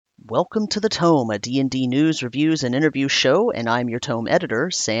Welcome to The Tome, a D&D news, reviews, and interview show, and I'm your Tome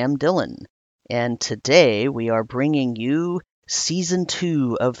editor, Sam Dillon. And today we are bringing you Season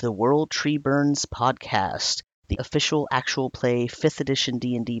 2 of the World Tree Burns podcast, the official actual play 5th edition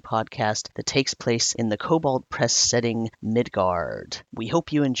D&D podcast that takes place in the Kobold Press setting Midgard. We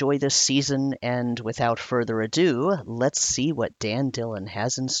hope you enjoy this season, and without further ado, let's see what Dan Dillon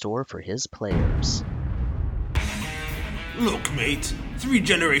has in store for his players. Look, mate, 3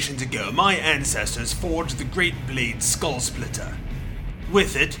 generations ago, my ancestors forged the Great Blade Skull Splitter.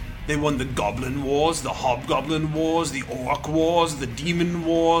 With it, they won the Goblin Wars, the Hobgoblin Wars, the Orc Wars, the Demon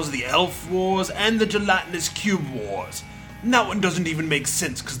Wars, the Elf Wars, and the Gelatinous Cube Wars. And that one doesn't even make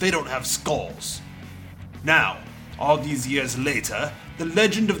sense because they don't have skulls. Now, all these years later, the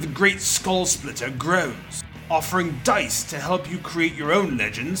legend of the Great Skull Splitter grows. Offering dice to help you create your own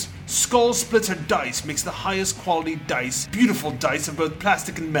legends, Skull Splitter Dice makes the highest quality dice, beautiful dice of both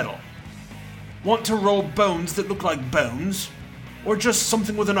plastic and metal. Want to roll bones that look like bones? Or just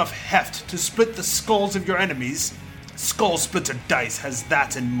something with enough heft to split the skulls of your enemies? Skull Splitter Dice has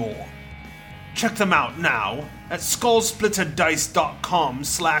that and more. Check them out now at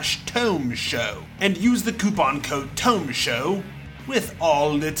skullsplitterdice.com/tomeshow and use the coupon code TOMESHOW with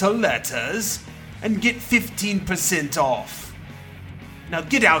all little letters and get 15% off. Now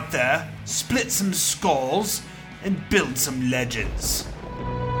get out there, split some skulls, and build some legends.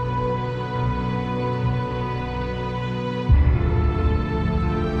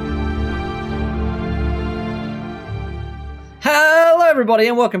 Hello everybody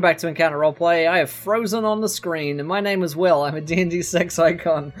and welcome back to Encounter Roleplay. I have frozen on the screen and my name is Will. I'm a D&D sex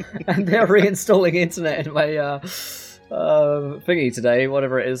icon and they're reinstalling internet in my thingy today,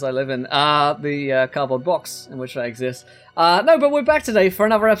 whatever it is I live in, the cardboard box in which I exist. But we're back today for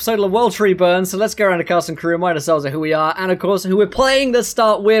another episode of the World Tree Burns, so let's go around the cast and crew, remind ourselves of who we are, and of course who we're playing. Let's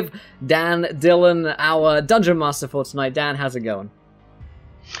start with Dan Dillon, our Dungeon Master for tonight. Dan, how's it going?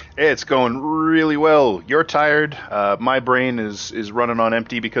 It's going really well. You're tired. My brain is running on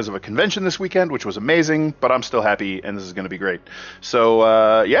empty because of a convention this weekend, which was amazing, but I'm still happy, and this is going to be great. So,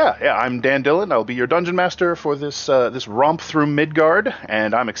 I'm Dan Dillon. I'll be your Dungeon Master for this romp through Midgard,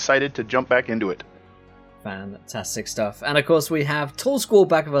 and I'm excited to jump back into it. Fantastic stuff. And of course, we have Tall Squall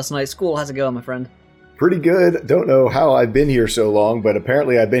back with us tonight. Squall, how's it going, my friend? Pretty good. Don't know how I've been here so long, but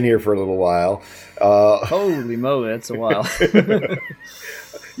apparently I've been here for a little while. Holy moly, that's a while.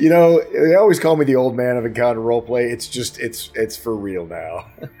 You know, they always call me the old man of Encounter Roleplay. It's just, it's for real now.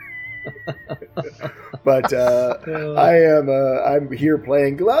 But I'm here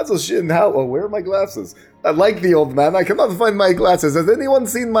playing Glasses How? Where are my glasses? I like the old man. I cannot find my glasses. Has anyone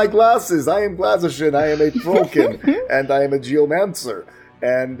seen my glasses? I am Glasses. I am a Trollkin, and I am a geomancer.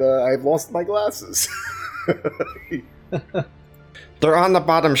 And I've lost my glasses. They're on the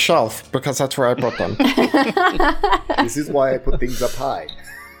bottom shelf, because that's where I put them. This is why I put things up high.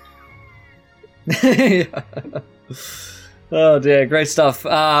 Oh dear, great stuff.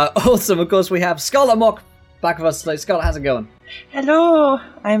 Awesome, of course we have Scarlet Mock back with us today. Scarlet, how's it going? Hello,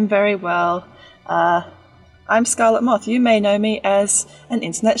 I'm very well. I'm Scarlet Moth. You may know me as an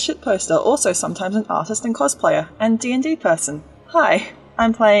internet shitposter, also sometimes an artist and cosplayer, and D&D person. Hi,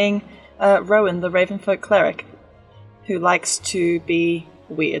 I'm playing Rowan, the Ravenfolk cleric, who likes to be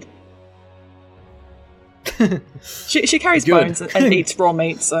weird. she carries bones and eats raw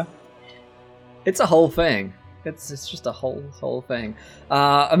meat, so... It's a whole thing. It's just a whole thing.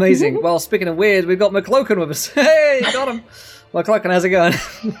 Amazing. Well, speaking of weird, we've got McCloakin with us. Hey, got him. McCloakin, how's it going?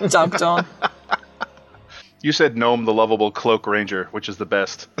 Dunked on. You said Gnome the Lovable Cloak Ranger, which is the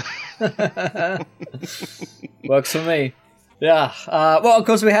best. Works for me. Yeah. Well, of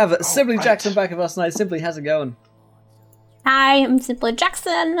course, we have Simply Jackson back with us tonight. Simply, how's it going? Hi, I'm Simply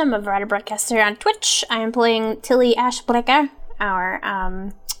Jackson. I'm a variety broadcaster on Twitch. I am playing Tilly Ashbreaker, our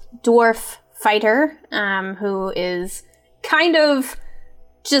dwarf fighter, who is kind of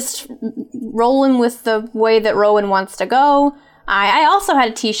just rolling with the way that Rowan wants to go. I also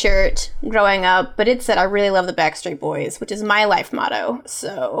had a t-shirt growing up, but it said, "I really love the Backstreet Boys," which is my life motto,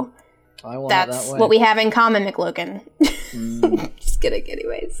 so that's what we have in common, McLogan. Just kidding,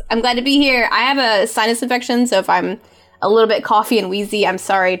 anyways. I'm glad to be here. I have a sinus infection, so if I'm a little bit coughy and wheezy, I'm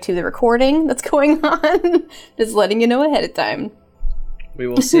sorry to the recording that's going on. Just letting you know ahead of time. We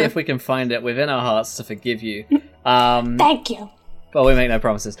will see if we can find it within our hearts to forgive you. Thank you. But we make no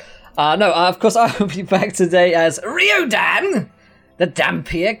promises. Of course, I will be back today as Riodan, the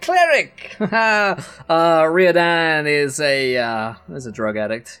Dampier cleric. Riodan is a drug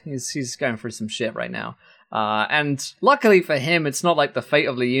addict. He's going through some shit right now. And luckily for him, it's not like the fate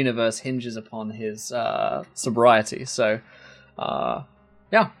of the universe hinges upon his sobriety. So, yeah.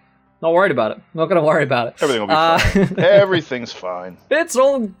 Not worried about it. Not going to worry about it. Everything will be fine. Everything's fine. It's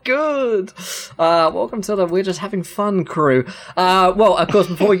all good. Welcome to the We're Just Having Fun crew. Well, of course,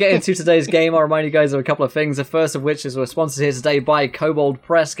 before we get into today's game, I'll remind you guys of a couple of things. The first of which is we're sponsored here today by Kobold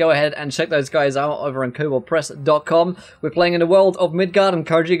Press. Go ahead and check those guys out over on koboldpress.com. We're playing in the world of Midgard.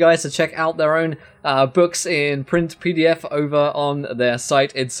 Encourage you guys to check out their own books in print PDF over on their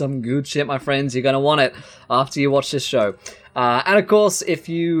site. It's some good shit, my friends. You're going to want it after you watch this show. And of course, if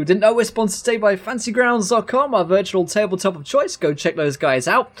you didn't know, we're sponsored today by FancyGrounds.com, our virtual tabletop of choice. Go check those guys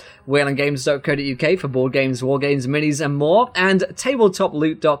out. WhalenGames.co.uk for board games, war games, minis, and more. And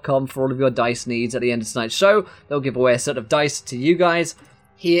TabletopLoot.com for all of your dice needs at the end of tonight's show. They'll give away a set of dice to you guys.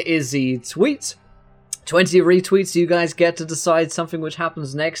 Here is the tweet. 20 retweets, you guys get to decide something which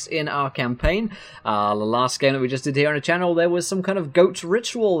happens next in our campaign. The last game that we just did here on the channel, there was some kind of goat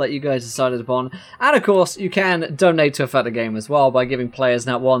ritual that you guys decided upon. And of course, you can donate to affect the game as well by giving players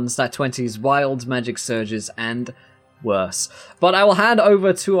nat 1s, nat 20s, wild magic surges, and worse. But I will hand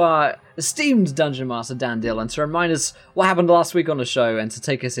over to our esteemed Dungeon Master, Dan Dillon, to remind us what happened last week on the show and to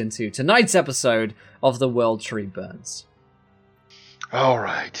take us into tonight's episode of The World Tree Burns. All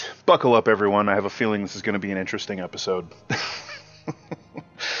right. Buckle up, everyone. I have a feeling this is going to be an interesting episode.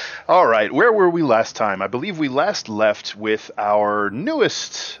 All right. Where were we last time? I believe we last left with our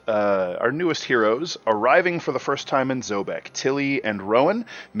newest heroes arriving for the first time in Zobek. Tilly and Rowan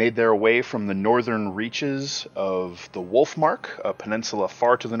made their way from the northern reaches of the Wolfmark, a peninsula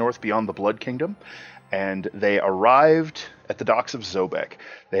far to the north beyond the Blood Kingdom, and they arrived at the docks of Zobek.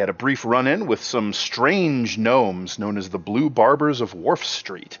 They had a brief run-in with some strange gnomes known as the Blue Barbers of Wharf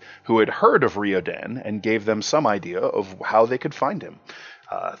Street, who had heard of Riodan and gave them some idea of how they could find him.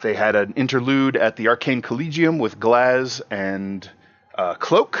 They had an interlude at the Arcane Collegium with Glaz and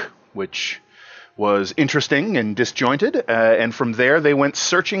Cloak, which was interesting and disjointed, and from there they went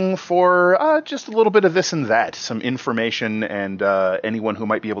searching for just a little bit of this and that, some information and anyone who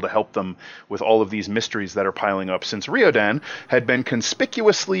might be able to help them with all of these mysteries that are piling up, since Riodan had been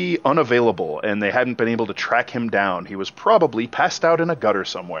conspicuously unavailable and they hadn't been able to track him down. He was probably passed out in a gutter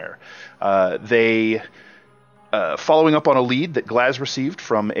somewhere. Following up on a lead that Glaz received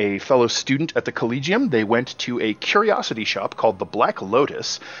from a fellow student at the Collegium, they went to a curiosity shop called the Black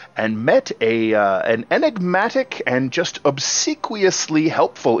Lotus and met an enigmatic and just obsequiously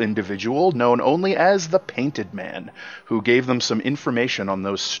helpful individual known only as the Painted Man, who gave them some information on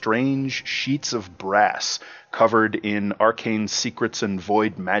those strange sheets of brass covered in arcane secrets and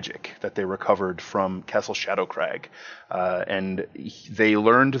void magic that they recovered from Castle Shadowcrag. And they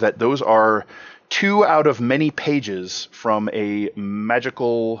learned that those are 2 out of many pages from a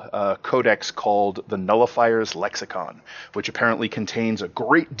magical codex called the Nullifier's Lexicon, which apparently contains a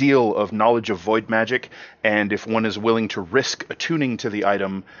great deal of knowledge of void magic, and if one is willing to risk attuning to the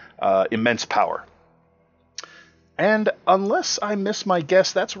item, immense power. And unless I miss my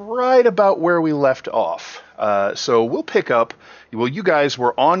guess, that's right about where we left off. So we'll pick up. Well, you guys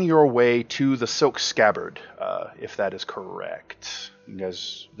were on your way to the Silk Scabbard, if that is correct. You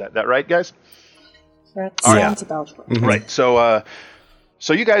guys, that right, guys? That sounds about right. Mm-hmm. Right.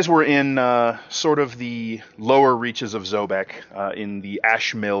 So you guys were in sort of the lower reaches of Zobek, in the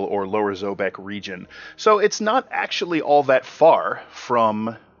Ash Mill or Lower Zobek region. So it's not actually all that far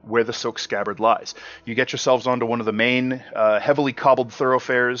from where the Silk Scabbard lies. You get yourselves onto one of the main heavily cobbled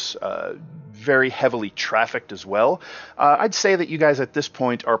thoroughfares, very heavily trafficked as well. I'd say that you guys at this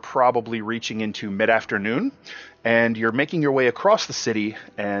point are probably reaching into mid-afternoon, and you're making your way across the city,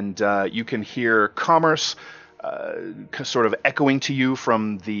 and you can hear commerce sort of echoing to you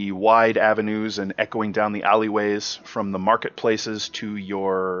from the wide avenues and echoing down the alleyways from the marketplaces to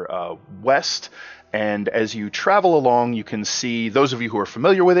your west. And as you travel along, you can see, those of you who are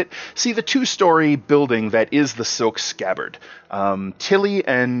familiar with it, see the 2-story building that is the Silk Scabbard. Tilly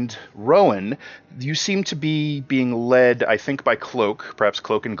and Rowan, you seem to be being led, I think, by Cloak, perhaps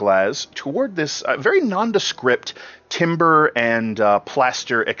Cloak and Glaz, toward this very nondescript timber and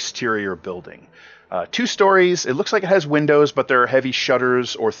plaster exterior building. 2 stories. It looks like it has windows, but there are heavy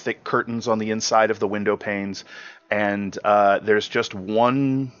shutters or thick curtains on the inside of the window panes. And there's just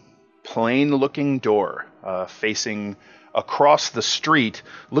one plain-looking door facing across the street,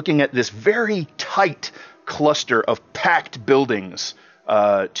 looking at this very tight cluster of packed buildings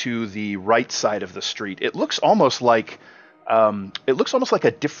to the right side of the street. It looks almost like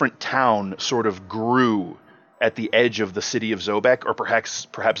a different town sort of grew at the edge of the city of Zobek, or perhaps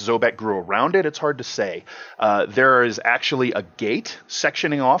Zobek grew around it. It's hard to say. There is actually a gate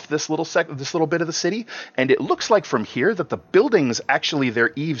sectioning off this little bit of the city, and it looks like from here that the buildings actually,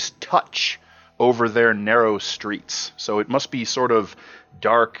 their eaves touch over their narrow streets. So it must be sort of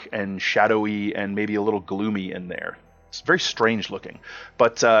dark and shadowy and maybe a little gloomy in there. It's very strange looking.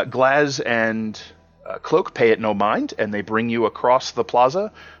 But Glaz and Cloak pay it no mind, and they bring you across the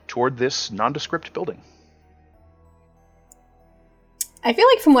plaza toward this nondescript building. I feel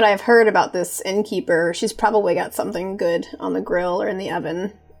like from what I've heard about this innkeeper, she's probably got something good on the grill or in the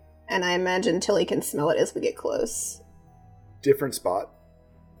oven. And I imagine Tilly can smell it as we get close. Different spot.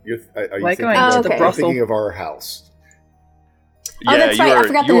 Are you Like thinking, going to the brothel. thinking of our house? Oh, that's right. I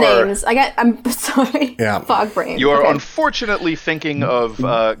forgot the names. I'm sorry. Yeah. Fog brain. You are Okay. unfortunately thinking of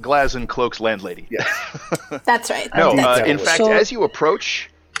Mm-hmm. Glaz and Cloak's landlady. Yes. That's right. No, That's right. in fact, Sure. as you approach,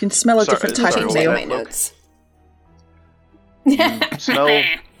 You can smell a Sorry, different sorry, type Change of what that was in meal. my that, notes. smell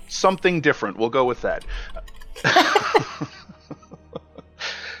something different. We'll go with that.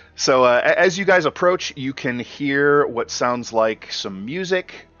 So as you guys approach, you can hear what sounds like some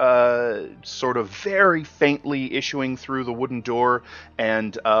music, sort of very faintly issuing through the wooden door,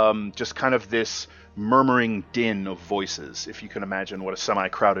 and just kind of this murmuring din of voices, if you can imagine what a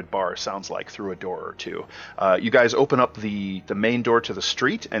semi-crowded bar sounds like through a door or two. You guys open up the main door to the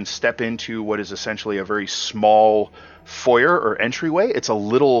street and step into what is essentially a very small foyer or entryway. It's a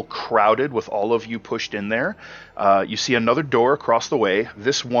little crowded with all of you pushed in there. You see another door across the way.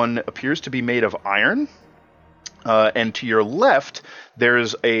 This one appears to be made of iron. And to your left,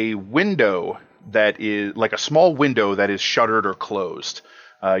 there's a window that is like a small window that is shuttered or closed.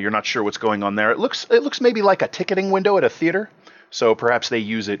 You're not sure what's going on there. It looks maybe like a ticketing window at a theater. So perhaps they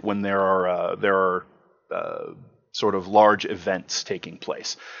use it when there are sort of large events taking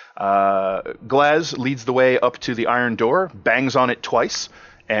place. Glaz leads the way up to the iron door, bangs on it twice,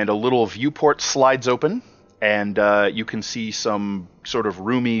 and a little viewport slides open, and you can see some sort of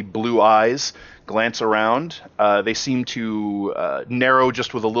roomy blue eyes glance around. They seem to narrow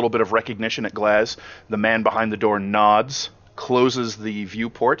just with a little bit of recognition at Glaz. The man behind the door nods, closes the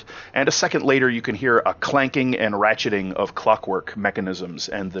viewport, and a second later you can hear a clanking and ratcheting of clockwork mechanisms,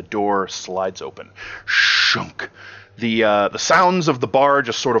 and the door slides open. Shunk! The sounds of the bar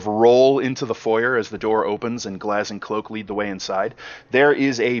just sort of roll into the foyer as the door opens and Glaz and Cloak lead the way inside. There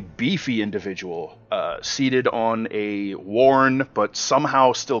is a beefy individual seated on a worn but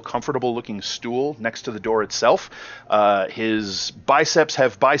somehow still comfortable looking stool next to the door itself. His biceps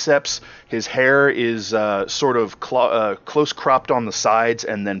have biceps. His hair is sort of close cropped on the sides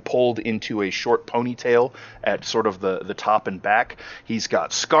and then pulled into a short ponytail at sort of the top and back. He's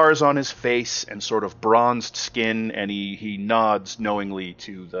got scars on his face and sort of bronzed skin, and he nods knowingly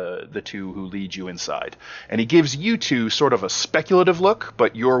to the two who lead you inside. And he gives you two sort of a speculative look,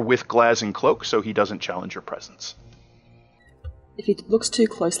 but you're with Glaz and Cloak, so he doesn't challenge your presence. If he looks too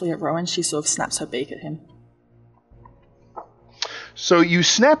closely at Rowan, she sort of snaps her beak at him. So you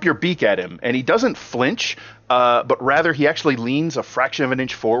snap your beak at him, and he doesn't flinch, but rather he actually leans a fraction of an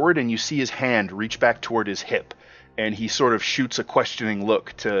inch forward, and you see his hand reach back toward his hip, and he sort of shoots a questioning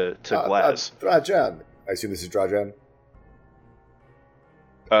look to Glaz. Drajan. I assume this is Drajan?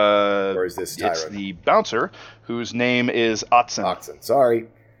 Or is this Tyron? It's the bouncer, whose name is Otson. Oxen. Sorry.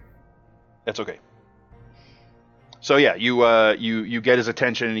 That's okay. So yeah, you get his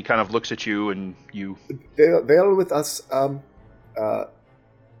attention, and he kind of looks at you, and you... Vale with us,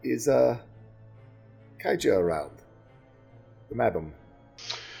 is, Kaija around? The madam.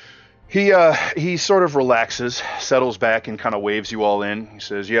 He sort of relaxes, settles back, and kind of waves you all in. He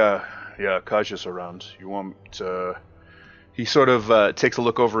says, yeah, Kaija's around. You want to... He sort of takes a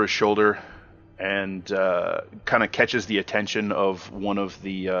look over his shoulder and kind of catches the attention of one of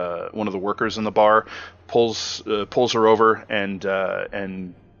the workers in the bar, pulls her over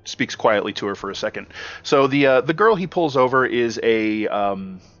and speaks quietly to her for a second. So the girl he pulls over is a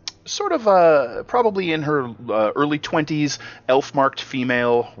sort of probably in her early 20s, elf-marked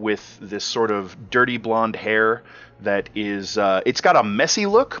female with this sort of dirty blonde hair that is, it's got a messy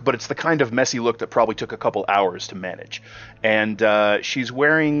look, but it's the kind of messy look that probably took a couple hours to manage. And she's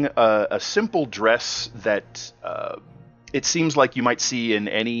wearing a simple dress that it seems like you might see in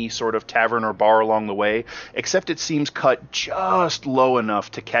any sort of tavern or bar along the way, except it seems cut just low enough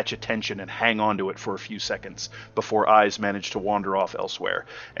to catch attention and hang on to it for a few seconds before eyes manage to wander off elsewhere.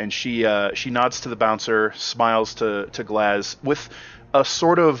 And she nods to the bouncer, smiles to Glaz with a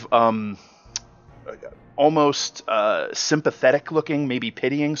sort of almost sympathetic looking, maybe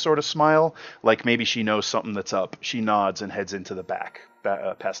pitying sort of smile, like maybe she knows something that's up. She nods and heads into the back,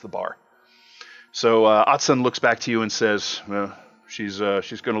 past the bar. So Otson looks back to you and says, well, she's going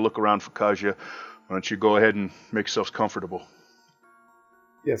to look around for Kaija. Why don't you go ahead and make yourselves comfortable?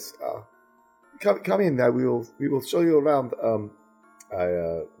 Yes. Come in. We will show you around.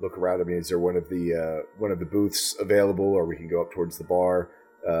 I look around. I mean, is there one of the booths available, or we can go up towards the bar?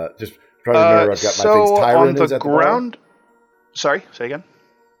 Just trying to remember. I've got my things. Tyron on the is at ground. the bar? Sorry, say again.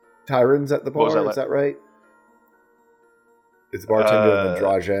 Tyron's at the bar. Is that right? Is the bartender and then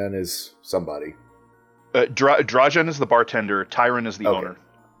Drajan is somebody? Drajan is the bartender. Tyron is the owner.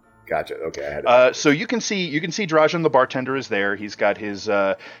 Gotcha. Okay, I had it. So you can see Drajan the bartender is there. He's got his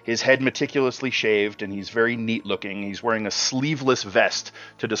head meticulously shaved, and he's very neat looking. He's wearing a sleeveless vest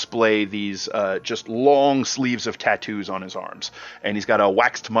to display these just long sleeves of tattoos on his arms, and he's got a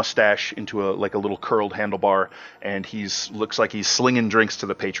waxed mustache into a little curled handlebar, and looks like he's slinging drinks to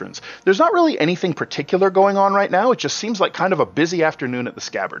the patrons. There's not really anything particular going on right now. It just seems like kind of a busy afternoon at the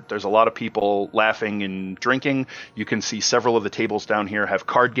Scabbard. There's a lot of people laughing and drinking. You can see several of the tables down here have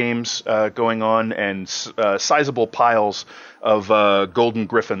card games going on, and sizable piles of golden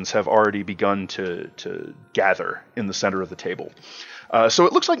griffins have already begun to gather in the center of the table. So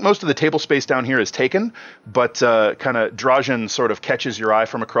it looks like most of the table space down here is taken, but kind of Drajan sort of catches your eye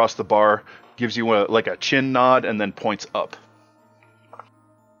from across the bar, gives you a chin nod, and then points up.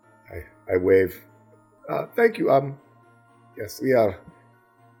 I wave. Thank you. Yes, we are.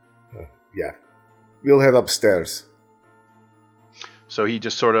 Yeah, we'll head upstairs. So he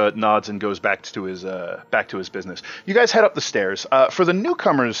just sort of nods and goes back to his business. You guys head up the stairs. For the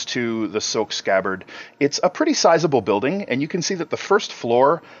newcomers to the Silk Scabbard, it's a pretty sizable building, and you can see that the first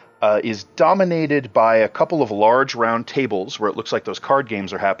floor is dominated by a couple of large round tables where it looks like those card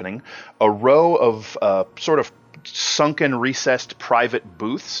games are happening, a row of sort of sunken, recessed private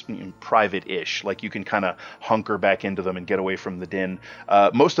booths, private-ish, like you can kind of hunker back into them and get away from the din.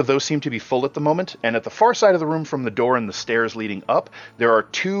 Most of those seem to be full at the moment, and at the far side of the room from the door and the stairs leading up, there are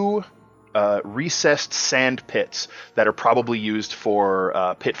two recessed sand pits that are probably used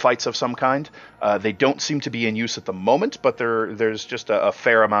for pit fights of some kind. They don't seem to be in use at the moment, but there's just a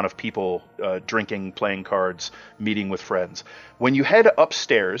fair amount of people drinking, playing cards, meeting with friends. When you head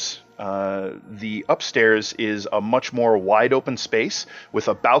upstairs, the upstairs is a much more wide open space with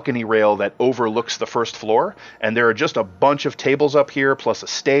a balcony rail that overlooks the first floor, and there are just a bunch of tables up here plus a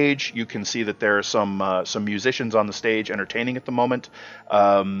stage. You can see that there are some musicians on the stage entertaining at the moment,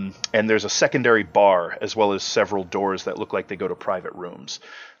 and there's a secondary bar as well as several doors that look like they go to private rooms.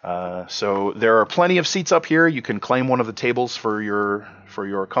 So there are plenty of seats up here. You can claim one of the tables for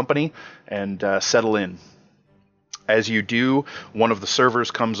your company and settle in. As you do, one of the servers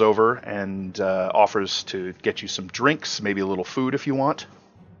comes over and offers to get you some drinks, maybe a little food if you want.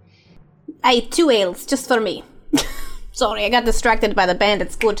 2 ales, just for me. Sorry, I got distracted by the band.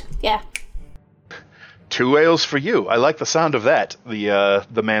 It's good. Yeah. 2 ales for you. I like the sound of that.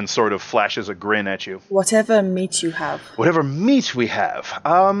 The man sort of flashes a grin at you. Whatever meat you have. Whatever meat we have.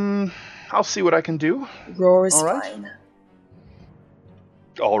 I'll see what I can do. Raw is All right. fine.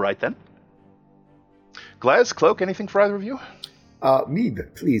 All right, then. Glaz, Cloak, anything for either of you? Mead,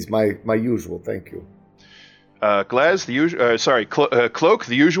 please. My usual, thank you. Glaz, the usual. Cloak,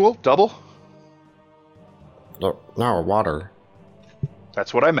 the usual. Double. No, water.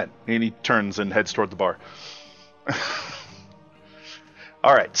 That's what I meant. And he turns and heads toward the bar.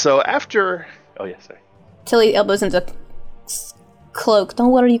 All right. So after. Oh yeah, sorry. Tilly elbows into Cloak.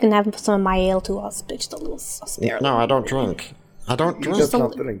 Don't worry, you can have some of my ale too. I'll just a little. No, I don't drink. I don't He drink. does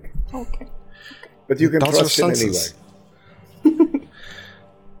not drink. Okay. But you can Those trust are him senses. anyway.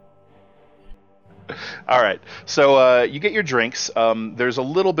 All right. So you get your drinks. There's a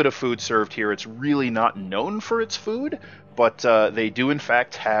little bit of food served here. It's really not known for its food, but they do in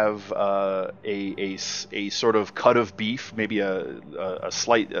fact have a sort of cut of beef, maybe a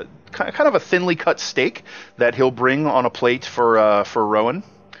slight, kind of a thinly cut steak that he'll bring on a plate for Rowan,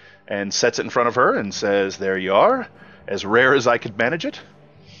 and sets it in front of her and says, "There you are, as rare as I could manage it."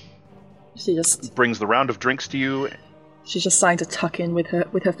 She just Brings the round of drinks to you. she's just starting to tuck in with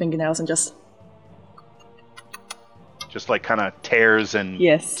her fingernails and just like kind of tears and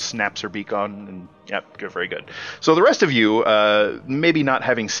Yes. snaps her beak on, and yep, good, very good. So the rest of you, maybe not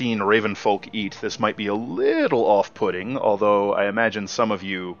having seen Ravenfolk eat, this might be a little off-putting, although I imagine some of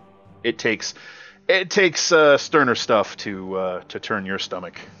you, it takes sterner stuff to turn your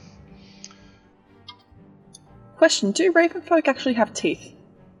stomach. Question, do ravenfolk actually have teeth?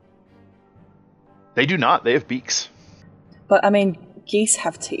 They do not, they have beaks. But I mean, geese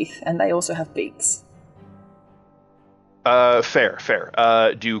have teeth, and they also have beaks. Fair.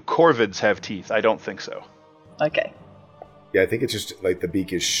 Do corvids have teeth? I don't think so. Okay. Yeah, I think it's just like the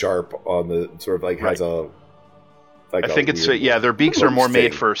beak is sharp on the sort of like has a. Like I think it's their beaks are more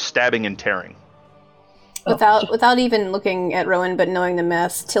made for stabbing and tearing. Without even looking at Rowan, but knowing the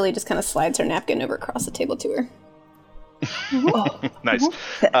mess, Tilly just kind of slides her napkin over across the table to her. Nice.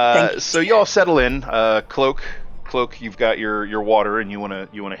 Thank you. So you all settle in. Cloak, you've got your water, and you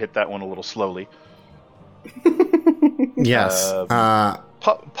wanna hit that one a little slowly. Yes.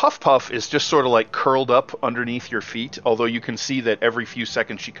 Puff is just sort of like curled up underneath your feet, although you can see that every few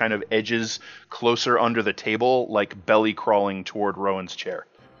seconds she kind of edges closer under the table, like belly crawling toward Rowan's chair.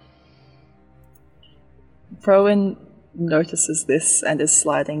 Rowan notices this and is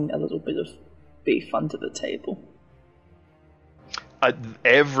sliding a little bit of beef under the table.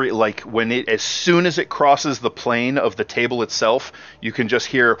 As soon as it crosses the plane of the table itself, you can just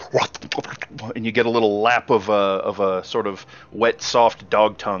hear, and you get a little lap of a sort of wet, soft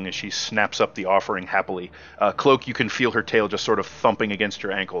dog tongue as she snaps up the offering happily. Cloak, you can feel her tail just sort of thumping against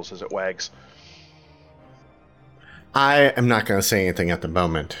your ankles as it wags. I am not going to say anything at the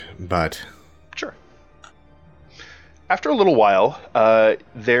moment, but... Sure. After a little while,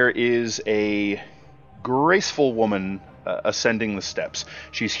 there is a graceful woman ascending the steps.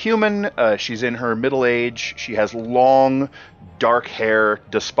 She's human. She's in her middle age. She has long, dark hair.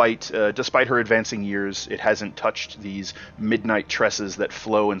 Despite her advancing years, it hasn't touched these midnight tresses that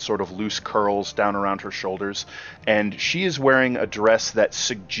flow in sort of loose curls down around her shoulders. And she is wearing a dress that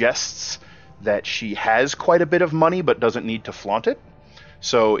suggests that she has quite a bit of money but doesn't need to flaunt it.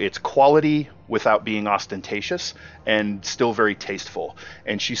 So it's quality without being ostentatious and still very tasteful.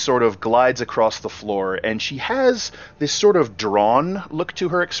 And she sort of glides across the floor, and she has this sort of drawn look to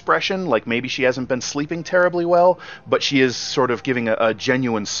her expression, like maybe she hasn't been sleeping terribly well, but she is sort of giving a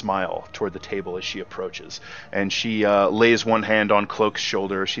genuine smile toward the table as she approaches. And she lays one hand on Cloak's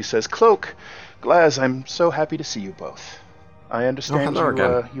shoulder. She says, "Cloak, Glaz, I'm so happy to see you both. I understand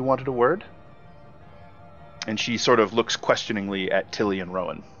you wanted a word?" And she sort of looks questioningly at Tilly and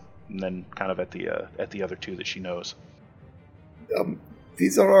Rowan, and then kind of at the other two that she knows.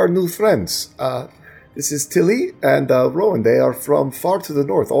 These are our new friends. This is Tilly and Rowan. They are from far to the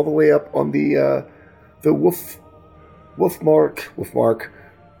north, all the way up on the Wolfmark.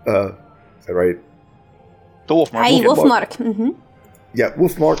 Is that right? The Wolfmark. Hi, Wolfmark. Mm-hmm. Yeah,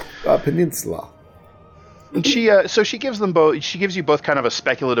 Wolfmark Peninsula. And she gives you both kind of a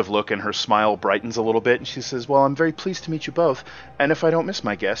speculative look, and her smile brightens a little bit, and she says, "Well, I'm very pleased to meet you both, and if I don't miss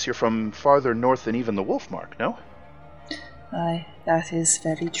my guess, you're from farther north than even the Wolfmark, no?" Aye, that is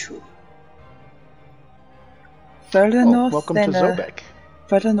very true. Further north welcome than to Zobek.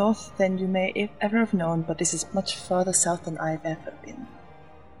 Further north than you may ever have known, but this is much farther south than I've ever been.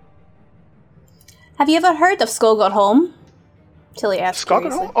 Have you ever heard of Skogot Holm? Tilly asked.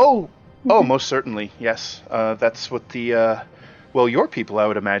 Skogot Holm? Oh, most certainly, yes. That's what your people, I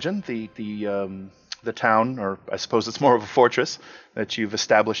would imagine, the town, or I suppose it's more of a fortress that you've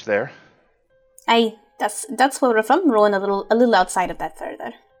established there. Aye, that's where we're from. Rowan, a little outside of that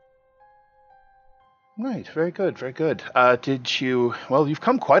further. Right, very good, very good. You've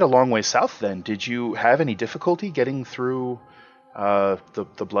come quite a long way south then. Did you have any difficulty getting through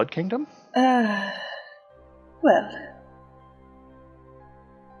the Blood Kingdom? Well...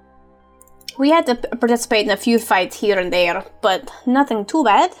 We had to participate in a few fights here and there, but nothing too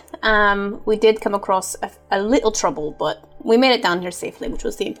bad. We did come across a little trouble, but we made it down here safely, which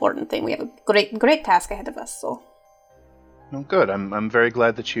was the important thing. We have a great task ahead of us, so... Oh, good. I'm very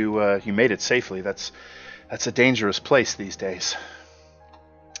glad that you made it safely. That's a dangerous place these days.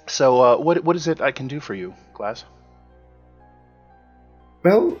 So, what is it I can do for you, Glaz?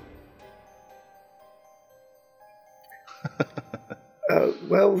 Well...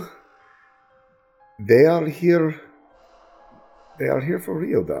 They are here for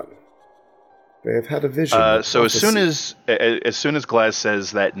Riodan. They have had a vision. So as soon as Glaz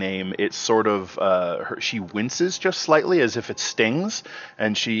says that name, it's sort of she winces just slightly as if it stings,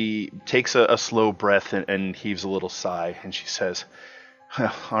 and she takes a slow breath and heaves a little sigh, and she says,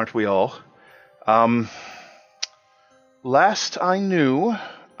 "Well, aren't we all? Last I knew,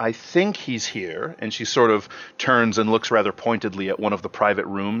 I think he's here." And she sort of turns and looks rather pointedly at one of the private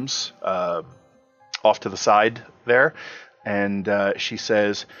rooms off to the side there, and she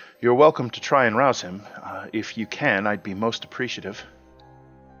says, "You're welcome to try and rouse him. If you can, I'd be most appreciative.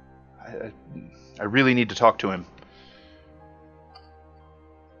 I really need to talk to him."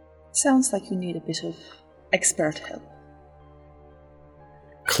 Sounds like you need a bit of expert help.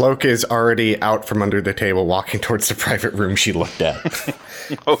 Cloak is already out from under the table, walking towards the private room she looked at.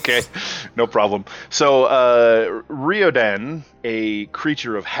 Okay, no problem. So, Riodan, a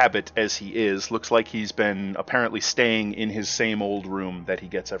creature of habit as he is, looks like he's been apparently staying in his same old room that he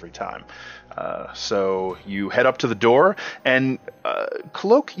gets every time. So you head up to the door, and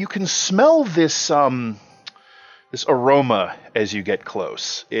Cloak, you can smell this aroma as you get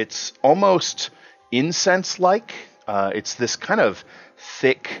close. It's almost incense-like. It's this kind of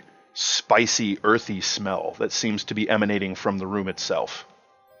thick, spicy, earthy smell that seems to be emanating from the room itself.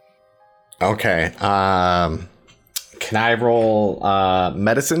 Okay. Can I roll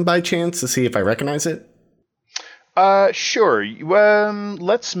medicine by chance to see if I recognize it? Sure.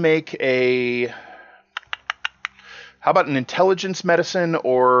 Let's make a... How about an intelligence medicine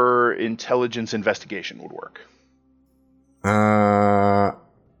or intelligence investigation would work?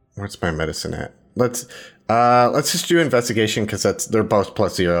 Where's my medicine at? Let's just do investigation because they're both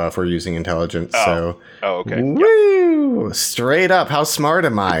 +0 if we're using intelligence. Oh, okay. Woo! Yep. Straight up, how smart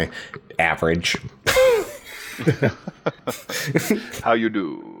am I? Average. How you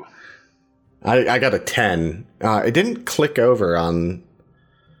do? I got a 10. It didn't click over on.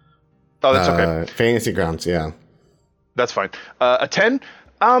 Oh, that's okay. Fantasy Grounds, yeah. That's fine. A 10.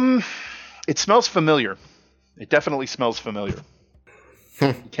 It smells familiar. It definitely smells familiar.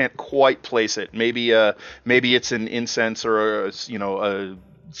 You can't quite place it. Maybe it's an incense or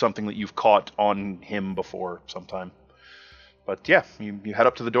something that you've caught on him before sometime. But yeah, you head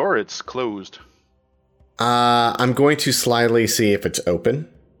up to the door. It's closed. I'm going to slyly see if it's open.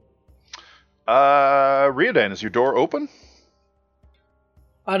 Riodan, is your door open?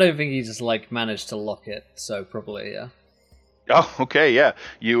 I don't think he just managed to lock it, so probably yeah. Oh, okay, yeah.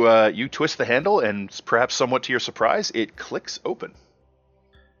 You twist the handle, and perhaps somewhat to your surprise, it clicks open.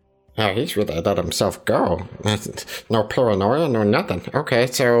 Yeah, he's really let himself go. No paranoia, no nothing. Okay,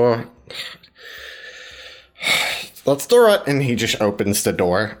 so let's do it. And he just opens the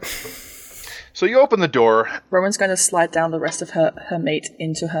door. So you open the door. Rowan's going to slide down the rest of her meat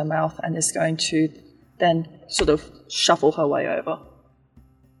into her mouth and is going to then sort of shuffle her way over.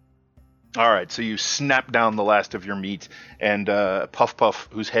 All right, so you snap down the last of your meat, and Puff Puff,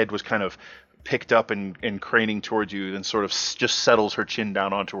 whose head was kind of picked up and craning towards you, then sort of just settles her chin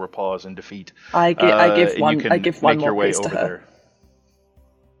down onto her paws in defeat. I give one more piece to her. There.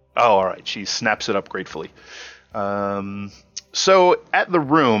 Oh, all right. She snaps it up gratefully. So at the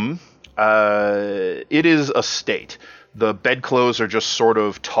room, it is a state. The bedclothes are just sort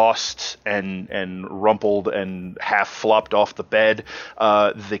of tossed and rumpled and half flopped off the bed.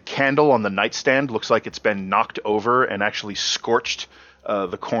 The candle on the nightstand looks like it's been knocked over and actually scorched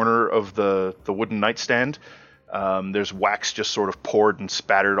the corner of the wooden nightstand. There's wax just sort of poured and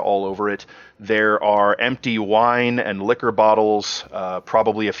spattered all over it. There are empty wine and liquor bottles.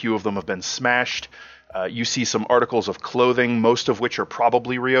 Probably a few of them have been smashed. You see some articles of clothing, most of which are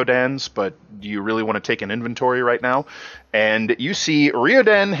probably Riodan's, but do you really want to take an inventory right now? And you see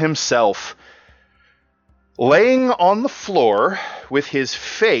Riodan himself laying on the floor with his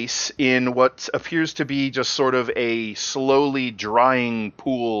face in what appears to be just sort of a slowly drying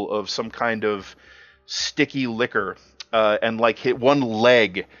pool of some kind of sticky liquor, and one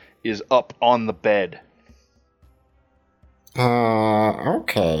leg is up on the bed.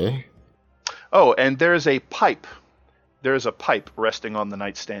 Okay. Oh, and there's a pipe. There's a pipe resting on the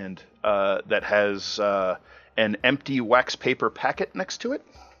nightstand that has an empty wax paper packet next to it.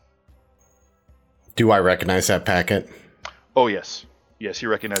 Do I recognize that packet? Oh, yes. Yes, you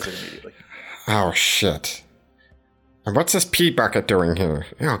recognize it immediately. Oh, shit. And what's this pee bucket doing here?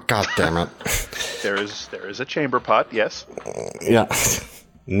 Oh, god damn it. There is a chamber pot, yes. Yeah.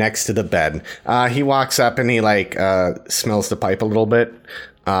 Next to the bed. He walks up and he, smells the pipe a little bit.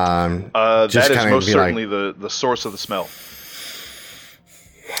 That is most certainly the source of the smell.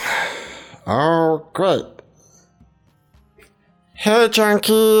 Oh, great. Hey,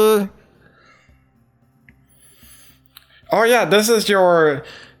 Junkie. Oh, yeah, this is your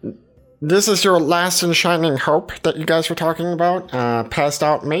last and shining hope that you guys were talking about. Passed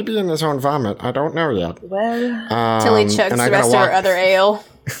out, maybe in his own vomit. I don't know yet. Well, Tilly chugs the rest of her other ale.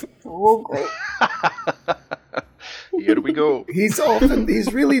 oh, great. Here we go. He's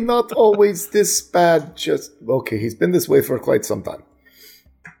really not always this bad. He's been this way for quite some time.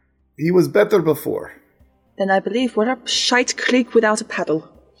 He was better before. Then I believe we're up Shite Creek without a paddle.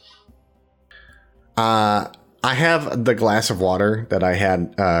 I have the glass of water that I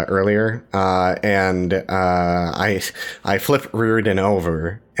had earlier, and I flip Reardon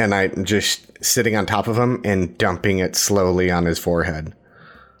over, and I'm just sitting on top of him and dumping it slowly on his forehead.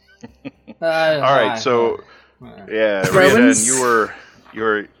 All right, so yeah, Riodan, you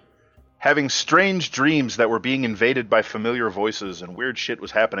were having strange dreams that were being invaded by familiar voices, and weird shit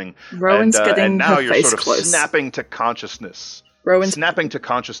was happening. Rowan's getting and now her you're face sort of close. snapping to consciousness. Snapping to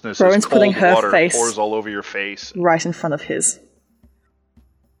consciousness Rowan's as cold putting her water face pours all over your face. Right in front of his.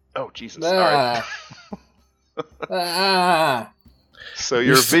 Oh, Jesus. All right.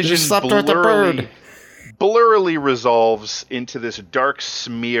 blurrily resolves into this dark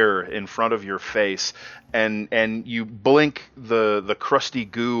smear in front of your face, and you blink the crusty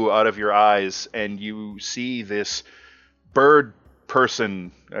goo out of your eyes, and you see this bird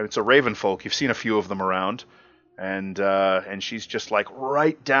person. It's a ravenfolk. You've seen a few of them around, and she's just like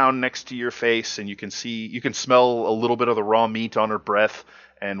right down next to your face, and you can smell a little bit of the raw meat on her breath,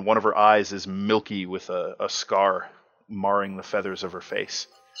 and one of her eyes is milky with a scar marring the feathers of her face.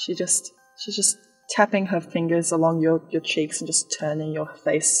 She's just tapping her fingers along your cheeks and just turning your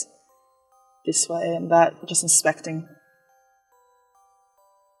face this way and that, just inspecting.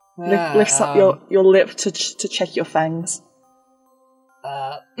 Lifts up your lip to check your fangs.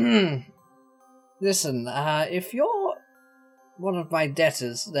 Listen, if you're one of my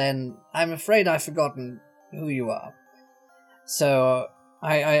debtors, then I'm afraid I've forgotten who you are. So,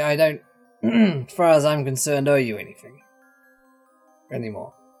 I don't, as far as I'm concerned, owe you anything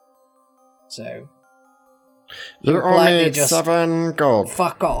anymore. So, you owe me 7 gold.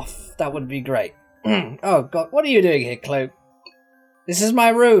 Fuck off. That would be great. Oh God, what are you doing here, Cloak? This is my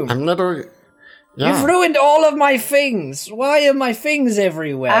room. I'm literally... Yeah. You've ruined all of my things. Why are my things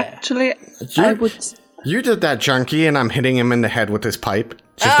everywhere? Actually, I would... You did that, Junkie, and I'm hitting him in the head with this pipe.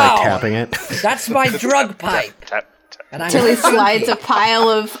 Just like tapping it. That's my drug pipe. And Tilly slides a pile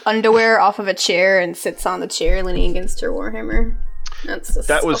of underwear off of a chair and sits on the chair leaning against her warhammer.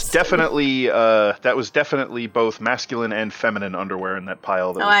 That was definitely both masculine and feminine underwear in that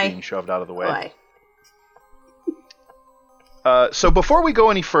pile that was being shoved out of the way. So before we go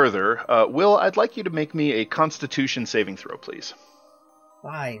any further, Will, I'd like you to make me a Constitution saving throw, please.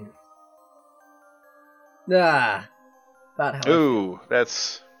 Fine. That helps. Ooh,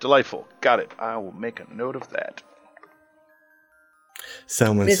 that's delightful. Got it. I will make a note of that.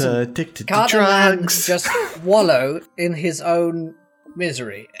 Someone's addicted to drugs. Just wallow in his own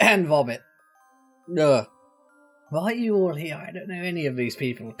misery and vomit. Ugh. Why are you all here? I don't know any of these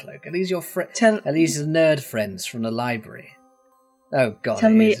people, Cloak. Are these your friends? Are these nerd friends from the library? Oh God,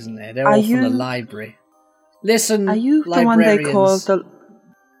 Tell me, isn't it? They're all from the library. Listen, are you the one they call the...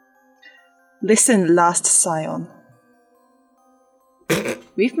 Listen, last scion.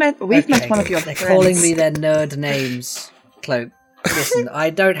 We've met one of your They're friends. calling me their nerd names, Cloak. Listen,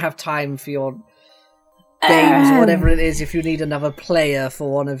 I don't have time for your games, whatever it is. If you need another player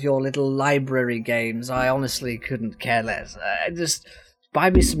for one of your little library games, I honestly couldn't care less. Just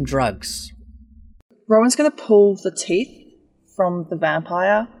buy me some drugs. Rowan's going to pull the teeth from the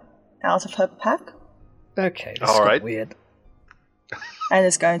vampire out of her pack. Okay, this got weird. And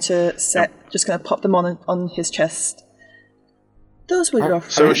is going to just going to pop them on his chest. Those were your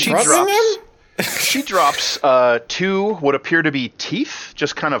friends. So she drops 2 what appear to be teeth.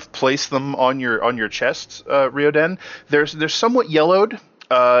 Just kind of place them on your chest, Rioden. They're somewhat yellowed,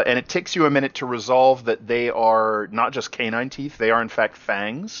 and it takes you a minute to resolve that they are not just canine teeth. They are in fact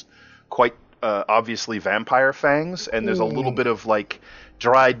fangs, quite obviously vampire fangs. And there's a little bit of like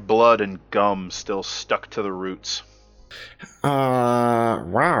dried blood and gum still stuck to the roots.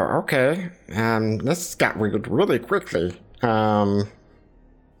 Wow. Okay. This got weird really quickly. Do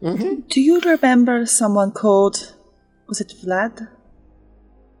you remember someone called... Was it Vlad?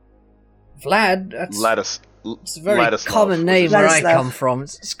 Vlad? It's a very common name where I come from.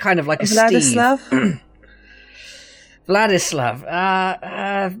 It's kind of like a Vladislav? Steve.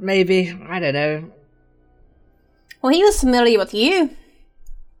 Vladislav. Maybe. I don't know. Well, he was familiar with you.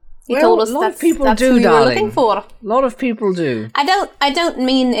 He told us a lot of that's people who do, you were darling. looking for. A lot of people do. I don't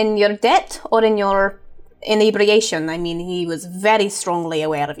mean in your debt or in your inebriation. I mean he was very strongly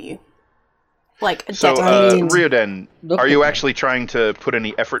aware of you. Like a So, debt. Rioden, are you actually trying to put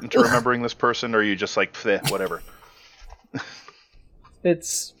any effort into remembering this person, or are you just like, whatever?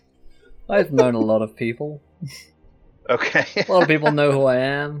 I've known a lot of people. Okay. A lot of people know who I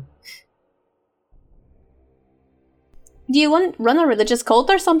am. Do you want run a religious cult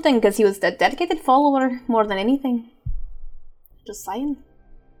or something? Because he was a dedicated follower more than anything. Just saying.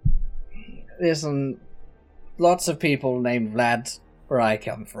 Listen, lots of people named Vlad where I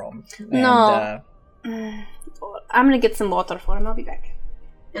come from. No. I'm gonna get some water for him. I'll be back.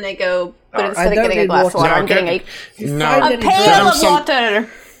 And I go, but instead of getting a glass of water, I'm getting a pail of water.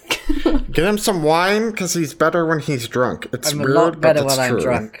 Get him some wine, because he's better when he's drunk. It's I'm weird, a lot better but it's when true. I'm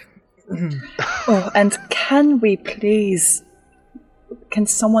drunk. Oh, and can we please... Can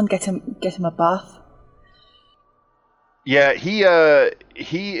someone get him a bath? Yeah, he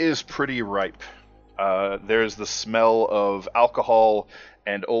is pretty ripe. There's the smell of alcohol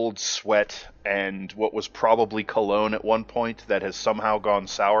and old sweat and what was probably cologne at one point that has somehow gone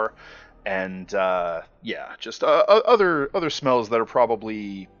sour, and just other smells that are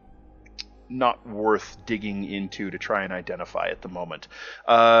probably not worth digging into to try and identify at the moment.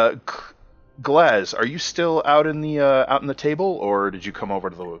 Glaz, are you still out in the table, or did you come over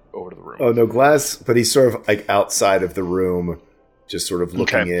to the room? Oh no, Glaz, but he's sort of like outside of the room, just sort of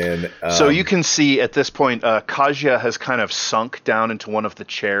looking in. So you can see at this point, Kaja has kind of sunk down into one of the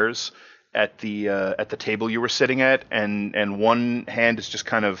chairs at the table you were sitting at, and one hand is just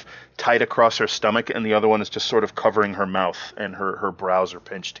kind of tight across her stomach, and the other one is just sort of covering her mouth, and her brows are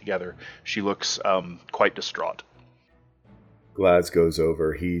pinched together. She looks quite distraught. Glaz goes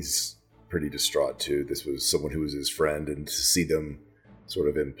over. He's pretty distraught too. This was someone who was his friend, and to see them sort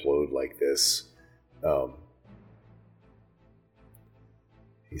of implode like this,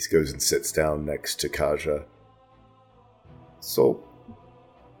 he goes and sits down next to Kaja. So,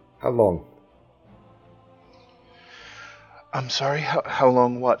 how long? I'm sorry, how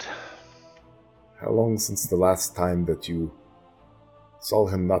long what? How long since the last time that you saw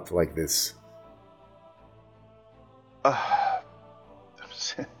him not like this?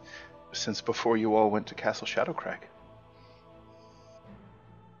 Since before you all went to Castle Shadowcrag.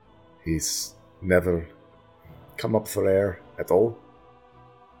 He's never come up for air at all?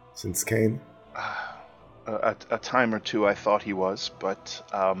 Since Cain? A time or two I thought he was, but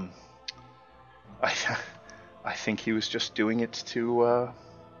I think he was just doing it to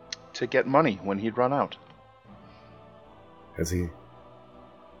get money when he'd run out. Has he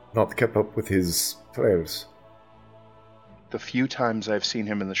not kept up with his prayers? The few times I've seen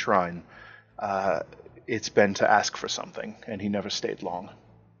him in the shrine, it's been to ask for something, and he never stayed long.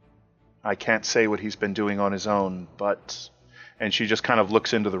 I can't say what he's been doing on his own, but... And she just kind of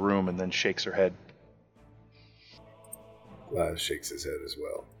looks into the room and then shakes her head. Glaz shakes his head as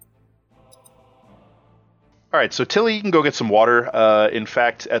well. All right, so Tilly, you can go get some water. In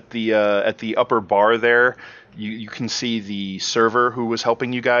fact, at the upper bar there, you can see the server who was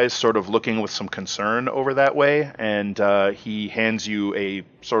helping you guys sort of looking with some concern over that way, and he hands you a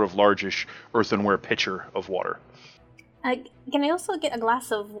sort of largish earthenware pitcher of water. Can I also get a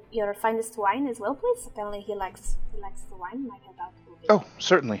glass of your finest wine as well, please? Apparently he likes the wine. Might have that. Oh,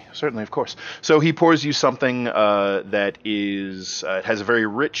 certainly, of course. So he pours you something that is it has a very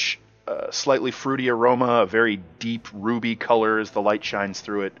rich, slightly fruity aroma, a very deep ruby color as the light shines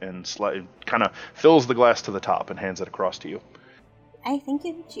through it, and kind of fills the glass to the top and hands it across to you. I thank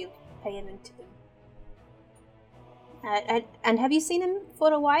you that you pay him into him. And have you seen him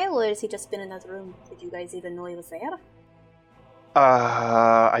for a while, or has he just been in that room? Did you guys even know he was there?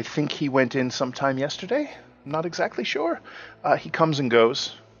 I think he went in sometime yesterday. I'm not exactly sure. He comes and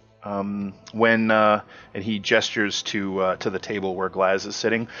goes. And he gestures to the table where Glaz is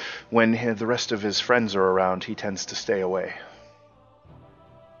sitting. When the rest of his friends are around, he tends to stay away.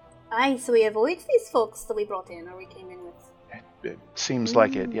 Aye, so he avoids these folks that we brought in, or we came in with? It seems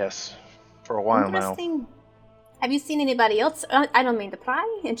like it, yes. For a while now. Interesting. Have you seen anybody else? I don't mean to pry,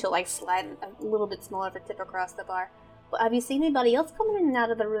 and she'll slide a little bit smaller of a tip across the bar. But have you seen anybody else coming in and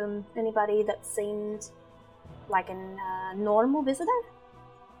out of the room? Anybody that seemed like a normal visitor?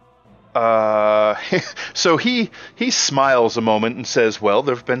 So he smiles a moment and says, well,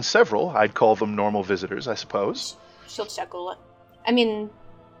 there have been several. I'd call them normal visitors, I suppose. She'll chuckle. I mean,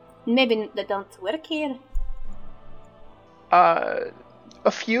 maybe they don't work here. A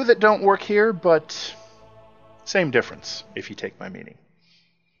few that don't work here, but same difference, if you take my meaning.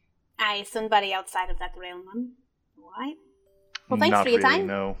 Aye, somebody outside of that realm, huh? Alright. Well, thanks Not for your really, time.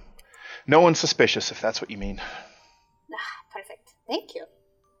 No. No one's suspicious, if that's what you mean. Perfect. Thank you.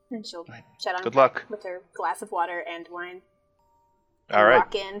 And she'll shut on Good luck. with her glass of water and wine. All right.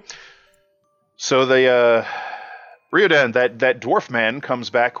 Walk in. So the Riodan, that dwarf man, comes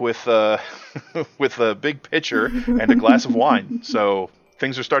back with with a big pitcher and a glass of wine. So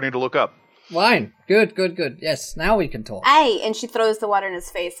things are starting to look up. Wine. Good. Yes, now we can talk. Aye, and she throws the water in his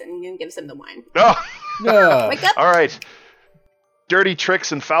face and gives him the wine. Oh! Wake up! All right. Dirty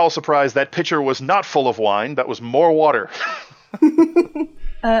tricks and foul surprise. That pitcher was not full of wine. That was more water.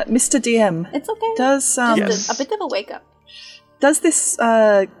 Mr. DM. It's okay. Does Yes. a bit of a wake up. does this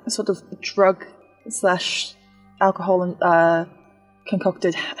sort of drug / alcohol and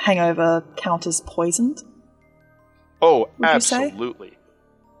concocted hangover count as poisoned? Oh, Would you say? absolutely.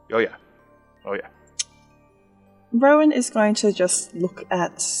 Oh yeah. Rowan is going to just look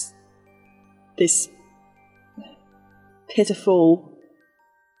at this pitiful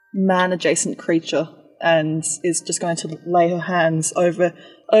man-adjacent creature and is just going to lay her hands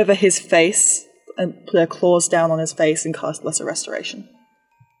over his face and put her claws down on his face and cast Lesser Restoration.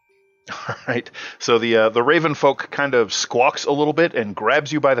 All right. So the Raven folk kind of squawks a little bit and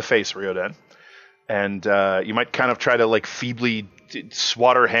grabs you by the face, Riodan. And you might kind of try to feebly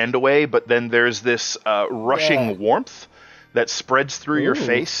swat her hand away, but then there's this rushing warmth that spreads through your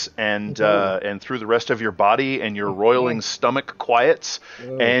face and through the rest of your body, and your roiling stomach quiets,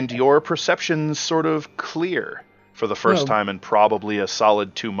 and your perceptions sort of clear for the first time in probably a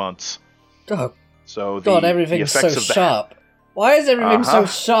solid 2 months. Oh, so God, everything's so sharp. Why is everything so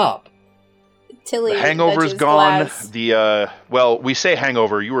sharp? Tilly, the hangover's gone. Glass. We say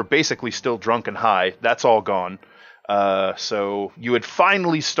hangover. You were basically still drunk and high. That's all gone. So you had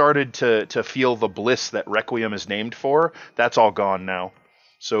finally started to feel the bliss that Requiem is named for. That's all gone now.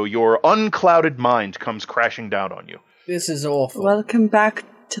 So your unclouded mind comes crashing down on you. This is awful. Welcome back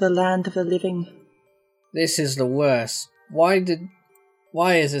to the land of the living. This is the worst. Why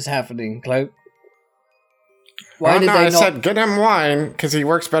is this happening, Cloak? I said get him wine, because he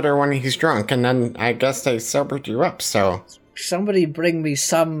works better when he's drunk, and then I guess they sobered you up, so... Somebody bring me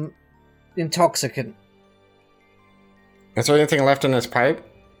some intoxicant. Is there anything left in this pipe?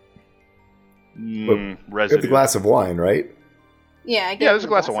 Residue. Get the glass of wine, right? Yeah, there's a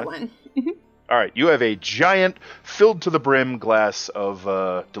glass of wine. All right, you have a giant, filled to the brim glass of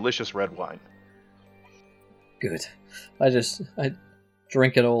delicious red wine. Good. I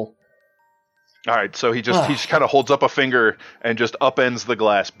drink it all. All right, so he just kind of holds up a finger and just upends the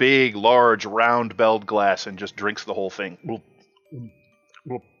glass, big, large, round-belled glass, and just drinks the whole thing.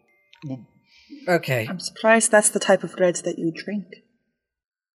 Okay. I'm surprised that's the type of red that you drink.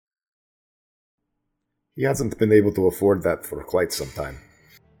 He hasn't been able to afford that for quite some time.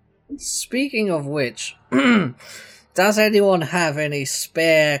 Speaking of which, does anyone have any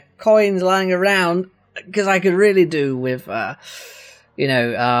spare coins lying around? Because I could really do with,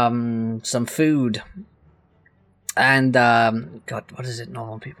 some food. And, God, what is it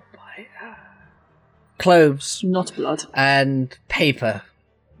normal people buy? Clothes. Not blood. And paper.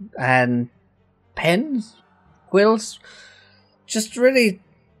 And pens? Quills? Just really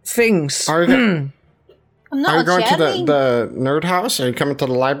things. Are you going to the nerd house? Are you coming to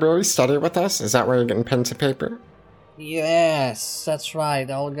the library, study with us? Is that where you're getting pens and paper? Yes, that's right.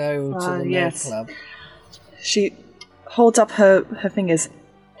 I'll go to the nerd club. She holds up her fingers.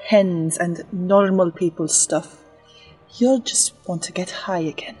 Hens and normal people stuff. You'll just want to get high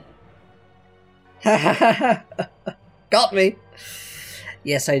again. Got me.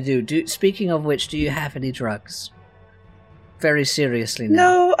 Yes, I do. Speaking of which, do you have any drugs? Very seriously now.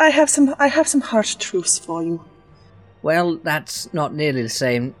 No, I have some harsh truths for you. Well, that's not nearly the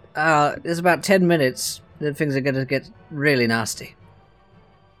same. There's about 10 minutes that things are going to get really nasty.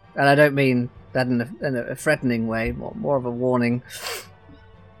 And I don't mean that in a threatening way, more of a warning.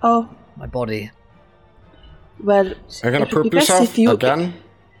 Oh. My body. Well, are you going to poop yourself again?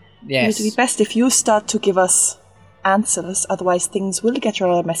 Yes. It would be best if you start to give us answers, otherwise things will get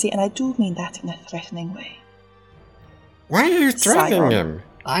rather messy, and I do mean that in a threatening way. Why are you threatening him?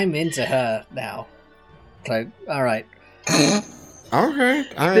 I'm into her now. Cloak. All right. Okay.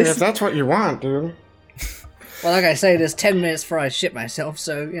 I mean, if that's what you want, dude. Well, like I say, there's 10 minutes before I shit myself,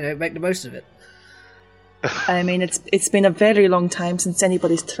 so, make the most of it. I mean, it's been a very long time since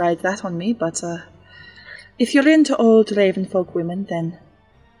anybody's tried that on me, but if you're into old Ravenfolk women, then...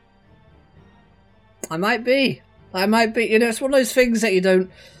 I might be. It's one of those things that you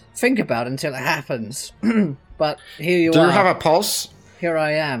don't think about until it happens. But here you are. Do you have a pulse? Here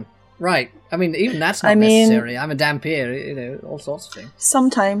I am. Right. I mean, even that's not necessary. I'm a dampier, all sorts of things.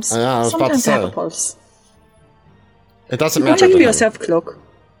 Sometimes. Yeah, I was about to sometimes say. I have a pulse. It doesn't matter. Check for yourself, Cloak.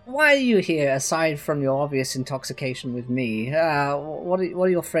 Why are you here, aside from your obvious intoxication with me? What are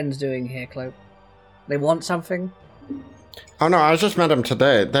your friends doing here, Cloak? They want something? Oh no, I just met them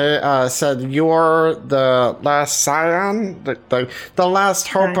today. They said you're the last scion? The last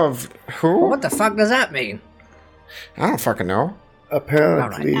hope of who? Well, what the fuck does that mean? I don't fucking know.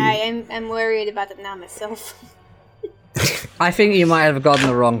 Apparently. I'm worried about it now myself. I think you might have gotten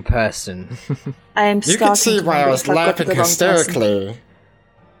the wrong person. You can see why I was laughing hysterically.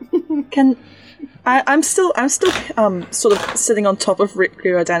 I'm still sort of sitting on top of Rick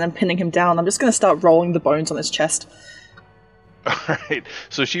Riordan and pinning him down. I'm just going to start rolling the bones on his chest. All right.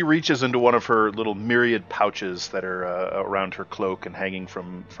 So she reaches into one of her little myriad pouches that are around her cloak and hanging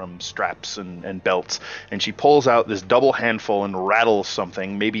from straps and belts, and she pulls out this double handful and rattles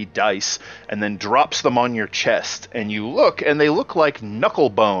something, maybe dice, and then drops them on your chest. And you look, and they look like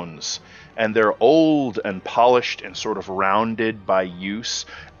knuckle bones. And they're old and polished and sort of rounded by use.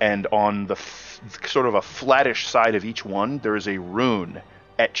 And on the sort of a flattish side of each one, there is a rune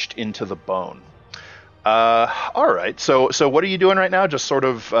etched into the bone. All right. So what are you doing right now? Just sort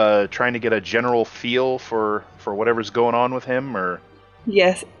of trying to get a general feel for whatever's going on with him, or?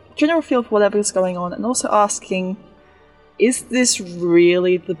 Yes, general feel for whatever's going on, and also asking is this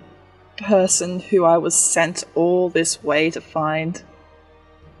really the person who I was sent all this way to find?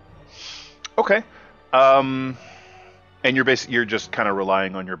 Okay. And you're just kind of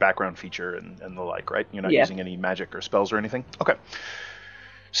relying on your background feature and the like, right? You're not using any magic or spells or anything? Okay.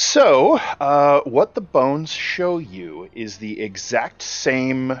 So, what the bones show you is the exact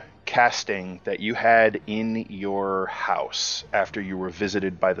same casting that you had in your house after you were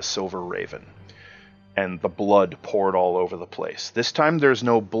visited by the Silver Raven. And the blood poured all over the place. This time there's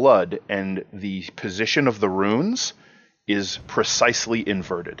no blood, and the position of the runes is precisely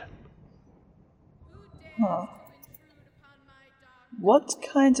inverted. Huh. What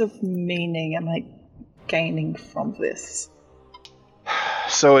kind of meaning am I gaining from this?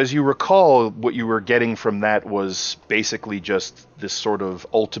 So as you recall, what you were getting from that was basically just this sort of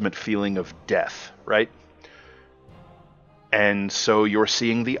ultimate feeling of death, right? And so you're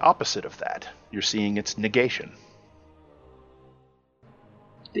seeing the opposite of that. You're seeing its negation.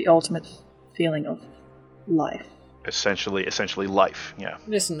 The ultimate feeling of life. Essentially life, yeah.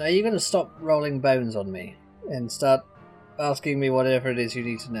 Listen, are you going to stop rolling bones on me and start asking me whatever it is you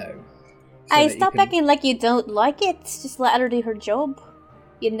need to know? Stop acting like you don't like it. Just let her do her job.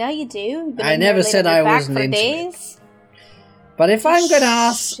 You know you do. I never said I wasn't into it. But if I'm going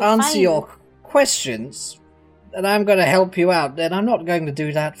to answer your questions, and I'm going to help you out, then I'm not going to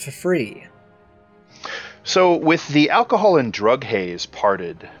do that for free. So with the alcohol and drug haze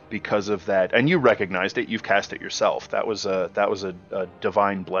parted because of that, and you recognized it, you've cast it yourself. That was a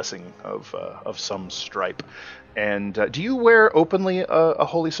divine blessing of some stripe. And do you wear openly a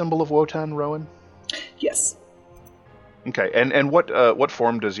holy symbol of Wotan, Rowan? Yes. Okay, and what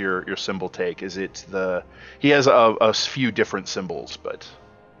form does your symbol take? Is it he has a few different symbols, but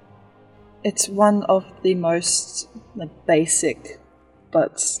it's one of the most basic,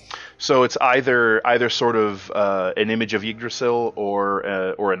 but so it's either sort of an image of Yggdrasil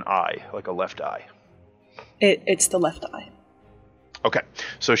or an eye, like a left eye. It's the left eye. Okay,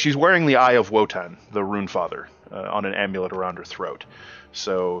 so she's wearing the Eye of Wotan, the Rune Father, on an amulet around her throat.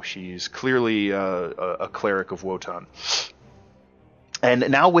 So she's clearly a cleric of Wotan.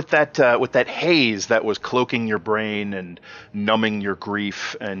 And now with that haze that was cloaking your brain and numbing your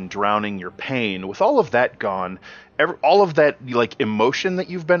grief and drowning your pain, with all of that gone, all of that emotion that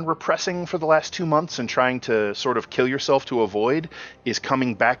you've been repressing for the last 2 months and trying to sort of kill yourself to avoid is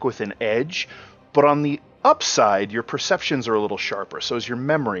coming back with an edge. But on the upside, your perceptions are a little sharper, so is your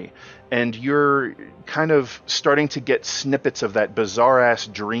memory, and you're kind of starting to get snippets of that bizarre-ass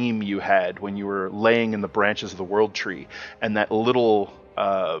dream you had when you were laying in the branches of the World Tree, and that little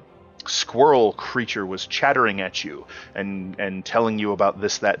squirrel creature was chattering at you and telling you about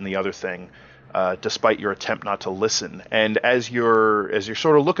this, that, and the other thing, despite your attempt not to listen. And as you're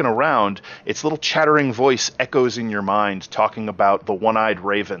sort of looking around, its little chattering voice echoes in your mind, talking about the one-eyed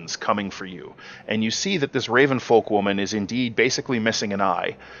ravens coming for you. And you see that this raven folk woman is indeed basically missing an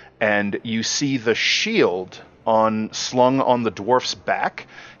eye. And you see the shield slung on the dwarf's back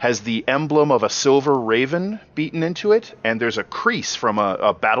has the emblem of a silver raven beaten into it, and there's a crease from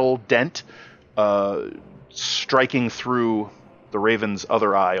a battle dent striking through the raven's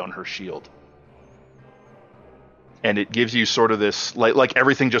other eye on her shield. And it gives you sort of this, like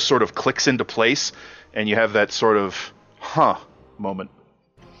everything just sort of clicks into place, and you have that sort of, moment.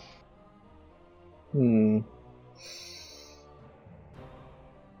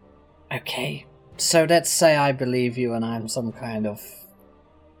 Okay, so let's say I believe you and I'm some kind of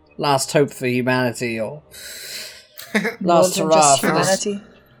last hope for humanity, or last hurrah for humanity.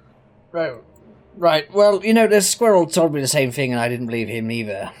 Right, well, the squirrel told me the same thing and I didn't believe him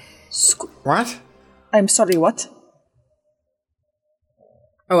either. What? I'm sorry, what?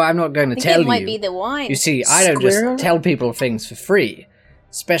 Oh, I'm not going to tell you. It might be the wine. You see, I don't just tell people things for free,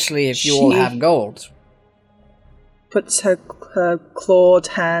 especially if you all have gold. Puts her clawed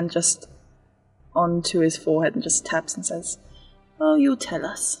hand just onto his forehead and just taps and says, "Oh, you tell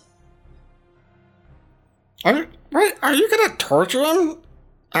us." Are you gonna torture him?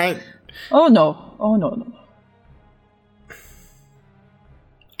 Oh no.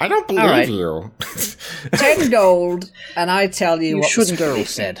 I don't believe you. 10 gold, and I tell you what the shouldn't squirrel believe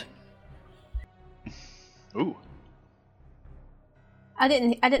said. Ooh. I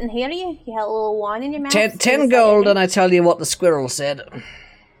didn't hear you. You had a little wine in your mouth. 10 gold, and I tell you what the squirrel said.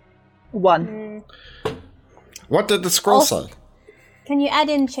 1. What did the squirrel say? Can you add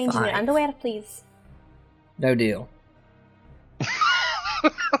in changing your 5. underwear, please? No deal.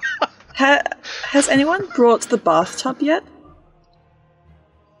 Has anyone brought the bathtub yet?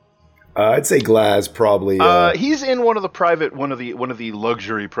 I'd say Glaz probably. He's in one of the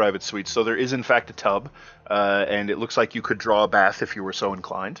luxury private suites. So there is in fact a tub, and it looks like you could draw a bath if you were so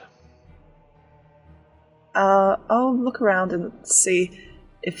inclined. I'll look around and see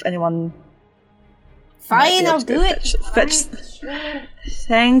if anyone. Fine, I'll do it. Fetch.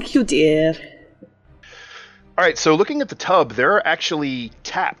 Thank you, dear. All right. So looking at the tub, there are actually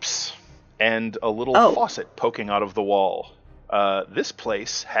taps and a little faucet poking out of the wall. This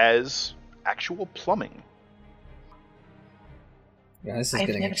place has actual plumbing. Yeah, this is I've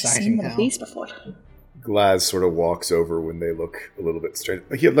getting never exciting seen one now. of these before. Glaz sort of walks over when they look a little bit strange.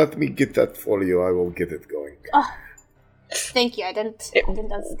 Here, let me get that for you. I will get it going. Oh, thank you. I didn't know it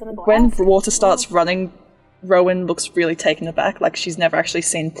was gonna go When out. water starts running, Rowan looks really taken aback, like she's never actually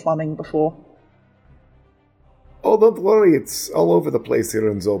seen plumbing before. Oh, don't worry. It's all over the place here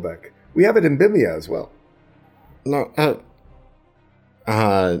in Zobek. We have it in Bimia as well. No,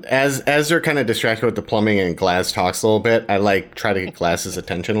 as they're kind of distracted with the plumbing and Glaz talks a little bit, I try to get Glaz's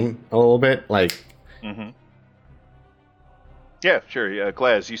attention a little bit, Mm-hmm. Yeah, sure. Yeah,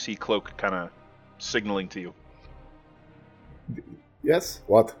 Glaz, you see Cloak kind of signaling to you. Yes.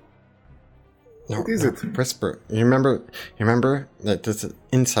 What? No, What is it? Whisper. You remember that this is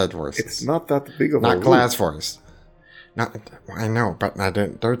inside voice. It's not that big of a not room. Glaz voice. Not, I know, but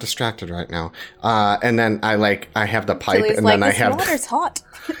they're distracted right now. And then I have the pipe, Tilly's and like, then I this have. water's hot.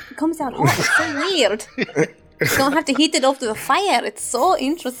 It comes out hot. It's so weird. You don't have to heat it up to the fire. It's so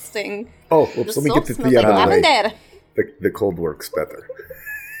interesting. Oh, whoops, The let me soap get the smells like lavender. The cold works better.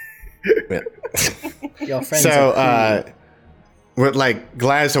 Your friends So, are cool. with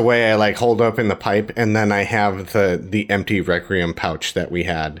Glaz away, I hold open the pipe, and then I have the empty Requiem pouch that we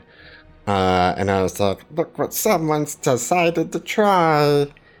had. And I was like, look what someone's decided to try.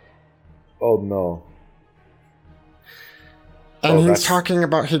 Oh no. And Oh, he's that's- talking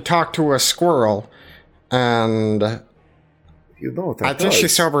about he talked to a squirrel, and You know what I that think she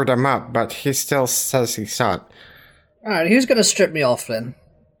does. sobered him up, but he still says he saw it. Alright, who's going to strip me off then?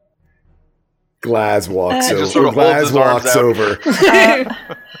 Glaz walks Just over. sort of holds Glaz his arms walks out. over.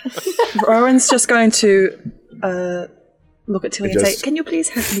 Rowan's just going to look at Tilly and say, Just- "Can you please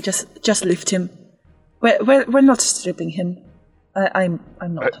help me just lift him? We're not stripping him. I'm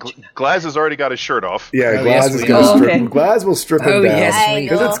not touching him." Glaz has already got his shirt off. Yeah, Oh, Glaz yes, is we going to know. strip Okay. him. Glaz will strip him Oh, down. yes, we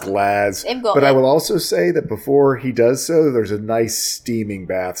Because know. it's Glaz. They've got But I it. will also say that before he does so, there's a nice steaming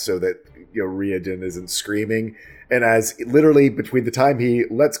bath so that Riordan isn't screaming. And as literally between the time he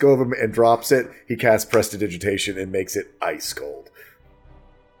lets go of him and drops it, he casts Prestidigitation and makes it ice cold.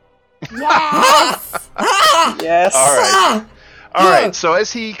 Yes! Yes. All right. All right. So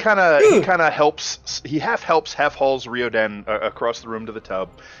as he kind of helps, he half hauls Riordan across the room to the tub.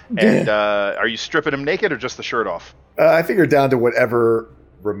 And are you stripping him naked or just the shirt off? I figure down to whatever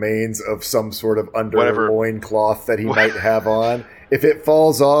remains of some sort of loin cloth that he might have on. If it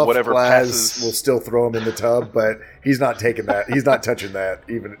falls off, Whatever Glaz passes. will still throw him in the tub, but he's not taking that. He's not touching that.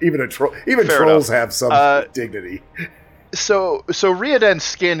 Even Fair trolls enough. have some dignity. So Riordan's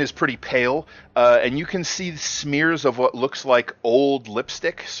skin is pretty pale, and you can see smears of what looks like old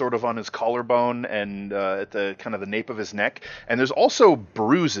lipstick, sort of on his collarbone and at the kind of the nape of his neck. And there's also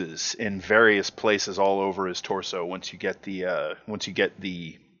bruises in various places all over his torso. Once you get the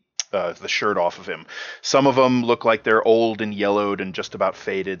shirt off of him, some of them look like they're old and yellowed and just about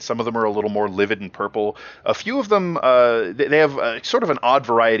faded. Some of them are a little more livid and purple. A few of them they have sort of an odd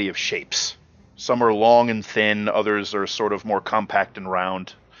variety of shapes. Some are long and thin, others are sort of more compact and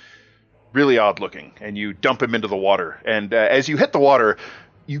round. Really odd looking. And you dump him into the water. And as you hit the water,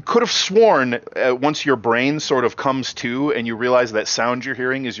 you could have sworn once your brain sort of comes to and you realize that sound you're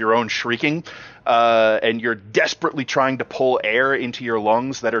hearing is your own shrieking, and you're desperately trying to pull air into your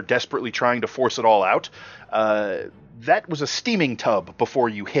lungs that are desperately trying to force it all out. That was a steaming tub before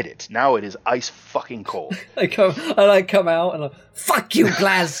you hit it. Now it is ice fucking cold. I come out and fuck you,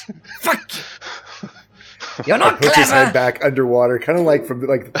 Glaz! Fuck you! You're not Puts his head clever! back underwater, kind of like from the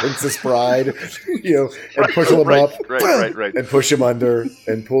Princess Bride, and push him up, Right. and push him under,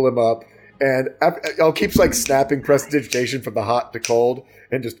 and pull him up, and I'll keep snapping Prestidigitation from the hot to cold,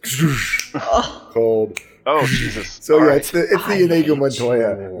 and just cold. Oh, Jesus. So All yeah, right. it's the Inigo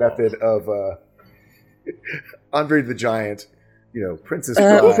Montoya method of Andre the Giant, Princess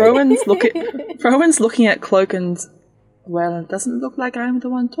Bride. Rowan's looking at Cloak and, well, it doesn't look like I'm the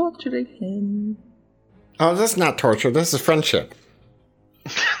one torturing him. Oh, this is not torture. This is friendship.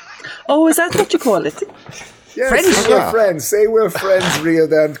 Oh, is that what you call it? Yes, we're friends. Say we're friends,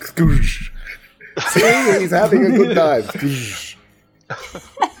 Riordan. See, he's having a good time.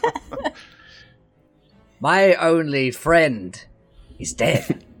 My only friend is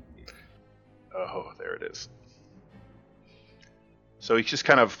dead. is. So he's just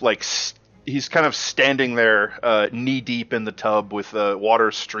kind of like he's kind of standing there, knee deep in the tub with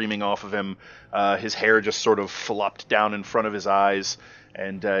water streaming off of him. His hair just sort of flopped down in front of his eyes,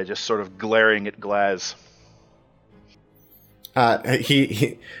 and just sort of glaring at Glaz.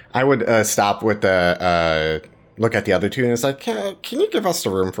 I would stop with the look at the other two, and it's like, can you give us the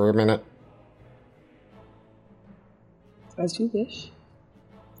room for a minute? As you wish.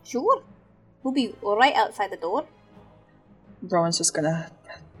 Sure. We'll be right outside the door. Rowan's just gonna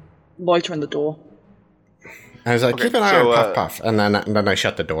loiter in the door. I was like, Okay, keep an eye so, on Puff Puff, and then I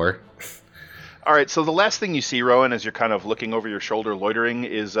shut the door. All right, so the last thing you see, Rowan, as you're kind of looking over your shoulder, loitering,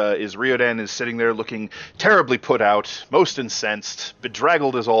 is Riodan is sitting there looking terribly put out, most incensed,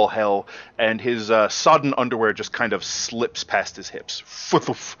 bedraggled as all hell, and his sodden underwear just kind of slips past his hips.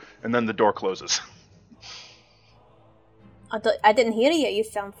 And then the door closes. I didn't hear you. You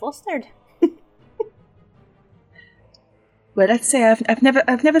sound flustered. Well, let's say I've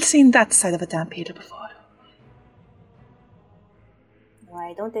never seen that side of a damn Peter before.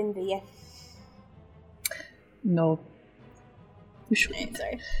 I don't envy you. No. You shouldn't.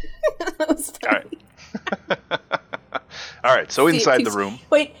 Sorry. All right. All right, so inside the room.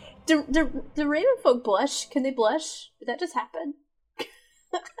 Wait, do Ravenfolk blush? Can they blush? Did that just happen?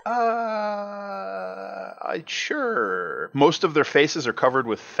 Sure. Most of their faces are covered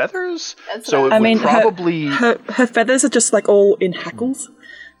with feathers, That's so what it I would mean, probably. Her feathers are just like all in hackles.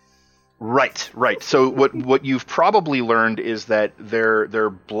 Right. So what you've probably learned is that they're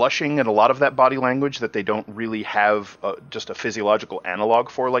blushing in a lot of that body language that they don't really have just a physiological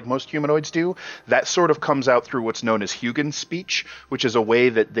analog for like most humanoids do. That sort of comes out through what's known as Hugin speech, which is a way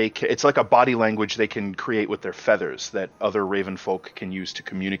that it's like a body language they can create with their feathers that other raven folk can use to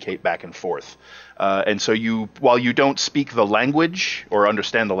communicate back and forth. And so while you don't speak the language or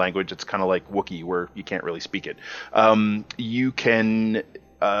understand the language, it's kind of like Wookiee where you can't really speak it. You can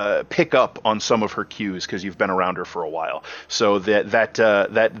pick up on some of her cues because you've been around her for a while. So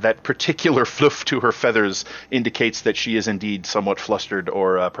that particular fluff to her feathers indicates that she is indeed somewhat flustered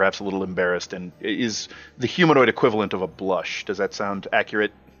or perhaps a little embarrassed, and is the humanoid equivalent of a blush. Does that sound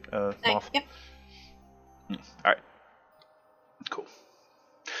accurate, Moth? Yep. All right. Cool.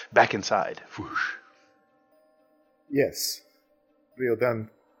 Back inside. Whoosh. Yes, Riodan,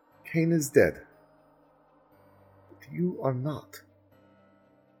 Cain is dead. But you are not.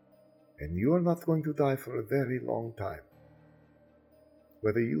 And you are not going to die for a very long time.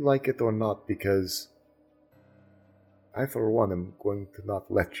 Whether you like it or not, because I, for one, am going to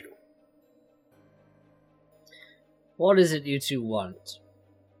not let you. What is it you two want?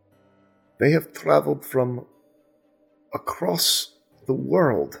 They have traveled from across the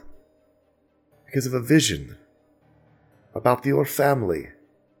world because of a vision about your family.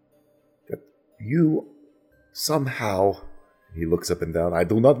 That you somehow, he looks up and down, I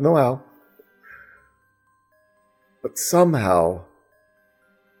do not know how, but somehow,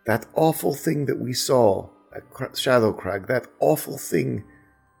 that awful thing that we saw at Shadow Crag, that awful thing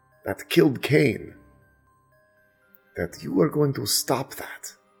that killed Cain, that you are going to stop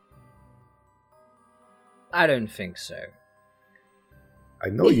that. I don't think so. I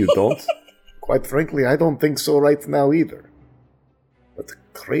know you don't. Quite frankly, I don't think so right now either. But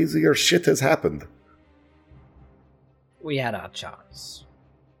crazier shit has happened. We had our chance.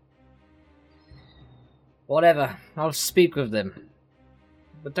 Whatever, I'll speak with them.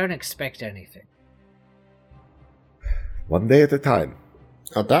 But don't expect anything. One day at a time.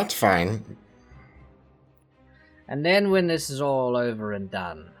 Oh, that's fine. And then when this is all over and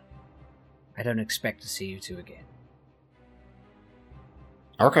done, I don't expect to see you two again.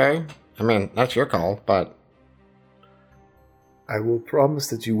 Okay. I mean, that's your call, but... I will promise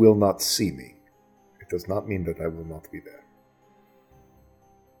that you will not see me. It does not mean that I will not be there.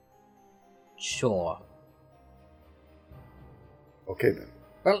 Sure. Okay then.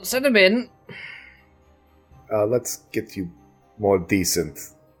 Well, send him in. Let's get you more decent.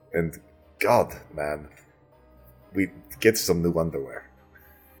 And God, man. We get some new underwear.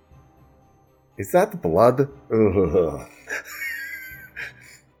 Is that blood? Ugh.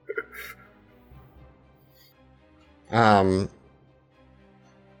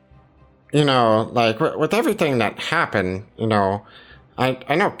 You know, like, with everything that happened, you know,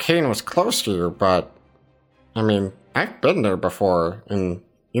 I know Cain was close to you, but, I mean, I've been there before, and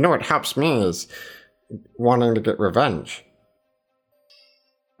you know what helps me is wanting to get revenge.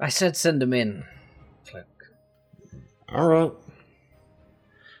 I said send him in, Cloak. Alright.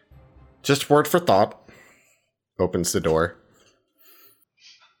 Just word for thought. Opens the door.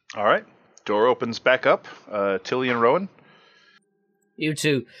 All right. Door opens back up. Tilly and Rowan. You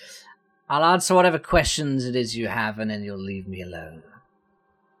two, I'll answer whatever questions it is you have, and then you'll leave me alone.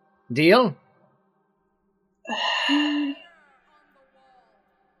 Deal?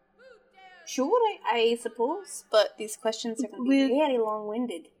 Sure, I suppose, but these questions are going to be very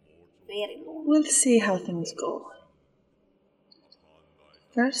long-winded. Very long. We'll see how things go.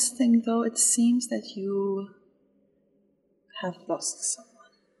 First thing, though, it seems that you have lost someone.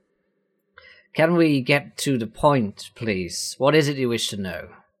 Can we get to the point, please? What is it you wish to know?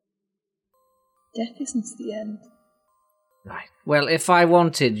 Death isn't the end. Right. Well, if I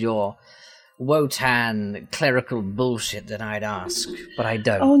wanted your Wotan clerical bullshit, then I'd ask, but I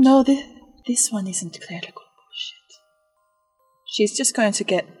don't. Oh no, this one isn't clerical bullshit. She's just going to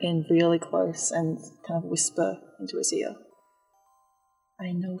get in really close and kind of whisper into his ear.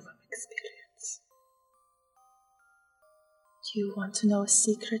 I know from experience. Do you want to know a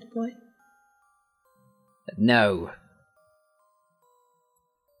secret, boy? No.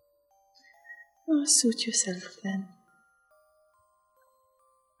 Oh, suit yourself then.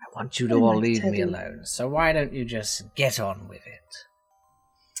 I want you to all leave me alone, so why don't you just get on with it?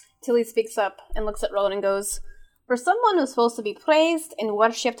 Tilly speaks up and looks at Rowan and goes, for someone who's supposed to be praised and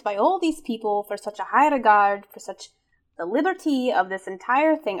worshipped by all these people for such a high regard, for such the liberty of this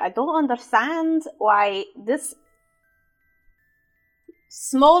entire thing, I don't understand why this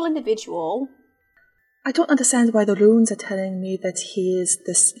small individual... I don't understand why the runes are telling me that he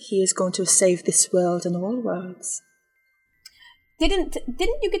is going to save this world and all worlds. Didn't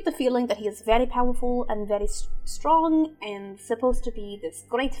you get the feeling that he is very powerful and very strong and supposed to be this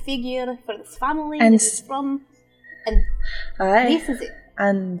great figure for this family and he's from? And this is it.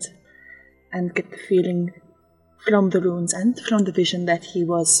 And get the feeling from the runes and from the vision that he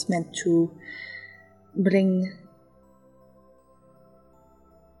was meant to bring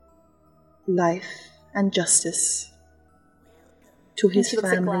life and justice to his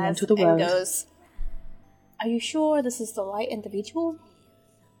family and to the world. And goes, are you sure this is the right individual?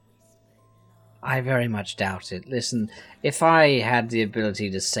 I very much doubt it. Listen, if I had the ability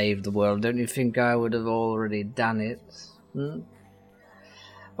to save the world, don't you think I would have already done it?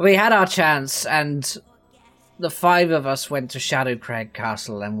 We had our chance, and the 5 of us went to Shadowcrag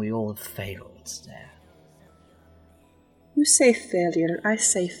Castle, and we all failed there. You say failure, I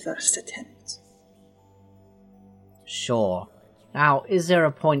say first attempt. Sure. Now, is there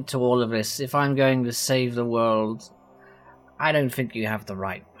a point to all of this? If I'm going to save the world, I don't think you have the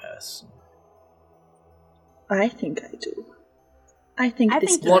right person. I think I do. I think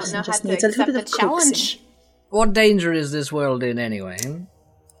this person just needs a little bit of challenge. What danger is this world in anyway?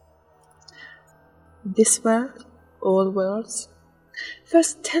 This world? All worlds?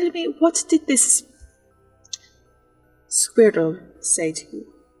 First, tell me, what did this squirrel say to you?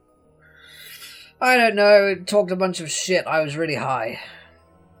 I don't know, it talked a bunch of shit. I was really high.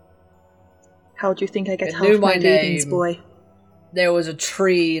 How do you think I get it half knew my name. Boy? There was a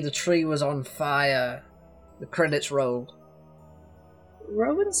tree, the tree was on fire. The credits rolled.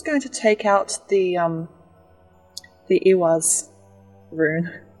 Rowan's going to take out the Iwaz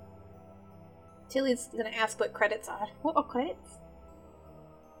rune. Tilly's going to ask what credits are. What are credits?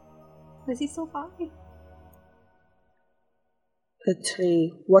 Was he so high? The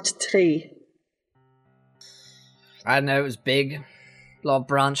tree. What tree? I don't know, it was big. A lot of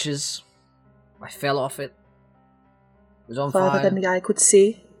branches. I fell off it. It was on fire. Farther than the eye could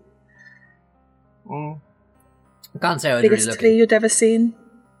see. I can't say I was Biggest really looking. tree you'd ever seen?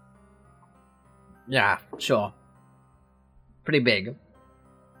 Yeah, sure. Pretty big.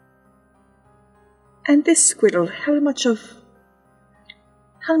 And this squirrel, how much of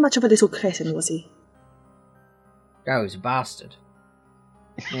a little cretin was he? Oh, he's a bastard.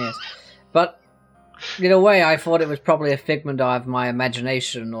 Yes. But in a way, I thought it was probably a figment of my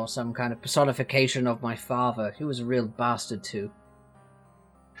imagination or some kind of personification of my father. He was a real bastard, too.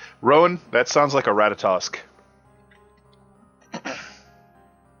 Rowan, that sounds like a Ratatosk.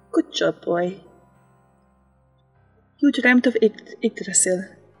 Good job, boy. You dreamt of Yggdrasil.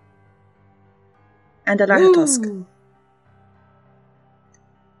 And a Ratatosk.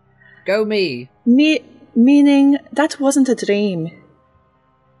 Go me. Meaning, that wasn't a dream.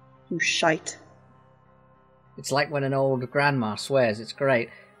 You shite. It's like when an old grandma swears. It's great.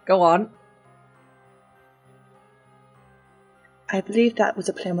 Go on. I believe that was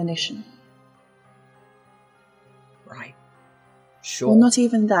a premonition. Right. Sure. Well, not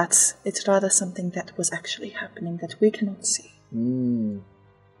even that. It's rather something that was actually happening that we cannot see.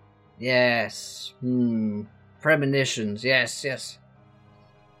 Yes. Premonitions. Yes, yes.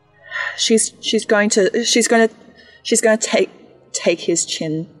 She's going to take his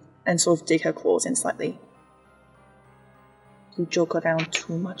chin and sort of dig her claws in slightly. You joke around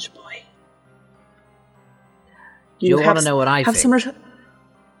too much, boy. You want to know what I think?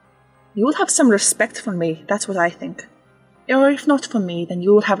 You will have some respect for me, that's what I think. Or if not for me, then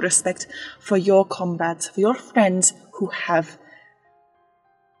you will have respect for your comrades, for your friends who have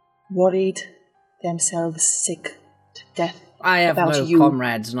worried themselves sick to death. I have about no you.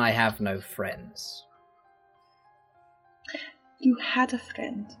 comrades and I have no friends. You had a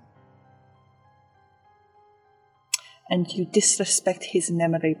friend. And you disrespect his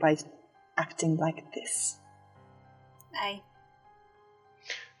memory by acting like this. Aye.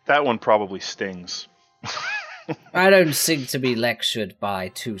 That one probably stings. I don't seek to be lectured by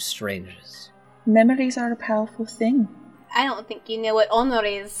two strangers. Memories are a powerful thing. I don't think you know what honor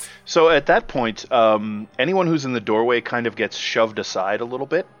is. So at that point, anyone who's in the doorway kind of gets shoved aside a little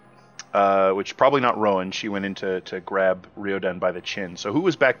bit, which probably not Rowan. She went in to grab Ryoden by the chin. So who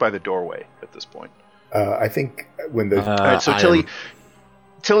was back by the doorway at this point? I think when the... All right, so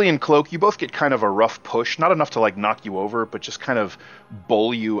Tilly and Cloak, you both get kind of a rough push. Not enough to like knock you over, but just kind of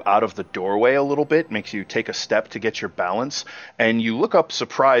bowl you out of the doorway a little bit. Makes you take a step to get your balance. And you look up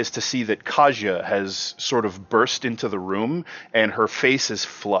surprised to see that Kaja has sort of burst into the room and her face is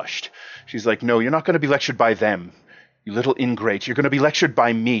flushed. She's like, no, you're not going to be lectured by them. You little ingrate. You're going to be lectured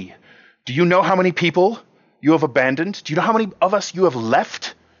by me. Do you know how many people you have abandoned? Do you know how many of us you have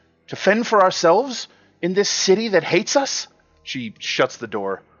left to fend for ourselves in this city that hates us? She shuts the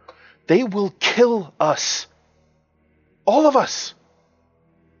door. They will kill us. All of us.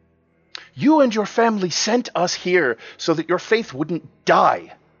 You and your family sent us here so that your faith wouldn't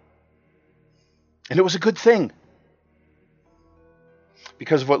die. And it was a good thing.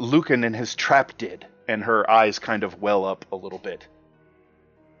 Because of what Lucan and his trap did. And her eyes kind of well up a little bit.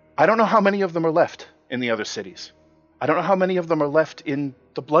 I don't know how many of them are left in the other cities. I don't know how many of them are left in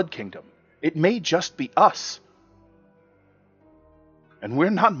the Blood Kingdom. It may just be us. And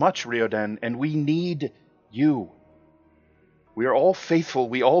we're not much, Ryoden, and we need you. We are all faithful,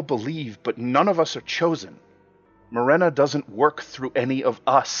 we all believe, but none of us are chosen. Morena doesn't work through any of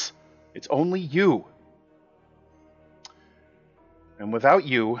us. It's only you. And without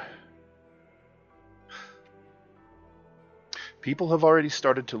you, people have already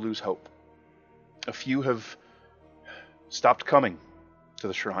started to lose hope. A few have stopped coming to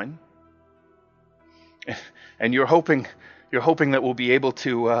the shrine. And you're hoping that we'll be able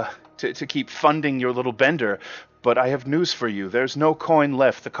to keep funding your little bender, but I have news for you. There's no coin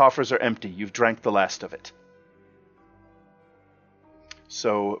left. The coffers are empty. You've drank the last of it.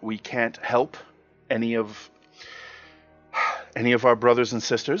 So we can't help any of our brothers and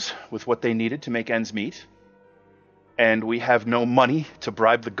sisters with what they needed to make ends meet. And we have no money to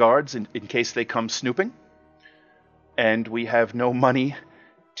bribe the guards in case they come snooping. And we have no money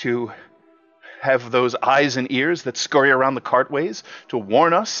to have those eyes and ears that scurry around the cartways to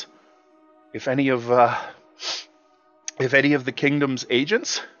warn us if any of the kingdom's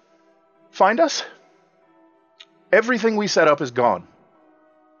agents find us. Everything we set up is gone.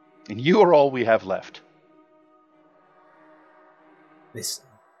 And you are all we have left. Listen,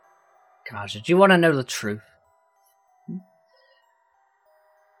 Kaja, do you want to know the truth?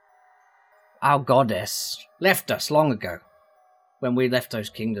 Our goddess left us long ago, when we left those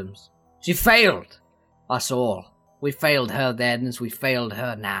kingdoms. She failed us all. We failed her then as we failed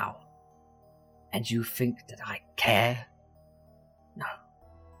her now. And you think that I care? No,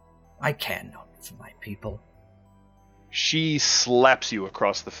 I care not for my people. She slaps you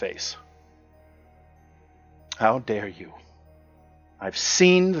across the face. How dare you? I've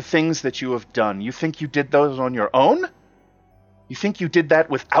seen the things that you have done. You think you did those on your own? You think you did that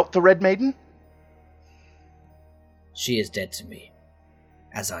without the Red Maiden? She is dead to me,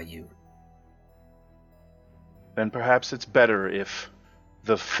 as are you. Then perhaps it's better if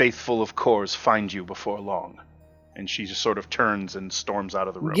the faithful of Kors find you before long. And she just sort of turns and storms out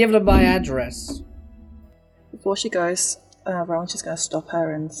of the room. Give them my address. Before she goes, Rowan's just going to stop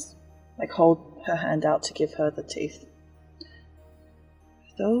her and hold her hand out to give her the teeth.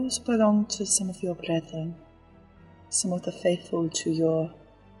 Those belong to some of your brethren, some of the faithful to your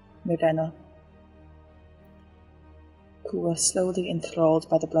Morena, who were slowly enthralled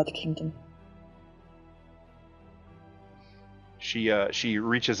by the Blood Kingdom. She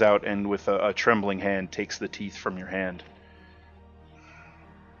reaches out and with a trembling hand takes the teeth from your hand.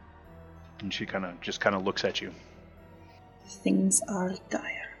 And she kind of looks at you. Things are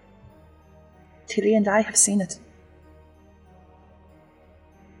dire. Tilly and I have seen it.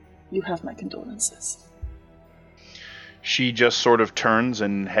 You have my condolences. She just sort of turns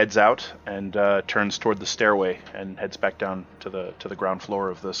and heads out and turns toward the stairway and heads back down to the ground floor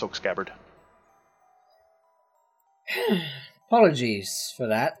of the Silk Scabbard. Apologies for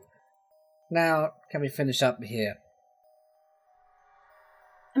that. Now, can we finish up here?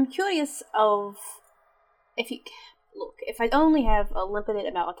 I'm curious of if I only have a limited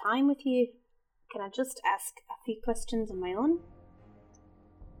amount of time with you, can I just ask a few questions of my own?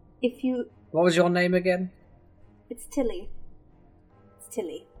 What was your name again? It's Tilly. It's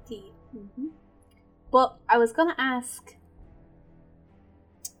Tilly. T. Mm-hmm. But I was gonna ask,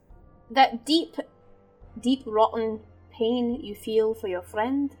 that deep, rotten pain you feel for your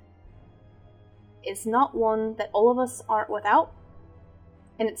friend is not one that all of us aren't without,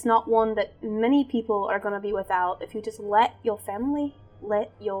 and it's not one that many people are gonna be without if you just let your family,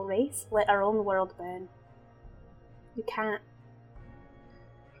 let your race, let our own world burn. You can't.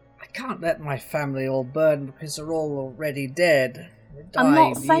 I can't let my family all burn because they're all already dead. I'm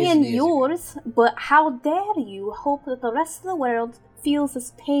not saying yours, but how dare you hope that the rest of the world feels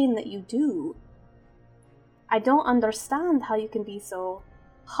this pain that you do? I don't understand how you can be so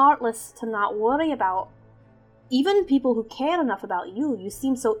heartless to not worry about even people who care enough about you. You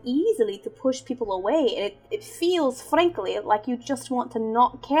seem so easily to push people away, and it feels, frankly, like you just want to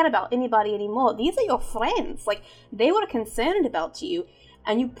not care about anybody anymore. These are your friends. Like, they were concerned about you,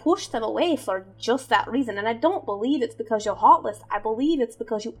 and you push them away for just that reason. And I don't believe it's because you're heartless. I believe it's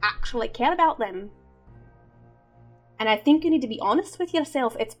because you actually care about them. And I think you need to be honest with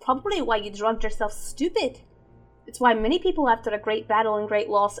yourself. It's probably why you drugged yourself stupid. It's why many people after a great battle and great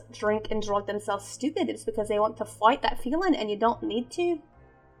loss drink and drug themselves stupid. It's because they want to fight that feeling, and you don't need to.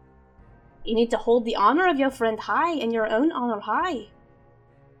 You need to hold the honor of your friend high and your own honor high.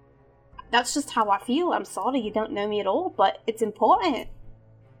 That's just how I feel. I'm sorry you don't know me at all, but it's important.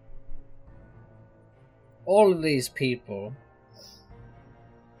 All of these people,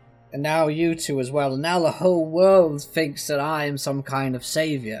 and now you two as well, and now the whole world thinks that I am some kind of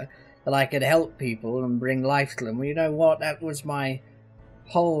savior, that I could help people and bring life to them. Well, you know what? That was my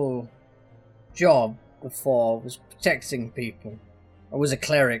whole job before, was protecting people. I was a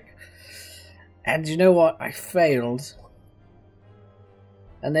cleric. And you know what? I failed.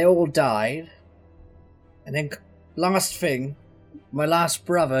 And they all died. And then, last thing, my last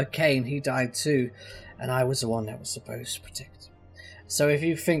brother, Kane, he died too. And I was the one that was supposed to protect him. So if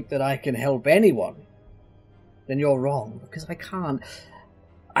you think that I can help anyone, then you're wrong, because I can't.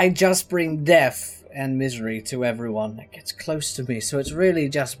 I just bring death and misery to everyone that gets close to me, so it's really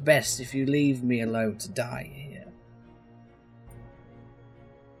just best if you leave me alone to die here.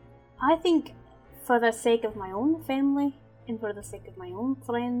 I think for the sake of my own family, and for the sake of my own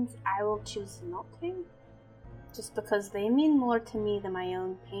friends, I will choose not to. Just because they mean more to me than my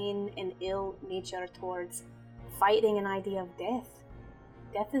own pain and ill nature towards fighting an idea of death.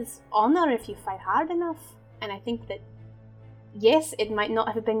 Death is honor if you fight hard enough, and I think that yes, it might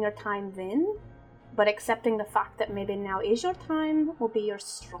not have been your time then, but accepting the fact that maybe now is your time will be your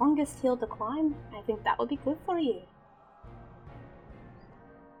strongest hill to climb. I think that would be good for you.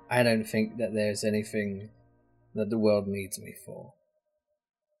 I don't think that there's anything that the world needs me for.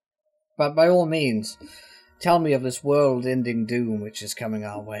 But by all means, tell me of this world-ending doom which is coming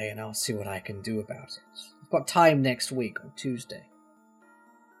our way, and I'll see what I can do about it. I've got time next week on Tuesday.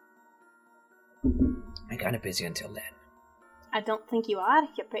 I'm kind of busy until then. I don't think you are.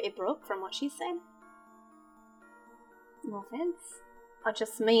 You're pretty broke from what she said. No offense. I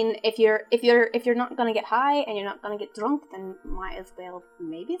just mean if you're not gonna get high and you're not gonna get drunk, then might as well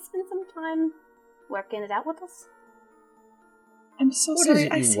maybe spend some time working it out with us. I'm so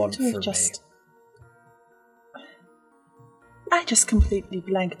sorry. I seem to have just. I just completely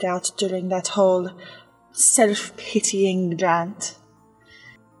blanked out during that whole self-pitying rant.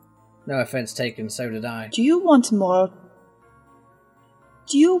 No offense taken. So did I. Do you want more?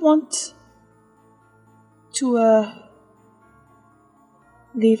 Do you want to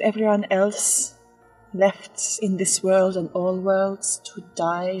leave everyone else left in this world and all worlds to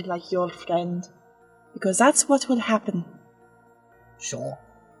die like your friend? Because that's what will happen. Sure.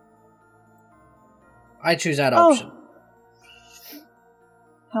 I choose that option.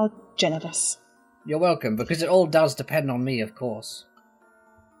 How generous. You're welcome, because it all does depend on me, of course.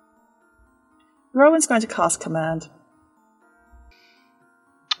 Rowan's going to cast command.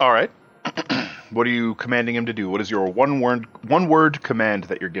 All right. What are you commanding him to do? What is your one word command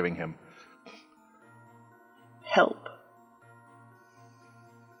that you're giving him? Help.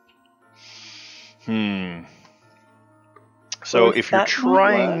 So if you're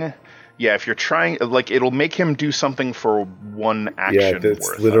trying, like, it'll make him do something for one action. Yeah,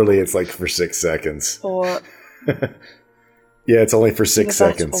 that's literally, it's like for 6 seconds. Or yeah, it's only for 6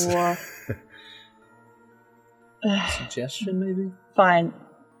 seconds. Or suggestion, maybe? Fine.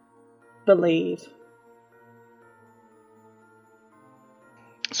 Believe.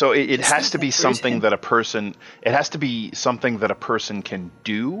 So it has to be Just something like that a person. It has to be something that a person can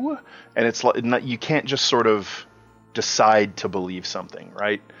do, and it's like you can't just sort of decide to believe something,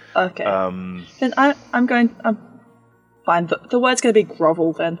 right? Okay. Then I'm fine. The word's going to be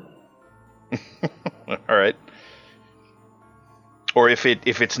grovel then. All right. Or if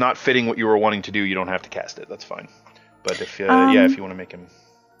it's not fitting what you were wanting to do, you don't have to cast it. That's fine. But if you want to make him,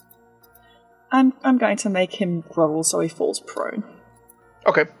 I'm going to make him grovel so he falls prone.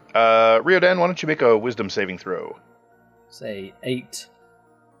 okay. Riodan, why don't you make a Wisdom saving throw? Say 8.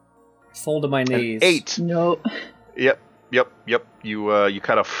 Fall to my knees. 8. No. Yep. You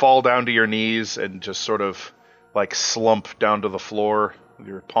kind of fall down to your knees and just sort of like slump down to the floor with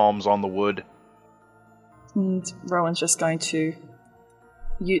your palms on the wood. And Rowan's just going to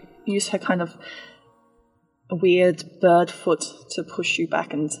use her kind of weird bird foot to push you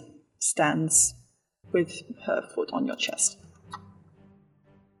back and stands with her foot on your chest.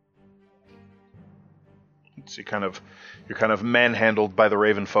 So you're kind of manhandled by the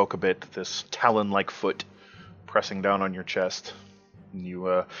raven folk a bit, this talon-like foot pressing down on your chest. And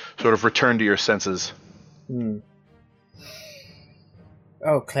you sort of return to your senses.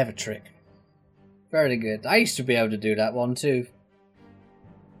 Oh, clever trick. Very good. I used to be able to do that one too.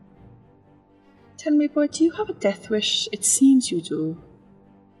 Tell me, boy, do you have a death wish? It seems you do.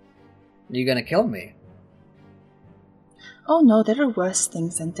 Are you gonna kill me? Oh no, there are worse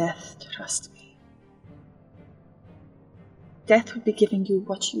things than death, trust me. Death would be giving you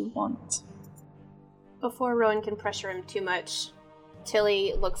what you want. Before Rowan can pressure him too much,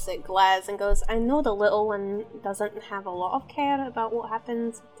 Tilly looks at Glaz and goes, I know the little one doesn't have a lot of care about what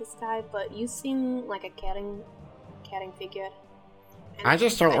happens with this guy, but you seem like a caring figure. And I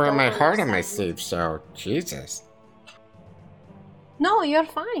just don't wear my heart on my understand. sleeve, so Jesus. No, you're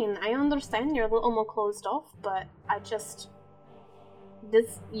fine. I understand you're a little more closed off, but I just...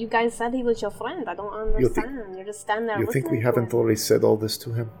 You guys said he was your friend. I don't understand. You're just standing there You listening think we to haven't him. already said all this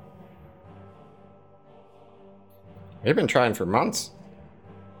to him? We've been trying for months.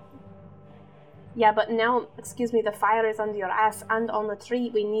 Yeah, but now, excuse me, the fire is under your ass and on the tree.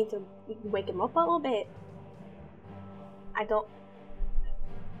 We need to wake him up a little bit. I don't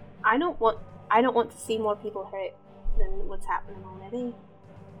want to see more people hurt than what's happening already.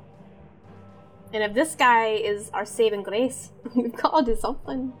 And if this guy is our saving grace, we've got to do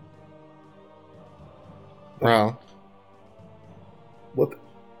something. Well, What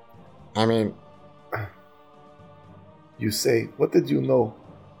I mean, you say? What did you know?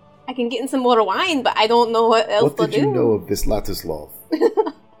 I can get in some more wine, but I don't know what else What to did do. you know of this Latislav?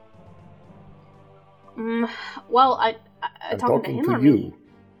 Well, I I'm talking to talking him to or you. me?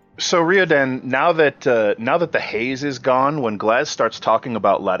 So Riodan, now that the haze is gone, when Glaz starts talking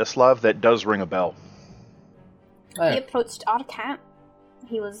about Ladislav, that does ring a bell. He approached our camp.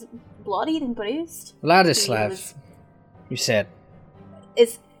 He was bloodied and bruised. Ladislav, you said.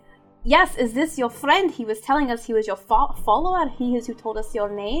 Is this your friend? He was telling us he was your follower. He is who told us your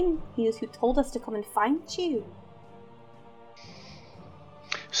name. He is who told us to come and find you.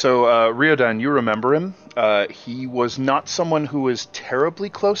 So, Riodan, you remember him. He was not someone who was terribly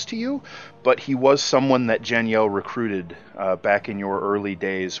close to you, but he was someone that Janiel recruited back in your early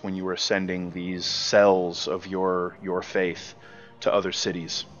days when you were sending these cells of your faith to other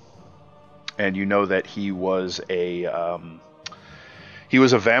cities. And you know that he was a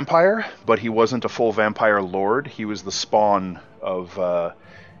vampire, but he wasn't a full vampire lord. He was the spawn of...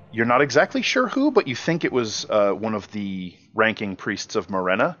 you're not exactly sure who, but you think it was one of the ranking priests of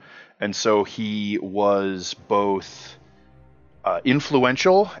Morena. And so he was both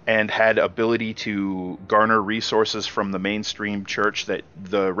influential and had ability to garner resources from the mainstream church that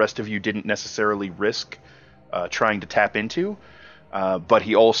the rest of you didn't necessarily risk trying to tap into. But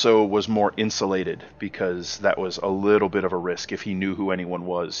he also was more insulated because that was a little bit of a risk. If he knew who anyone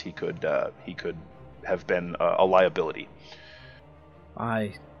was, he could have been a liability.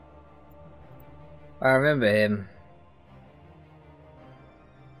 I remember him.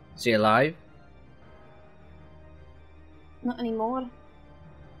 Is he alive? Not anymore.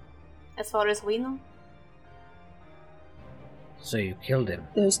 As far as we know. So you killed him?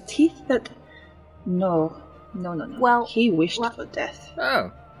 Those teeth that... No. Well, he wished for death.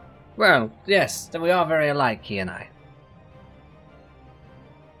 Oh. Well, yes, then we are very alike, he and I.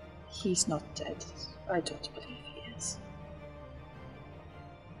 He's not dead. I don't believe he is.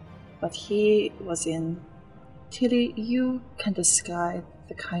 But he was in... Tilly, you can describe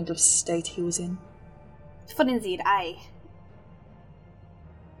the kind of state he was in. Frenzied, aye.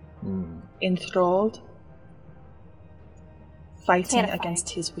 Enthralled. Fighting Terrified. against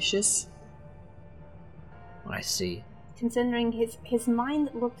his wishes. I see. considering his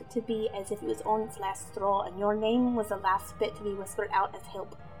mind looked to be as if it was on its last straw, and your name was the last bit to be whispered out as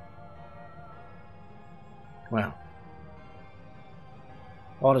help. Well,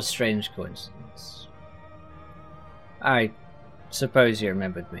 what a strange coincidence. I suppose you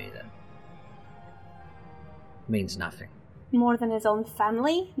remembered me, then. Means nothing. More than his own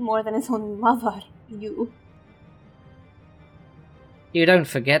family? More than his own mother? You. You don't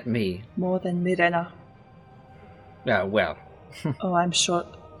forget me. More than Mirena. Oh, well. Oh, I'm sure.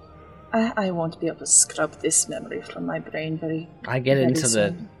 I won't be able to scrub this memory from my brain I get very into the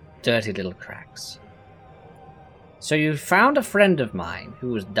soon. dirty little cracks. So you found a friend of mine who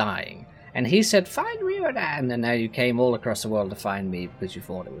was dying, and he said, find Riordan, and now you came all across the world to find me because you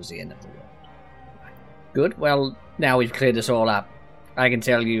thought it was the end of the world. Good, well, now we've cleared this all up. I can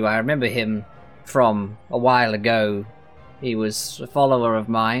tell you, I remember him from a while ago. He was a follower of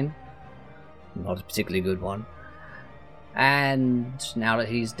mine. Not a particularly good one. And now that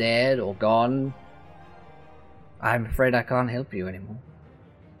he's dead or gone, I'm afraid I can't help you anymore.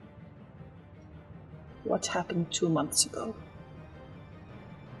 What happened 2 months ago?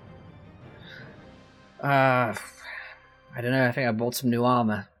 I don't know, I think I bought some new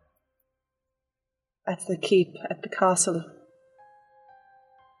armor. At the keep, at the castle.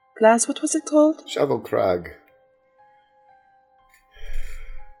 Glass, what was it called? Shadow Crag.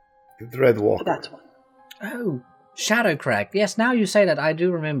 The Dreadwalker. That one. Oh, Shadow Crag. Yes, now you say that, I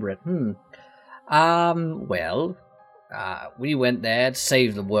do remember it. Well, we went there to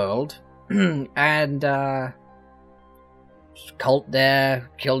save the world, and, cult there,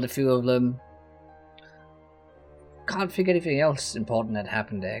 killed a few of them. Can't think anything else important that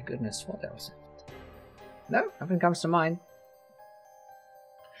happened there. Goodness, what else? No, nothing comes to mind.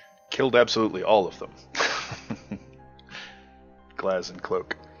 Killed absolutely all of them. Glass and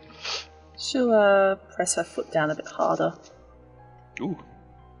Cloak. She'll press her foot down a bit harder. Ooh.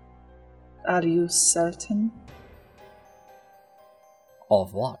 Are you certain?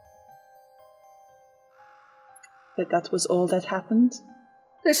 Of what? That was all that happened?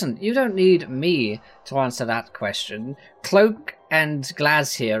 Listen, you don't need me to answer that question. Cloak and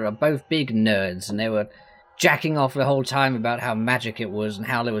Glass here are both big nerds, and they were jacking off the whole time about how magic it was and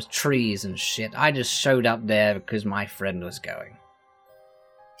how there was trees and shit. I just showed up there because my friend was going.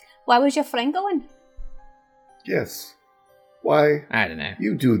 Why was your friend going? Yes. Why? I don't know.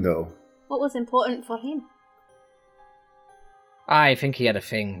 You do know. What was important for him? I think he had a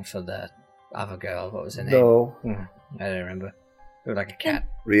thing for the other girl. What was her name? No. I don't remember. Looked like a cat.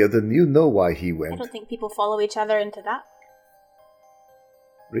 Riordan, you know why he I went. don't think people follow each other into that.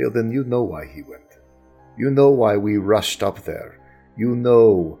 Riordan, you know why he went. You know why we rushed up there. You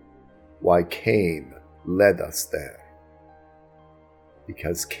know why Cain led us there.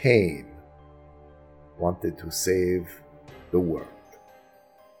 Because Cain wanted to save the world.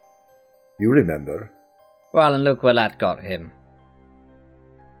 You remember? Well, and look where that got him.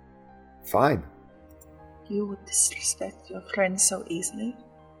 Fine. You would disrespect your friend so easily?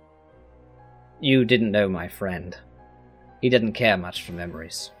 You didn't know my friend. He didn't care much for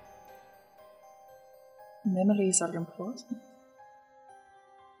memories. Memories are important.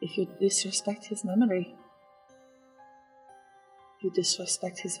 If you disrespect his memory, you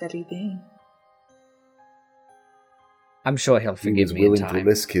disrespect his very being. I'm sure he'll He forgive was me in willing to time.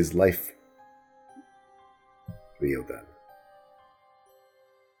 risk his life. Riordan.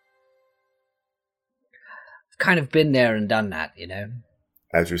 I've kind of been there and done that, you know.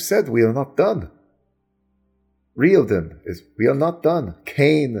 As you said, we are not done. Riordan is. We are not done.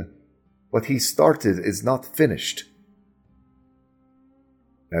 Cain, what he started is not finished.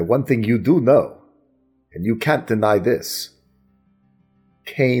 Now, one thing you do know, and you can't deny this,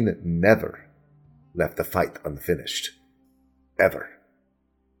 Cain never left the fight unfinished. Ever.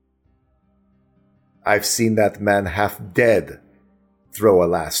 I've seen that man half dead throw a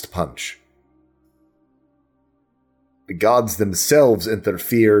last punch. The gods themselves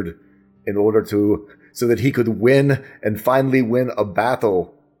interfered in order so that he could win and finally win a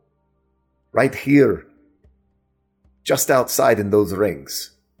battle right here, just outside in those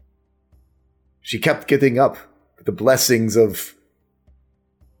rings. She kept getting up with the blessings of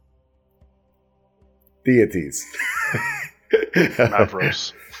deities.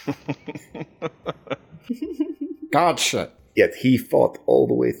 Mavros. God shit. Yet he fought all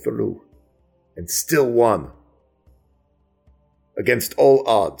the way through and still won. Against all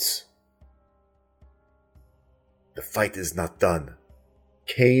odds. The fight is not done.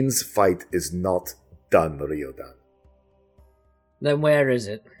 Cain's fight is not done, Riordan. Then where is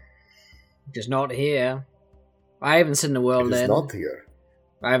it? Just not here. I haven't seen the It world is then. not here.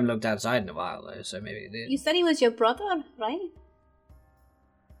 I haven't looked outside in a while, though, so maybe it You is. said he was your brother, right?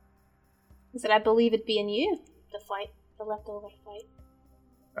 He said, I believe it being you, the leftover fight.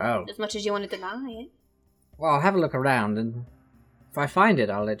 Oh. As much as you want to deny it. Well, I'll have a look around, and if I find it,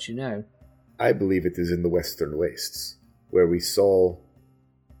 I'll let you know. I believe it is in the Western Wastes, where we saw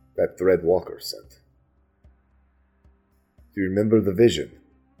that Threadwalker sent. Do you remember the vision?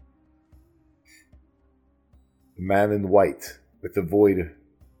 The man in white, with the void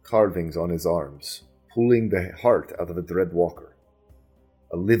carvings on his arms, pulling the heart out of a Threadwalker.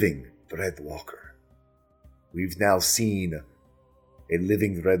 A living Threadwalker. We've now seen a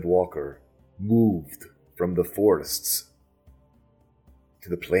living Threadwalker moved from the forests to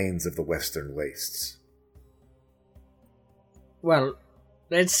the plains of the Western Wastes. Well,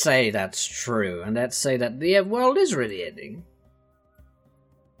 let's say that's true, and let's say that the world is really ending.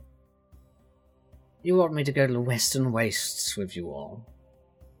 You want me to go to the Western Wastes with you all?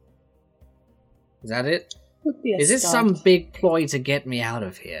 Is that it? Would be a Is this start. some big ploy to get me out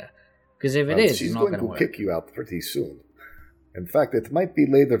of here? Because if it is, she's it's not going going to to work. kick you out pretty soon. In fact, it might be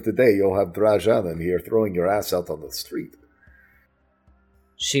later today you'll have Drajan in here throwing your ass out on the street.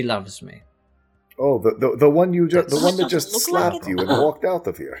 She loves me. Oh, the one you just the That one that doesn't just look like slapped it. you and walked out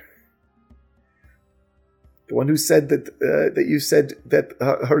of here. The one who said that you said that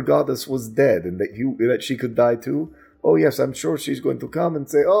her goddess was dead and that she could die too. Oh yes, I'm sure she's going to come and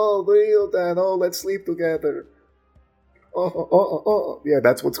say, "Oh, real Dan, oh, let's sleep together." Oh, yeah,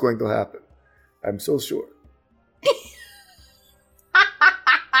 that's what's going to happen. I'm so sure.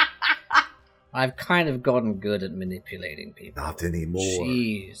 I've kind of gotten good at manipulating people. Not anymore.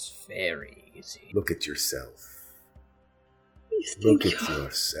 She's very easy. Look at yourself. You Look think, at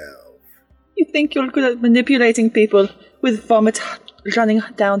yourself. you think you're good at manipulating people with vomit running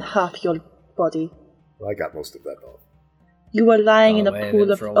down half your body. Well, I got most of that off. You were lying in Got away a with pool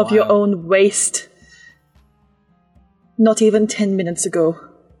it of, for a of your while. own waste. Not even 10 minutes ago.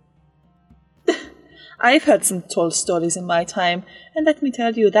 I've heard some tall stories in my time, and let me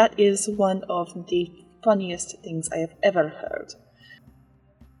tell you, that is one of the funniest things I have ever heard.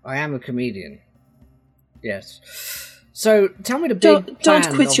 I am a comedian. Yes. So tell me the big Don't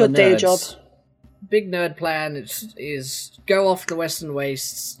plan quit of your the day nerds. job. Big nerd plan is go off the Western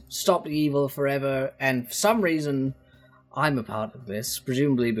Wastes, stop the evil forever, and for some reason I'm a part of this,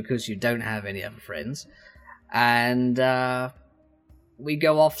 presumably because you don't have any other friends. And we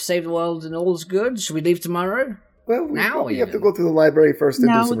go off, save the world, and all's good. Should we leave tomorrow? Well, we Now probably have to even. go to the library first and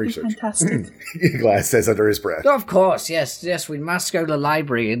Now do some would be research. fantastic. Glass says under his breath. Of course, yes, we must go to the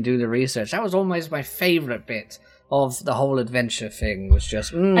library and do the research. That was almost my favourite bit of the whole adventure thing, was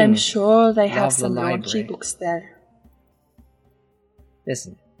just, I'm sure they love have the some raunchy library. books there.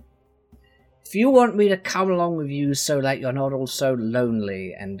 Listen, if you want me to come along with you so that you're not all so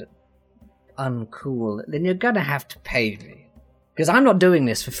lonely and uncool, then you're gonna have to pay me. Because I'm not doing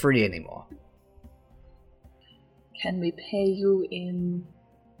this for free anymore. Can we pay you in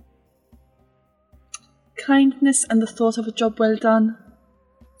kindness and the thought of a job well done?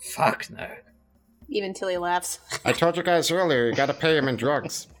 Fuck no. Even Tilly laughs. I told you guys earlier, you gotta pay him in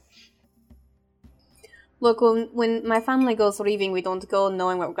drugs. Look, when my family goes leaving, we don't go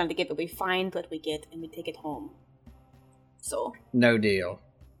knowing what we're going to get, but we find what we get and we take it home. So, No deal.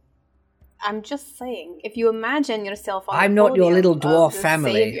 I'm just saying, if you imagine yourself on I'm the not your podium little of dwarf the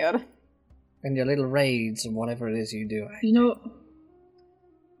family. savior, And your little raids and whatever it is you do. You know,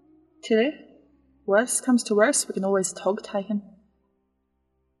 Tilly, worst comes to worst, we can always tog tie him.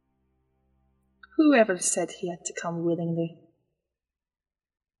 Whoever said he had to come willingly?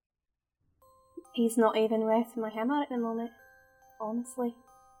 he's not even worth my hammer at the moment, honestly.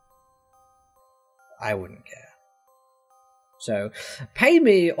 I wouldn't care. So, pay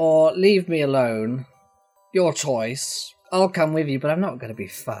me or leave me alone. Your choice. I'll come with you, but I'm not going to be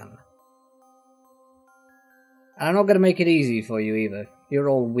fun. And I'm not going to make it easy for you either. You're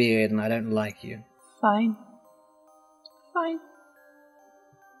all weird and I don't like you. Fine. Fine.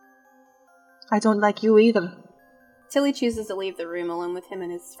 I don't like you either. Tilly chooses to leave the room alone with him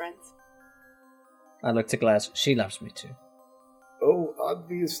and his friends. I look to Glass. She loves me too. Oh,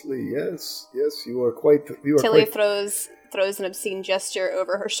 obviously, yes. Yes, you are quite... You are Tilly quite... throws an obscene gesture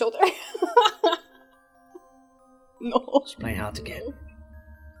over her shoulder. No. It's playing hard to get.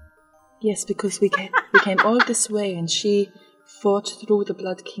 Yes, because we came all this way and she fought through the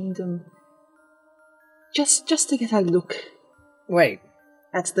Blood Kingdom just to get a look Wait,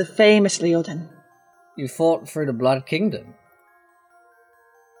 at the famous Leoden. you fought through the Blood Kingdom?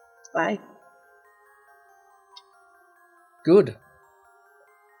 Aye. Good.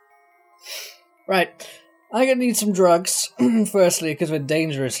 Right. I'm gonna need some drugs. Firstly, because we're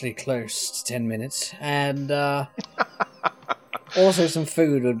dangerously close to 10 minutes. And also some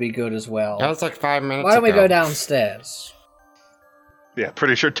food would be good as well. That was like 5 minutes Why don't we ago. go downstairs? Yeah,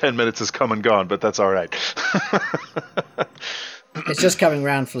 pretty sure 10 minutes has come and gone, but that's all right. It's just coming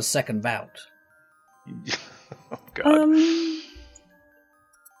round for the second bout. Oh, God. I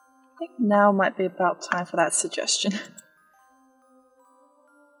think now might be about time for that suggestion.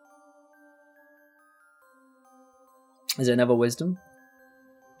 Is there another wisdom?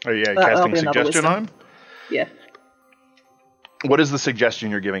 Oh, yeah, that'll casting be another suggestion wisdom. on him? Yeah. What is the suggestion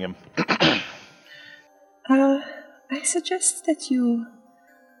you're giving him? I suggest that you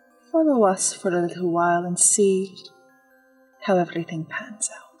follow us for a little while and see how everything pans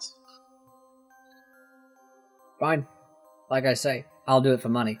out. Fine. Like I say, I'll do it for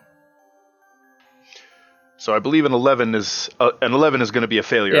money. So I believe an 11 is going to be a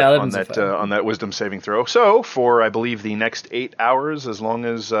failure Yeah, on 11's a that failure. on that wisdom saving throw. So for I believe the next 8 hours, as long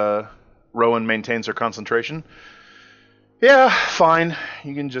as Rowan maintains her concentration, yeah, fine.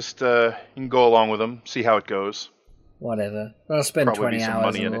 You can just you can go along with them, see how it goes. Whatever. I'll spend Probably 20 be some hours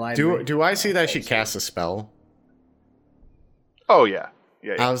money in in the it. library. Do I see that she casts a spell? Oh yeah,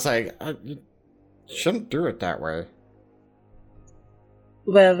 yeah. I was like, you shouldn't do it that way.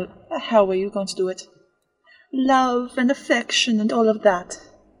 Well, how are you going to do it? Love and affection and all of that.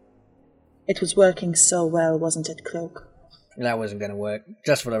 It was working so well, wasn't it, Cloak? That wasn't going to work.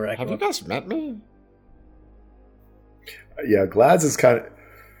 Just for the record. Have you guys met me? Yeah, Glads is kind of.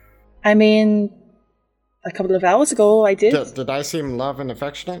 I mean, a couple of hours ago I did. Did I seem love and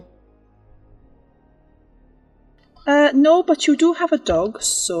affectionate? No, but you do have a dog,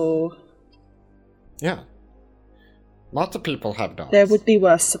 so Yeah. Lots of people have dogs. there would be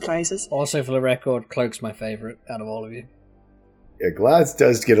worse surprises. Also, for the record, Cloak's my favourite out of all of you. Yeah, Glads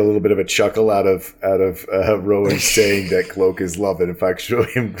does get a little bit of a chuckle out of Rowan saying that Cloak is love and affection,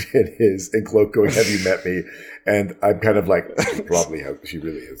 and Cloak going, "Have you met me?" And I'm kind of like, she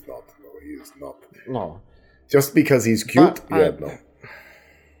really is not. No, he is not. No. Just because he's cute, But no.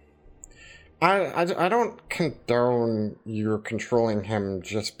 I don't condone you controlling him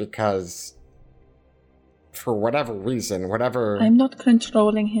just because, for whatever reason, whatever I'm not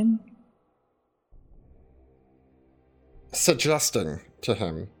controlling him. suggesting to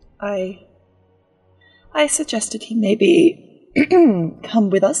him. I suggested he maybe come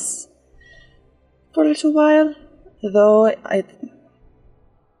with us for a little while, though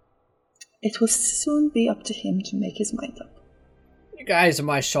it will soon be up to him to make his mind up. You guys are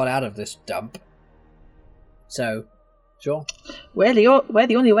my shot out of this dump. So, sure. We're the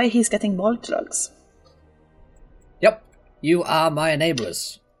only way he's getting more drugs. Yep. You are my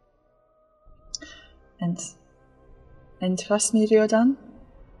enablers. And trust me, Ryodan,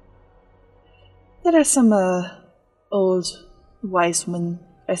 there are some old wise woman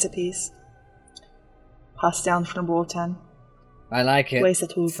recipes passed down from Wotan. I like it. Ways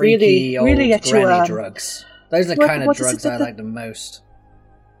that will Freaky old really get you, granny drugs. Those are the kind of what is drugs it that I the- like the most.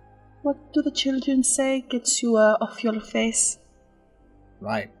 What do the children say gets you off your face?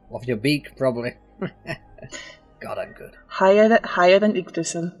 Right. Off your beak, probably. God, I'm good. Higher than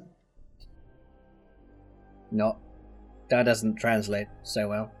Yggdrasil. Not. That doesn't translate so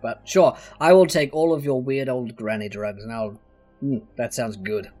well. But sure, I will take all of your weird old granny drugs and I'll... that sounds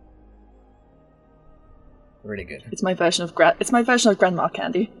good. Really good. It's my version of grandma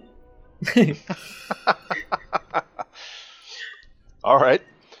candy. All right.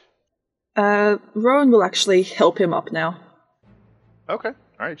 Rowan will actually help him up now. Okay.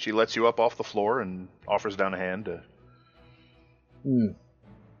 All right. She lets you up off the floor and offers down a hand to.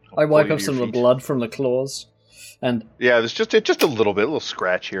 I wipe pull you up to some your of the feet. blood from the claws. And, Yeah, there's just a little bit, a little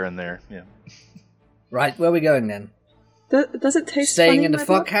scratch here and there. Yeah. right, where are we going then? Does it taste Staying funny in the my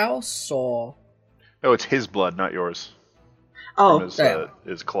fuck blood? house, or... No, it's his blood, not yours. Oh, From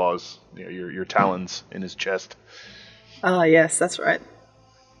his claws, your talons in his chest. yes, that's right.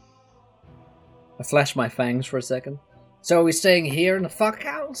 I flash my fangs for a second. So are we staying here in the fuck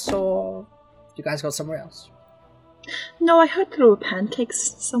house, or... You guys got somewhere else? No, I heard there were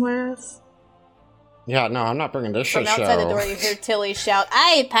pancakes somewhere else. Yeah, no, I'm not bringing this From shit outside show. the door, you hear Tilly shout,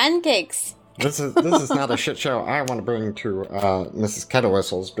 "Aye, pancakes!" This is not a shit show I want to bring to Mrs. Kettle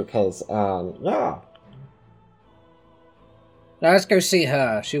Whistles because, yeah. Now let's go see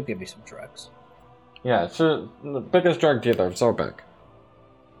her. She'll give me some drugs. Yeah, the biggest drug dealer, so big.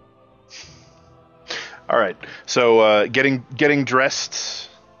 All right. So getting dressed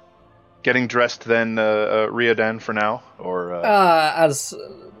then Ryodan for now, or As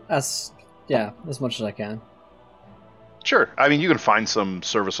much as I can. Sure. I mean, you can find some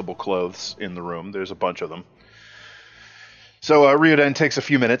serviceable clothes in the room. There's a bunch of them. So Ryoden takes a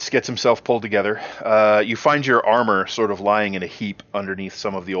few minutes, gets himself pulled together. You find your armor sort of lying in a heap underneath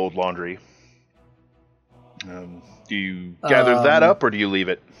some of the old laundry. Do you gather that up, or do you leave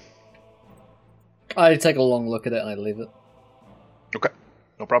it? I take a long look at it and I leave it. Okay,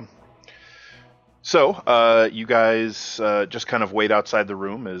 no problem. So you guys just kind of wait outside the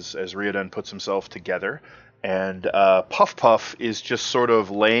room as Ryoden puts himself together. And Puff Puff is just sort of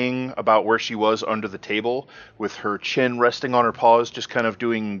laying about where she was under the table with her chin resting on her paws, just kind of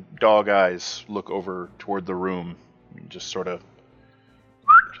doing dog eyes, look over toward the room. Just sort of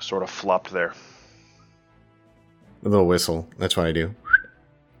flopped there. A little whistle. That's what I do.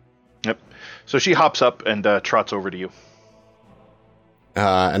 Yep. So she hops up and trots over to you.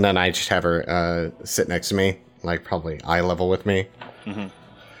 And then I just have her sit next to me, like probably eye level with me. Mm-hmm.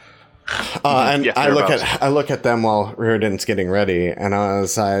 And Yeah, I look at them while Ryoden's getting ready, and I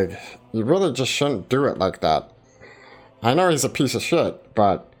was like, "You really just shouldn't do it like that. I know he's a piece of shit,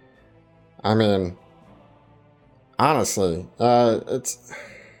 but I mean, honestly, it's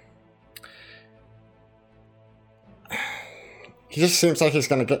he just seems like he's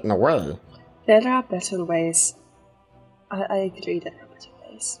gonna get in the way." There are better ways. I agree there are better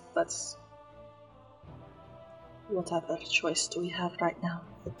ways, but what other choice do we have right now?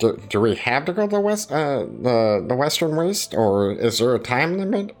 Do we have to go to the Western Waste, or is there a time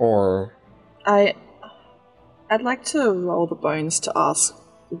limit, or? I'd like to roll the bones to ask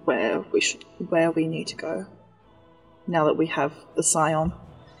where we need to go. Now that we have the Scion.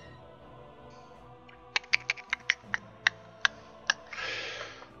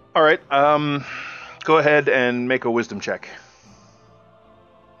 All right. Go ahead and make a wisdom check.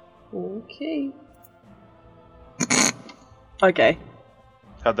 Okay. Okay.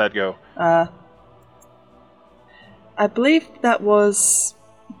 How'd that go? I believe that was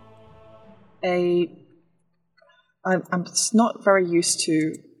I'm not very used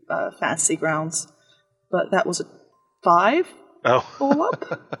to fantasy grounds, but that was a 5 all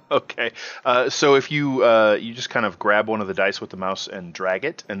up. Okay. So if you just kind of grab one of the dice with the mouse and drag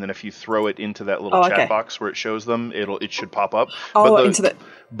it, and then if you throw it into that little chat box where it shows them, it should pop up. Into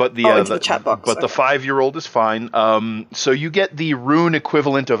the chat box. But the 5-year-old is fine. So you get the rune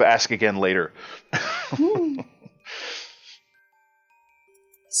equivalent of ask again later.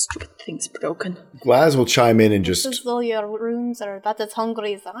 Stupid thing's broken. Glaz will chime in and just... As though your runes are about as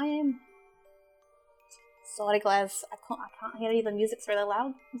hungry as I am. Sorry, Glaz. I can't hear you. The music's really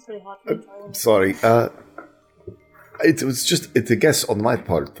loud. It's really hard for me to Sorry. It's a guess on my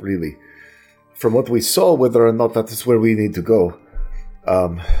part, really. From what we saw, whether or not that is where we need to go.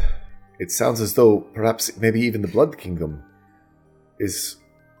 It sounds as though perhaps maybe even the Blood Kingdom is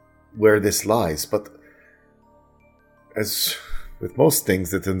where this lies. But as with most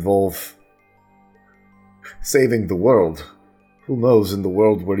things that involve saving the world, who knows in the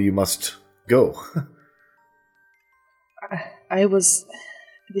world where you must go? I was...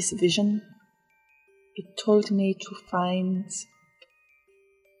 This vision, it told me to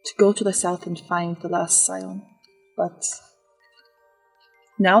go to the south and find the last Scion. But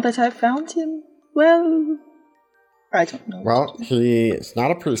now that I've found him, well, I don't know. Well, he is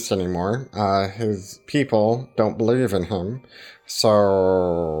not a priest anymore. His people don't believe in him,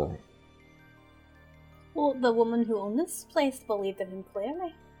 so... Well, the woman who owned this place believed in him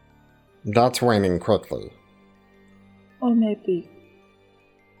clearly. That's waning quickly. Or maybe...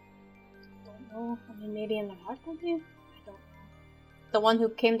 I don't know. I mean, maybe in their heart they do. I don't know. The one who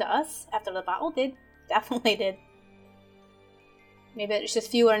came to us after the battle did. Definitely did. Maybe it's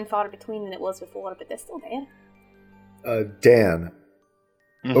just fewer and far between than it was before, but they're still there. Dan,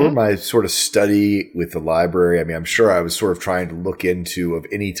 over my sort of study with the library, I mean, I'm sure I was sort of trying to look into of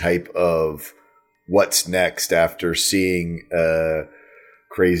any type of what's next after seeing a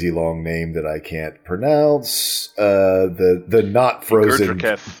crazy long name that I can't pronounce. The not frozen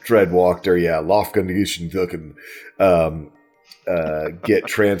Dreadwalker, Lofgundushin get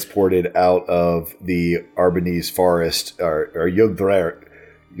transported out of the Arbanese forest, or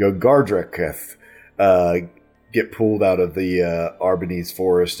Yogardreketh, get pulled out of the Arbanese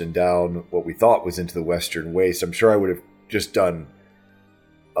forest and down what we thought was into the Western Waste. I'm sure I would have just done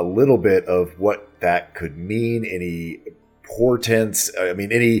a little bit of what that could mean, any portents, I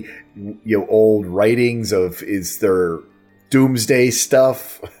mean, any old writings of, is there doomsday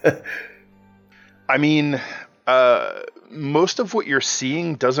stuff? I mean, most of what you're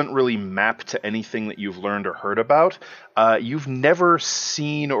seeing doesn't really map to anything that you've learned or heard about. You've never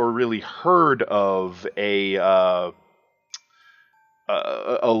seen or really heard of a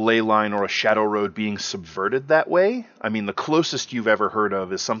a ley line or a shadow road being subverted that way. I mean, the closest you've ever heard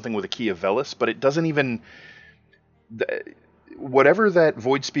of is something with a key of Velis, but it doesn't even... Whatever that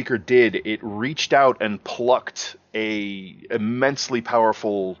Void Speaker did, it reached out and plucked a immensely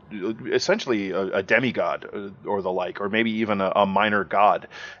powerful, essentially a demigod or the like, or maybe even a minor god,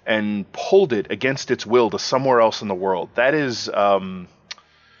 and pulled it against its will to somewhere else in the world. That is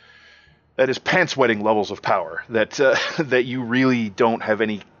pants-wetting levels of power that that you really don't have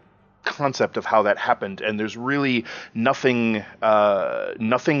any concept of how that happened, and there's really nothing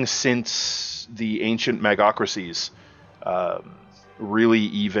since the ancient magocracies really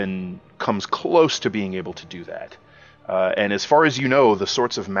even comes close to being able to do that. And as far as you know, the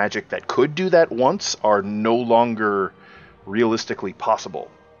sorts of magic that could do that once are no longer realistically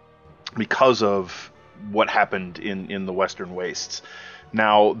possible because of what happened in the Western Wastes.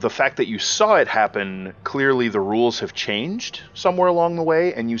 Now, the fact that you saw it happen, clearly the rules have changed somewhere along the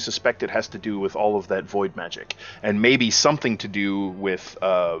way, and you suspect it has to do with all of that void magic, and maybe something to do with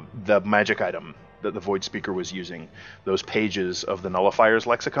the magic item that the Void Speaker was using, those pages of the Nullifier's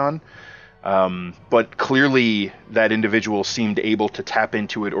lexicon. But clearly that individual seemed able to tap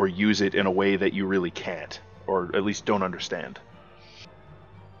into it or use it in a way that you really can't, or at least don't understand.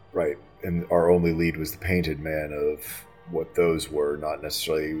 Right, and our only lead was the Painted Man of what those were, not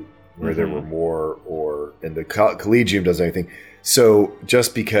necessarily where there were more, or and the Collegium does anything. So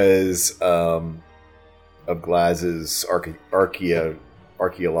just because of Glaz's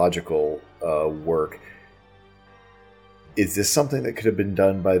archaeological work, is this something that could have been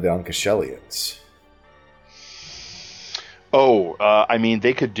done by the Ankashelians? I mean,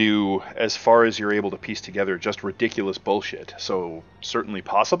 they could do, as far as you're able to piece together, just ridiculous bullshit. So, certainly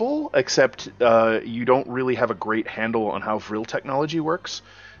possible, except you don't really have a great handle on how Vril technology works.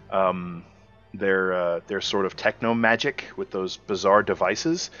 They're sort of techno-magic with those bizarre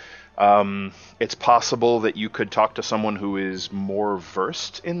devices. It's possible that you could talk to someone who is more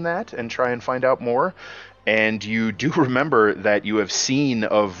versed in that and try and find out more. And you do remember that you have seen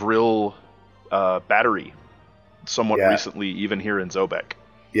a Vril battery somewhat recently, even here in Zobek.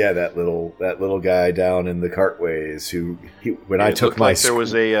 Yeah, that little guy down in the cartways when I got my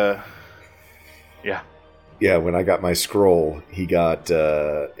scroll,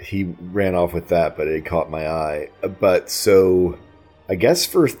 he ran off with that, but it caught my eye. But so I guess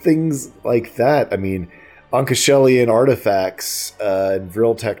for things like that, I mean, Ankashelian artifacts and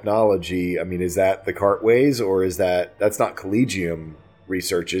Vril technology, I mean, is that the cartways, or is that's not Collegium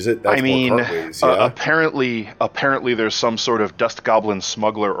research, is it? That's more cartways, yeah? Apparently there's some sort of dust goblin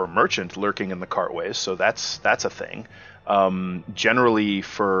smuggler or merchant lurking in the cartways, so that's a thing. Generally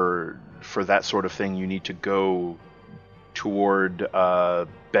for that sort of thing, you need to go toward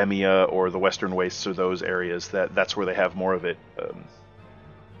Bemia or the Western Wastes or those areas. That's where they have more of it.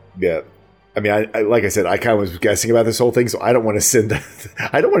 Yeah. I mean, I like I said, I kind of was guessing about this whole thing, so I don't want to send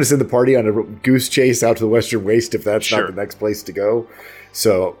the party on a goose chase out to the Western Waste if that's not the next place to go.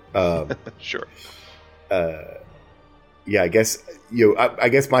 So, sure. Yeah, I guess I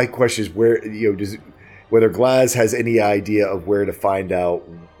guess my question is whether Glaz has any idea of where to find out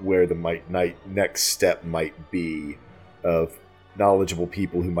where the next step might be of knowledgeable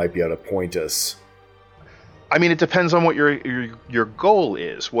people who might be able to point us. I mean, it depends on what your goal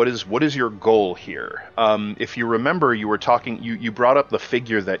is. What is your goal here? If you remember, you were talking. You brought up the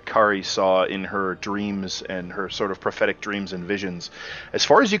figure that Kari saw in her dreams and her sort of prophetic dreams and visions. As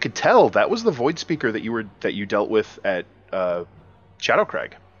far as you could tell, that was the Void Speaker that you dealt with at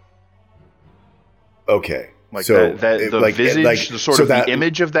Shadowcrag. Okay, like so the visage, the sort of the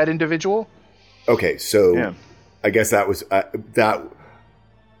image of that individual. Okay, so I guess that was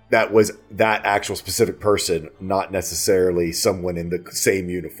that was that actual specific person, not necessarily someone in the same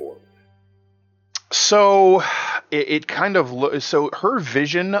uniform. So it kind of so her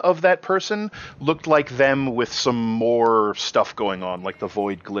vision of that person looked like them with some more stuff going on, like the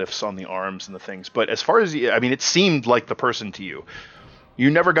void glyphs on the arms and the things. But as far as it seemed like the person to you. You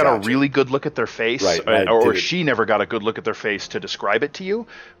never got a really good look at their face, right, or she never got a good look at their face to describe it to you.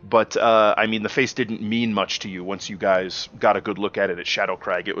 But, the face didn't mean much to you once you guys got a good look at it at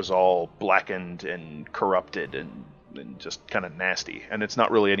Shadowcrag. It was all blackened and corrupted and just kind of nasty. And it's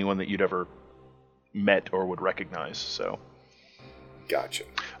not really anyone that you'd ever met or would recognize, so... Gotcha.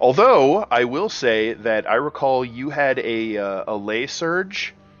 Although, I will say that I recall you had a ley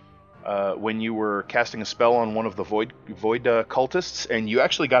surge... when you were casting a spell on one of the void cultists, and you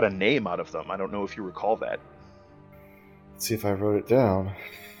actually got a name out of them. I don't know if you recall that. Let's see if I wrote it down.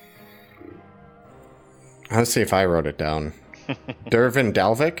 Let's see if I wrote it down. Dervin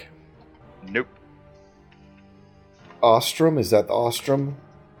Dalvik? Nope. Ostrom? Is that the Ostrom?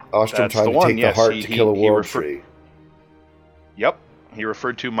 Ostrom That's trying the to one, take yes. the heart He- to he- kill a he world refer- tree. Yep. He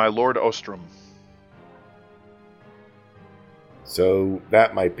referred to my Lord Ostrom. So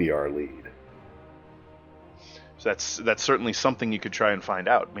that might be our lead. So that's certainly something you could try and find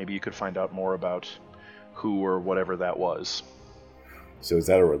out. Maybe you could find out more about who or whatever that was. So is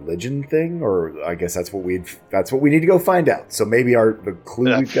that a religion thing, or I guess that's what we need to go find out. So maybe the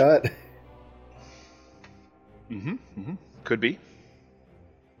clue we've got. Could be.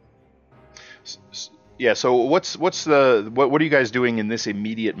 Yeah. So what are you guys doing in this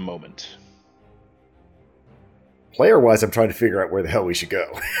immediate moment? Player-wise, I'm trying to figure out where the hell we should go.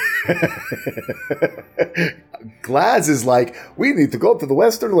 Glaz is like, we need to go to the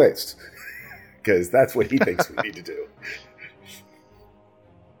Western Waste. Because that's what he thinks we need to do.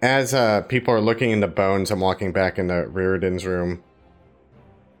 As people are looking into bones, I'm walking back into Reardon's room.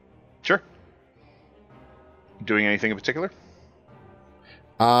 Sure. Doing anything in particular?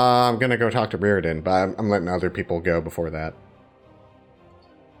 I'm going to go talk to Reardon, but I'm letting other people go before that.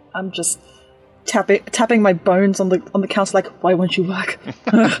 I'm just tapping my bones on the counter like, why won't you work?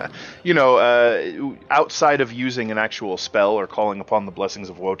 Outside of using an actual spell or calling upon the blessings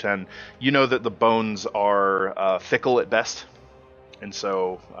of Wotan, you know that the bones are fickle at best. And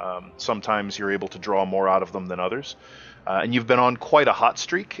so sometimes you're able to draw more out of them than others. And you've been on quite a hot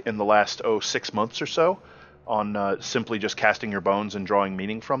streak in the last 6 months or so on simply just casting your bones and drawing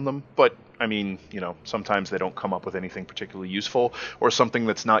meaning from them. But, I mean, sometimes they don't come up with anything particularly useful, or something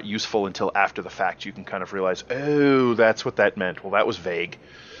that's not useful until after the fact. You can kind of realize, oh, that's what that meant. Well, that was vague.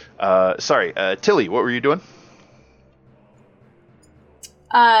 Sorry, Tilly, what were you doing?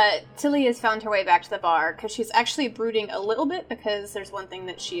 Tilly has found her way back to the bar because she's actually brooding a little bit, because there's one thing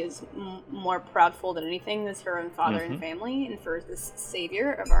that she is more proudful than anything is her own father and family, and for this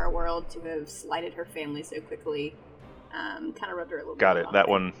savior of our world to have slighted her family so quickly, kind of rubbed her a little bit. Got it. That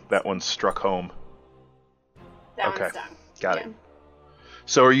one struck home. That Okay. one stung. Got it.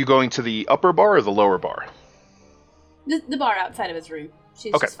 So are you going to the upper bar or the lower bar? The bar outside of his room.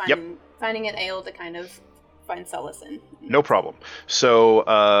 She's Okay, just finding an ale to kind of find solace in. No problem. So,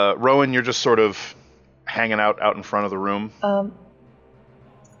 Rowan, you're just sort of hanging out in front of the room.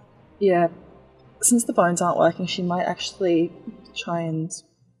 Yeah. Since the bones aren't working, she might actually try and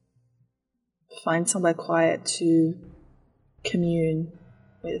find somewhere quiet to commune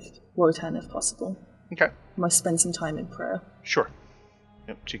with Wotan if possible. Okay. Might spend some time in prayer. Sure.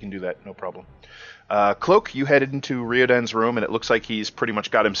 Yep, she can do that, no problem. Cloak, you headed into Riordan's room, and it looks like he's pretty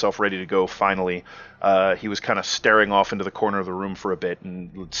much got himself ready to go finally. He was kind of staring off into the corner of the room for a bit,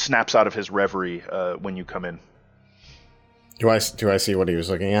 and snaps out of his reverie when you come in. Do I see what he was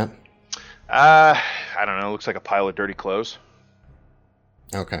looking at? I don't know, looks like a pile of dirty clothes.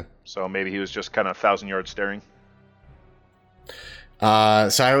 Okay. So maybe he was just kind of 1,000-yard staring. So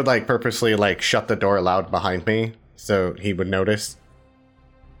I would purposely shut the door loud behind me so he would notice.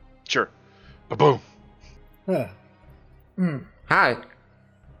 Sure. Ba-boom. Hi.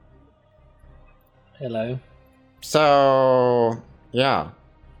 Hello. So, yeah.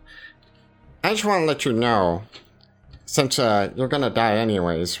 I just want to let you know, since you're going to die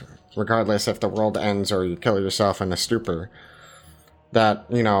anyways, regardless if the world ends or you kill yourself in a stupor, that,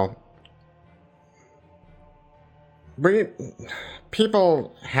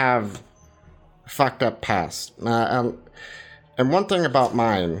 people have fucked up past. And one thing about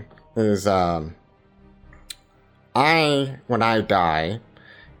mine is, when I die,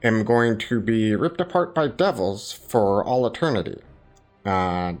 am going to be ripped apart by devils for all eternity.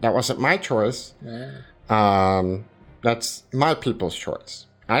 That wasn't my choice. Yeah. That's my people's choice.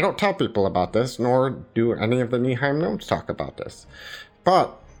 I don't tell people about this, nor do any of the Nihilm gnomes talk about this.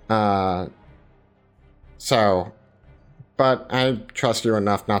 But I trust you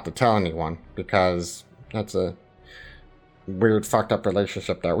enough not to tell anyone, because that's a weird, fucked up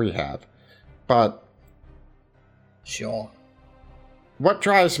relationship that we have. But Sure. what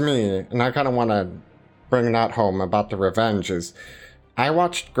drives me, and I kind of want to bring that home about the revenge, is I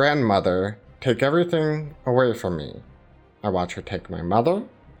watched grandmother take everything away from me. I watched her take my mother.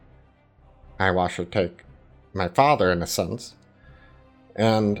 I watched her take my father, in a sense.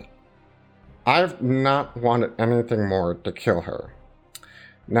 And I've not wanted anything more to kill her.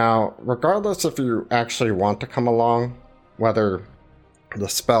 Now, regardless if you actually want to come along, whether the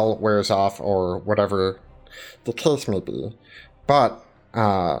spell wears off or whatever the case may be, but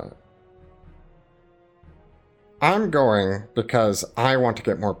I'm going because I want to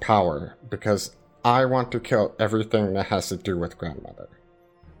get more power, because I want to kill everything that has to do with grandmother.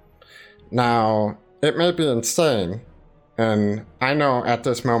 Now, it may be insane, and I know at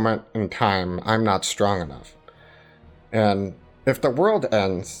this moment in time I'm not strong enough, And if the world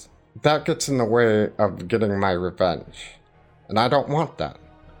ends, that gets in the way of getting my revenge. And I don't want that.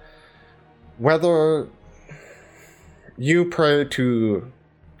 Whether you pray to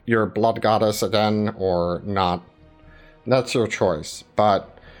your blood goddess again or not, that's your choice.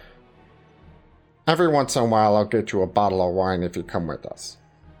 But every once in a while, I'll get you a bottle of wine if you come with us.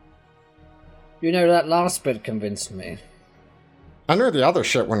 You know, that last bit convinced me. I knew the other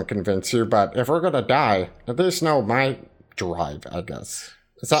shit wouldn't convince you, but if we're gonna die, at least know my drive, I guess.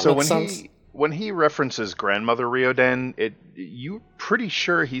 Does that make sense? When he references grandmother Ryoden, you're pretty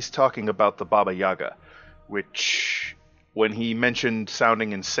sure he's talking about the Baba Yaga, which, when he mentioned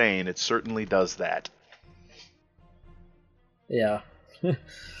sounding insane, it certainly does that. Yeah.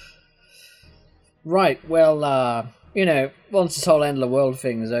 Right, well, once this whole end of the world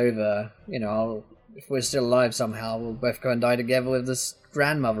thing is over, if we're still alive somehow, we'll both go and die together with this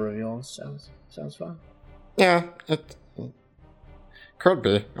grandmother of yours. Sounds fun. Yeah, it could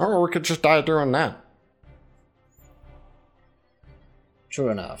be. Or we could just die doing that. True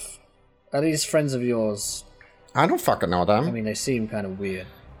enough. Are these friends of yours? I don't fucking know them. I mean, they seem kind of weird.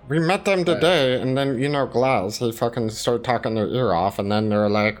 We met them today, and then, Glaz, he fucking started talking their ear off, and then they were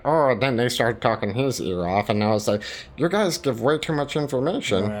like, oh, then they started talking his ear off, and I was like, you guys give way too much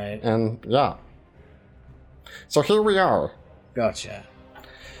information. Right. And, yeah. So here we are. Gotcha.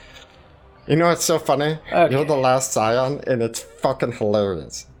 You know what's so funny? Okay. You're the last Scion, and it's fucking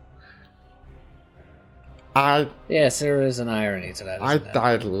hilarious. Yes, there is an irony to that. I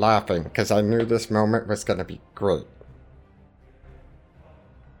died laughing, because I knew this moment was going to be great.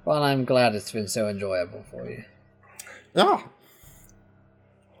 Well, I'm glad it's been so enjoyable for you. Yeah.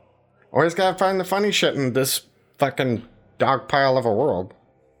 Always gotta find the funny shit in this fucking dog pile of a world.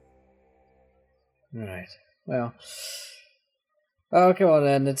 Right. Well. Okay, well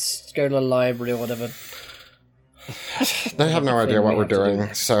then, let's go to the library or whatever. They have no idea what we're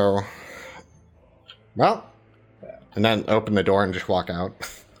doing, so... Well. And then open the door and just walk out.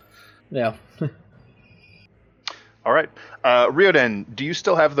 Yeah. All right. Ryoden, do you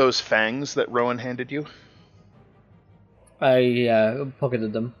still have those fangs that Rowan handed you? I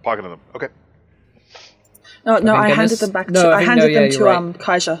pocketed them. Pocketed them. Okay. No, I handed them back to. I handed them to right.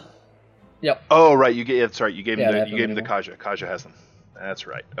 Kaja. Yep. Oh, right. That's right. You gave him the Kaja. Kaja has them. That's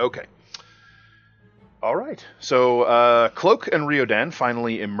right. Okay. All right. So Cloak and Ryodan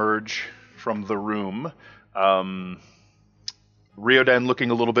finally emerge from the room. Ryodan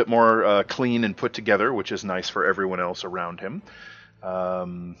looking a little bit more clean and put together, which is nice for everyone else around him.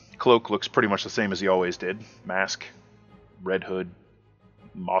 Cloak looks pretty much the same as he always did. Mask, red hood,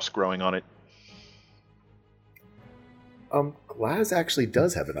 moss growing on it. Glaz actually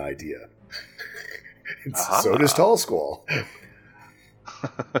does have an idea. So does Tall Squall.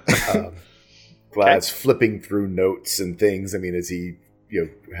 Glaz flipping through notes and things. I mean, as he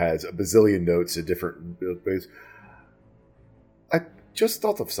has a bazillion notes at different ways. I just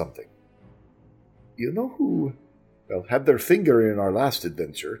thought of something. You know who had their finger in our last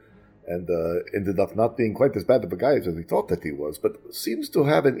adventure and ended up not being quite as bad of a guy as we thought that he was, but seems to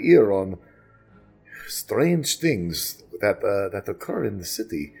have an ear on strange things that occur in the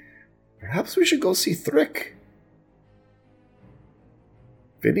city. Perhaps we should go see Thrick.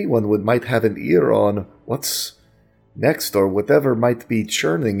 If anyone might have an ear on what's next or whatever might be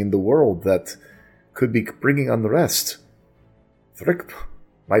churning in the world that could be bringing unrest. Thrick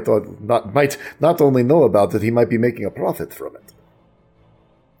might not only know about it, he might be making a profit from it.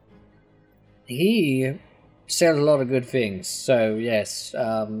 He sells a lot of good things, so yes,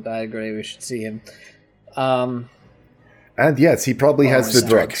 I agree we should see him. And yes, he probably has the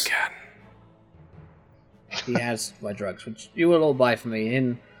drugs. He has my drugs, which you will all buy for me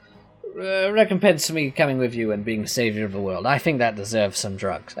in recompense for me coming with you and being savior of the world. I think that deserves some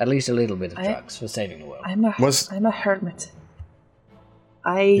drugs, at least a little bit of drugs for saving the world. I'm a hermit.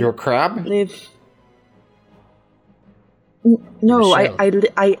 You're a crab? Live. No,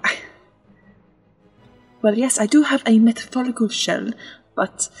 I. Well, yes, I do have a metaphorical shell,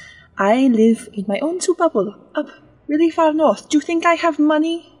 but I live in my own little bubble up really far north. Do you think I have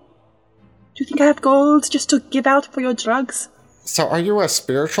money? Do you think I have gold just to give out for your drugs? So, are you a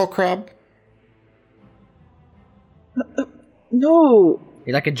spiritual crab? No.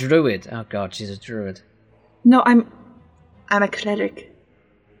 You're like a druid. Oh god, she's a druid. No, I'm a cleric.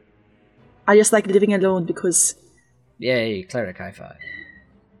 I just like living alone because... Yay, cleric high five.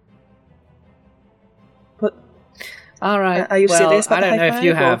 What? Alright, are you serious about I don't know if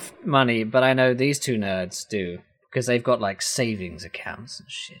you or? have money, but I know these two nerds do. Because they've got, like, savings accounts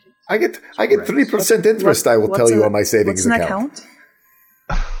and shit. I get 3% interest, I will tell you, on my savings account. What's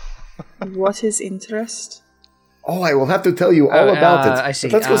an account? What is interest? Oh, I will have to tell you all about it. I see.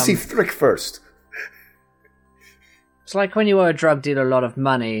 But let's go see Thrick first. It's like when you owe a drug dealer a lot of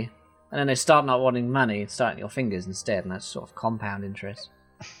money, and then they start not wanting money, start your fingers instead, and that's sort of compound interest.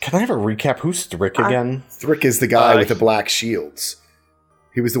 Can I have a recap? Who's Thrick again? Thrick is the guy with the black shields.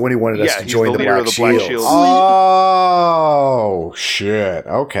 He was the one who wanted us to he's join the the leader Black of the Black Shields. Shields. Oh, shit.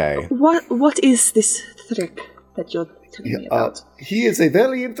 Okay. What is this Thrick that you're telling me about? He is a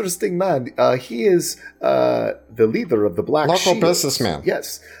very interesting man. He is the leader of the Black Local Shields. businessman.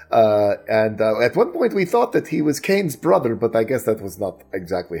 Yes. And at one point we thought that he was Kane's brother, but I guess that was not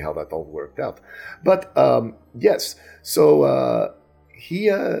exactly how that all worked out. But, yes. So, he...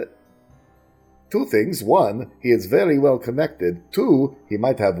 two things. One, he is very well connected. Two, he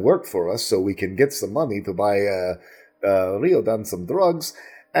might have worked for us so we can get some money to buy Riodan some drugs.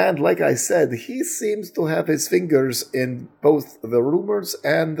 And like I said, he seems to have his fingers in both the rumors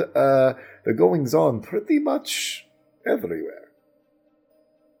and the goings-on pretty much everywhere.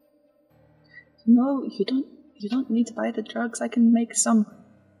 No, you don't need to buy the drugs. I can make some.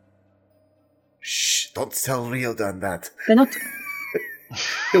 Shh, don't tell Riodan that. They're not.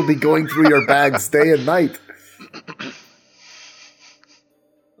 He'll be going through your bags day and night.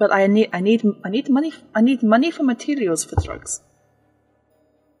 But I need money. I need money for materials for drugs.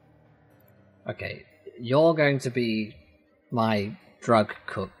 Okay, you're going to be my drug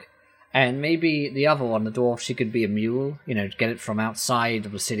cook. And maybe the other one, the dwarf, she could be a mule, get it from outside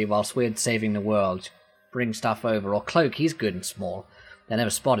of the city whilst we're saving the world, bring stuff over. Or Cloak, he's good and small. They never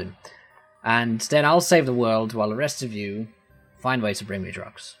spot him. And then I'll save the world while the rest of you find ways to bring me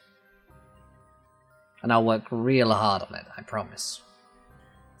drugs. And I'll work real hard on it, I promise.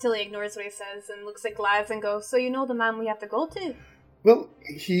 Tilly ignores what he says and looks at Glaz and goes, so you know the man we have to go to? Well,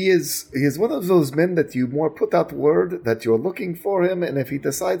 he is one of those men that you more put out word that you're looking for him, and if he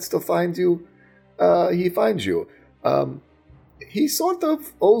decides to find you, he finds you. He sort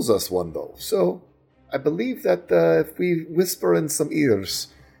of owes us one, though, so I believe that if we whisper in some ears,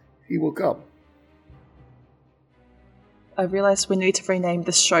 he will come. I realized we need to rename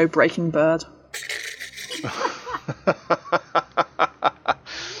this show Breaking Bird.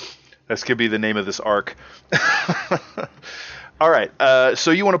 This could be the name of this arc. All right. So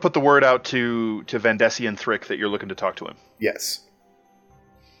you want to put the word out to Vandesi and Thrick that you're looking to talk to him? Yes.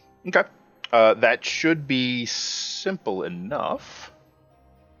 Okay. That should be simple enough.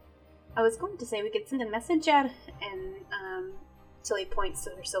 I was going to say we could send a messenger, and Tilly points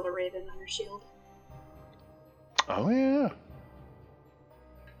to her silver raven on her shield. Oh, yeah.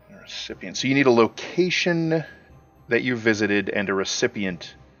 A recipient. So you need a location that you visited and a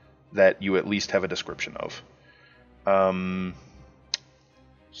recipient that you at least have a description of.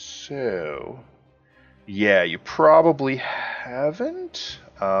 So, yeah, you probably haven't.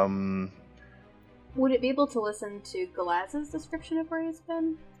 Would it be able to listen to Galaz's description of where he's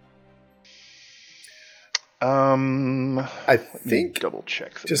been? I think double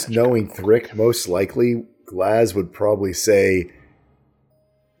check. Just knowing Thrick, most likely Glaz would probably say.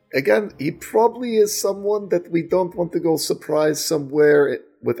 Again, he probably is someone that we don't want to go surprise somewhere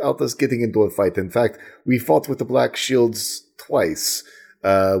without us getting into a fight. In fact, we fought with the Black Shields twice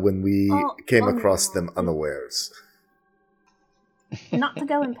when we came across them unawares. Not to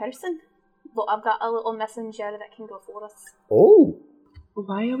go in person, but I've got a little messenger that can go for us. Oh!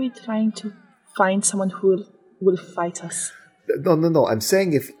 Why are we trying to find someone who will fight us? No. I'm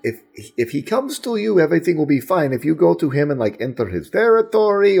saying if he comes to you, everything will be fine. If you go to him and enter his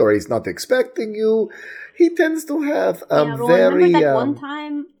territory, or he's not expecting you, he tends to have very. Remember that one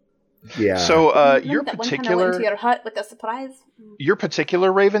time? Yeah. So your that particular. One time I went into your hut with a surprise. Your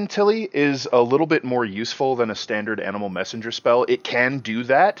particular Raven, Tilly, is a little bit more useful than a standard animal messenger spell. It can do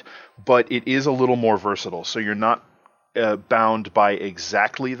that, but it is a little more versatile. So you're not bound by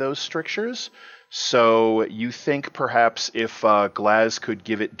exactly those strictures. So you think perhaps if Glaz could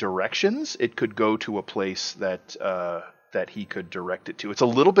give it directions, it could go to a place that that he could direct it to. It's a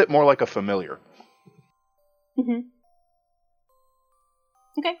little bit more like a familiar. Mm-hmm.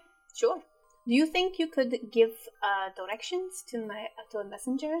 Okay, sure. Do you think you could give directions to a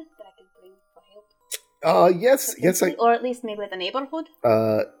messenger that I could bring for help? Yes, or at least maybe the neighborhood.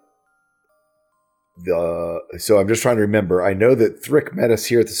 So I'm just trying to remember. I know that Thrick met us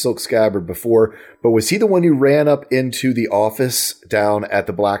here at the Silk Scabbard before, but was he the one who ran up into the office down at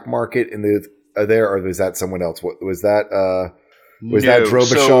the black market in the there, or was that someone else? What was that? Was that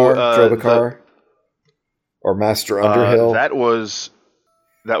Drobakar, or Master Underhill? That was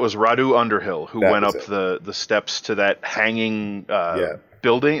Radu Underhill, who went up the steps to that hanging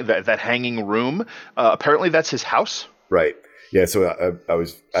building, that hanging room. Apparently, that's his house. Right. Yeah, so I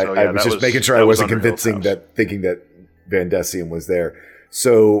was that just was- making sure that I was wasn't Underhill's convincing house. thinking that Van Dessian was there.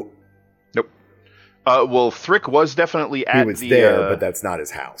 So Nope. Well, Thrick was definitely at he was the. there, but that's not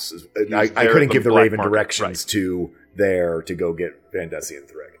his house. was I there couldn't at the give the Black Raven Market, directions to there to go get Van Dessian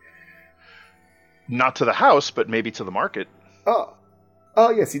Thrick. not to the house, but maybe to the market. Oh,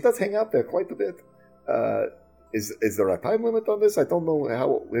 yes, he does hang out there quite a bit. Is there a time limit on this? I don't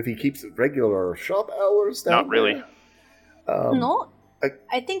know if he keeps regular shop hours down Not really. there. No, I-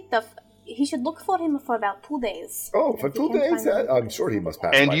 I think he should look for him for about 2 days. Oh, for If he 2 can days? find him. I'm sure he must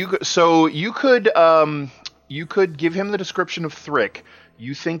pass And by. you could give him the description of Thrick.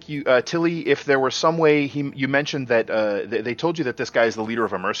 You think Tilly, if there were some way you mentioned that they told you that this guy is the leader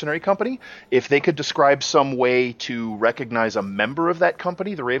of a mercenary company. If they could describe some way to recognize a member of that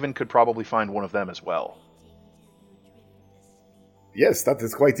company, the Raven could probably find one of them as well. Yes, that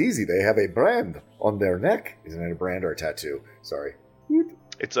is quite easy. They have a brand on their neck. Isn't it a brand or a tattoo? Sorry.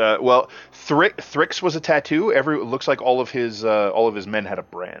 It's Thrick's was a tattoo. It looks like all of his men had a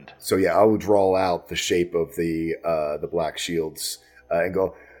brand. So yeah, I would draw out the shape of the black shields and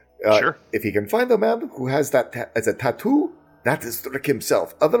go. Sure. If he can find a man who has that as a tattoo, that is Thrick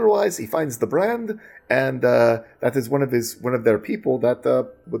himself. Otherwise, he finds the brand, and that is one of their people that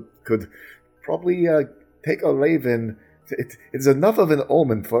could probably take a raven. It's enough of an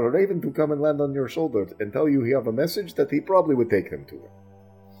omen for a raven to come and land on your shoulder and tell you he have a message that he probably would take them to him.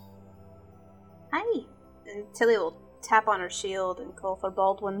 Hi. And Tilly will tap on her shield and call for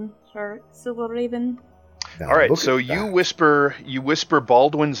Baldwin, her silver raven. Now, All right, look so at you that. whisper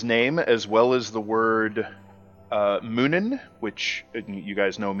Baldwin's name as well as the word Moonin, which you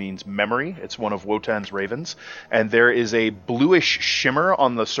guys know means memory. It's one of Wotan's ravens. And there is a bluish shimmer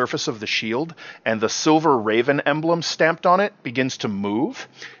on the surface of the shield, and the silver raven emblem stamped on it begins to move.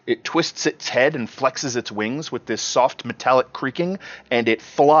 It twists its head and flexes its wings with this soft metallic creaking, and it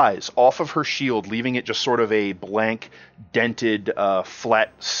flies off of her shield, leaving it just sort of a blank, dented,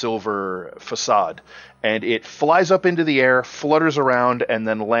 flat silver facade. And it flies up into the air, flutters around, and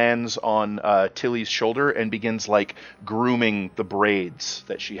then lands on Tilly's shoulder and begins, like, grooming the braids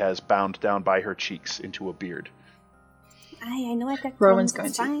that she has bound down by her cheeks into a beard. I know I've got Rowan's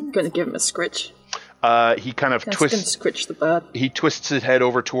combs, going it's to fine. give him a scritch. He kind of That's going to twists. scritch the bird. He twists his head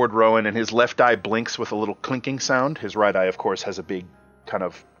over toward Rowan, and his left eye blinks with a little clinking sound. His right eye, of course, has a big kind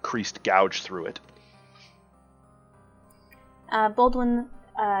of creased gouge through it. Baldwin,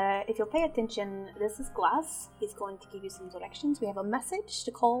 if you'll pay attention, this is Glass. He's going to give you some directions. We have a message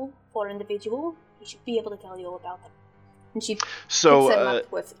to call for an individual. He should be able to tell you all about them. And she picks him up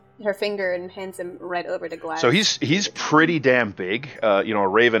with her finger and hands him right over to Glass. So he's pretty damn big. A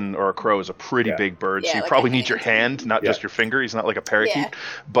raven or a crow is a pretty big bird, so Yeah, you like probably a need your hand, not just your finger. He's not like a parakeet. Yeah.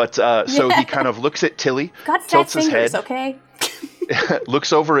 But so he kind of looks at Tilly, got fat tilts his fingers, head, okay?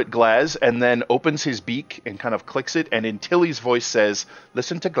 looks over at Glaz, and then opens his beak and kind of clicks it, and in Tilly's voice says,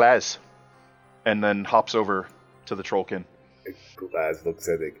 "Listen to Glaz," and then hops over to the trollkin. Glaz looks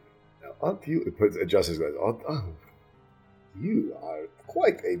at it. Now, aren't you? It puts adjusts his glasses. Oh, you are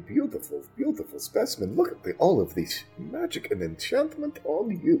quite a beautiful, beautiful specimen. Look at all of these magic and enchantment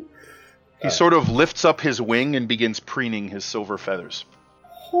on you. He sort of lifts up his wing and begins preening his silver feathers.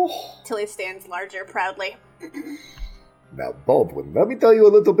 Tilly stands larger proudly. Now, Baldwin, let me tell you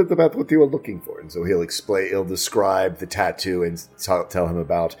a little bit about what you are looking for. And so he'll describe the tattoo and tell him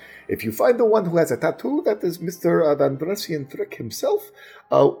about, if you find the one who has a tattoo, that is Mr. Van Dessian Thrick himself.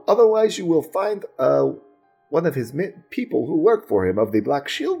 Otherwise, you will find one of his people who work for him of the Black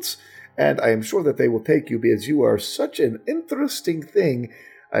Shields, and I am sure that they will take you because you are such an interesting thing.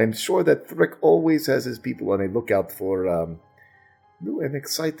 I am sure that Thrick always has his people on a lookout for new and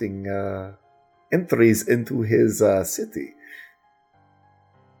exciting entries into his city.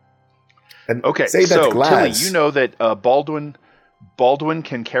 And Okay, say so that Tilly, Glaz, you know that Baldwin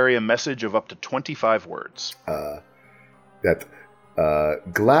can carry a message of up to 25 words. that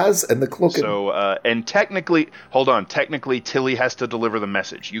Glaz and the cloak. So, and technically, Tilly has to deliver the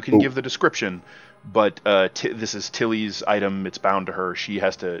message. You can give the description, but this is Tilly's item. It's bound to her. She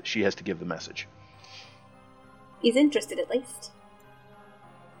has to give the message. He's interested, at least.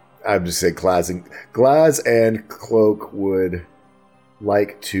 I'm just saying Glaz and Cloak would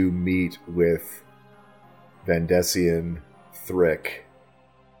like to meet with Van Dessian Thrick.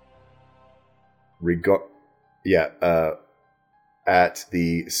 At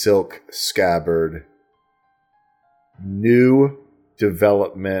the Silk Scabbard. New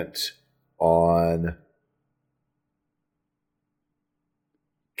development on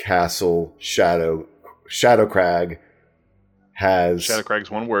Castle Shadowcrag has Shadowcrag's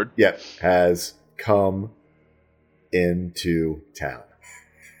one word. has come into town.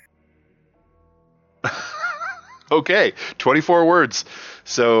 Okay, 24 words.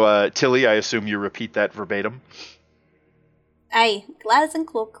 So, Tilly, I assume you repeat that verbatim. Aye, Gladys and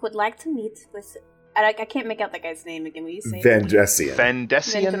Cloak would like to meet with... I can't make out that guy's name again. Will you say Vandesian.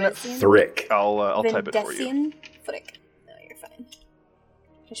 Vandesian Thrick. I'll type it for you. Vandesian Thrick. No, you're fine.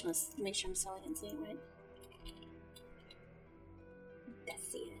 Just must make sure I'm spelling and saying it right.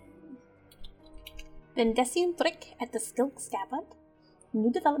 Vandesian Thrick at the Skilk Scabbard.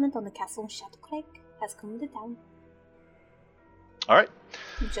 New development on the castle in Shadowcrag has come to town. All right.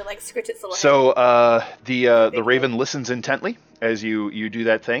 Would you like to scratch its little head? So the Raven listens intently as you do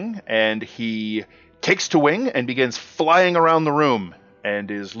that thing, and he takes to wing and begins flying around the room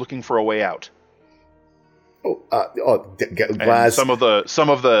and is looking for a way out. Glaz. And some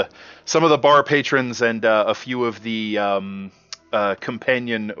of the bar patrons and a few of the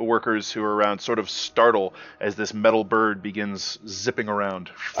companion workers who are around sort of startle as this metal bird begins zipping around.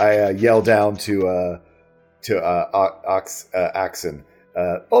 I yell down to Axon.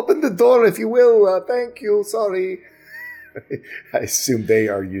 Open the door, if you will. Thank you. Sorry. I assume they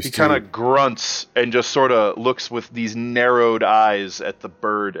are used to... He kind of grunts and just sort of looks with these narrowed eyes at the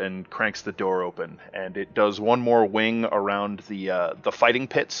bird and cranks the door open. And it does one more wing around the fighting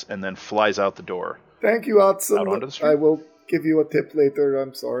pits and then flies out the door. Thank you, Axon. Out onto the street. I will give you a tip later.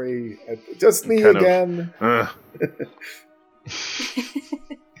 I'm sorry. Just me again. I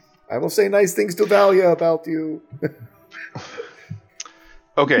will say nice things to Valia about you.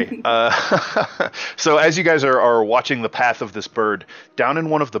 Okay, so as you guys are watching the path of this bird, down in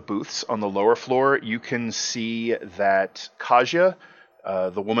one of the booths on the lower floor, you can see that Kaja,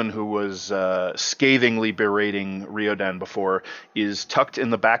 the woman who was scathingly berating Riodan before, is tucked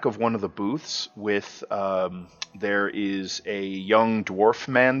in the back of one of the booths with, there is a young dwarf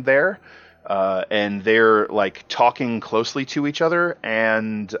man there, and they're like talking closely to each other,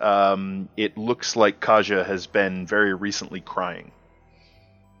 and it looks like Kaja has been very recently crying.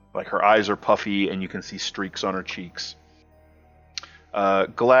 Like her eyes are puffy and you can see streaks on her cheeks.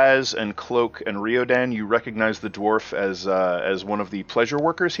 Glaz and Cloak and Riodan, you recognize the dwarf as one of the pleasure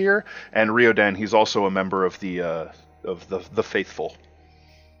workers here, and Riodan, he's also a member of the faithful.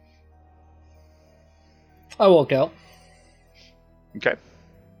 I walk out. Okay.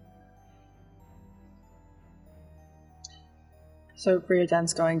 So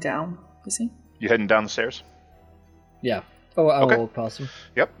Riodan's going down, is he? You heading down the stairs? Yeah. Oh, I will Okay. walk past him.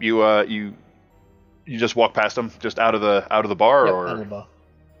 Yep. You just walk past him, just out of the bar, Yep, or out of the bar.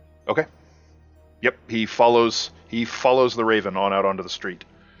 Okay. Yep. He follows the Raven on out onto the street.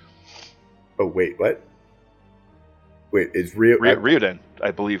 Oh wait, what? Wait, is Riodan,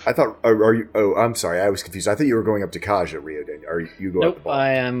 I believe. I thought. Are you? Oh, I'm sorry. I was confused. I thought you were going up to Kaja, Riodan. Are you going up the Nope, bar?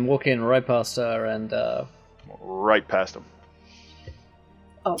 I am walking right past her and... Right past him.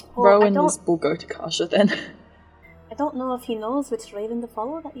 Oh, Well, Rowan I don't- will go to Kasha then. I don't know if he knows which raven to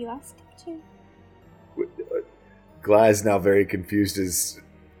follow that you asked him to. Glaz, now very confused,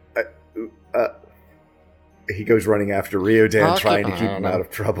 he goes running after Riodan, trying to keep him out of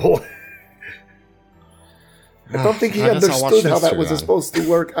trouble. I don't think he understood how that was supposed to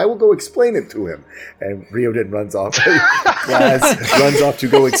work. I will go explain it to him. And Riodan runs off. Glaz runs off to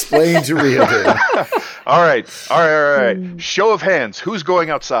go explain to Riodan. All right. Show of hands. Who's going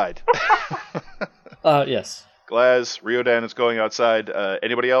outside? Yes. Glaz, Riodan is going outside.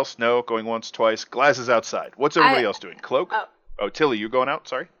 Anybody else? No. Going once, twice. Glaz is outside. What's everybody else doing? Cloak? Oh, Tilly, you going out?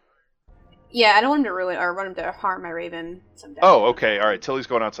 Sorry. Yeah, I don't want him to ruin or want him to harm my raven someday. Oh, okay. All right. Tilly's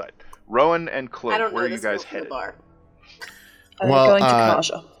going outside. Rowan and Cloak, I don't where know are you this guys girl from the headed? bar. Going to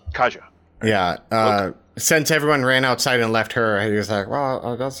Kasha. Kaja. Yeah, since everyone ran outside and left her, he was like, well,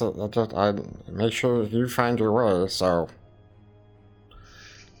 I guess I make sure you find your way, so...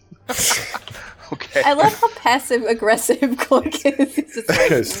 Okay. I love how passive aggressive Cloak is. It's just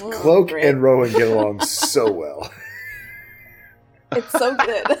like, "Ooh, Cloak great." and Rowan get along so well. It's so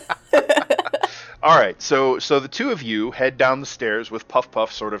good. All right, so the two of you head down the stairs with Puff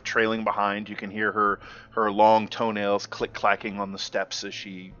Puff sort of trailing behind. You can hear her long toenails click-clacking on the steps as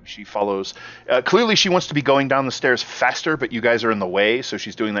she follows. Clearly she wants to be going down the stairs faster, but you guys are in the way, so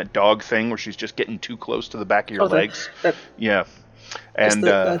she's doing that dog thing where she's just getting too close to the back of your legs. Yeah. And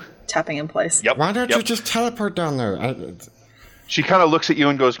the tapping in place. Yep. Why don't you just teleport down there? She kind of looks at you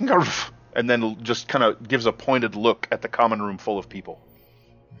and goes, and then just kind of gives a pointed look at the common room full of people.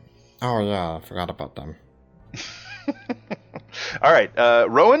 Oh, yeah, I forgot about them. All right,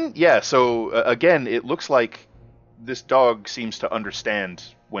 Rowan, yeah, so again, it looks like this dog seems to understand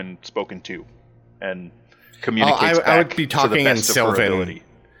when spoken to and communicates back I would be to the talking in best of her Sylvan. ability.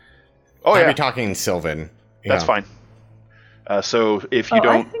 Oh, I'd yeah. be talking in Sylvan. That's fine. So if you I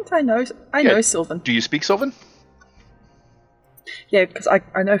don't... think I know. I know Sylvan. Do you speak Sylvan? Yeah, because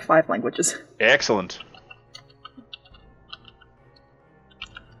I know 5 languages. Excellent.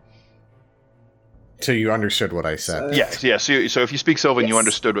 So you understood what I said. Yeah. So if you speak Sylvan, you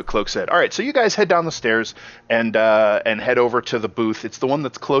understood what Cloak said. All right, so you guys head down the stairs and head over to the booth. It's the one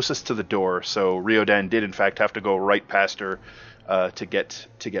that's closest to the door. So Riodan did in fact have to go right past her to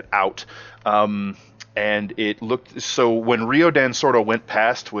get out. And it looked so when Riodan sort of went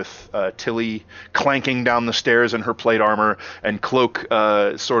past with Tilly clanking down the stairs in her plate armor and Cloak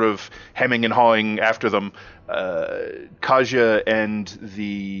sort of hemming and hawing after them. Kaja and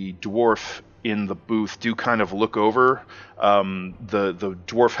the dwarf in the booth do kind of look over. The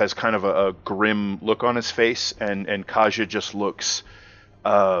dwarf has kind of a grim look on his face, and Kaja just looks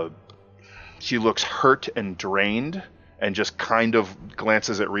she looks hurt and drained and just kind of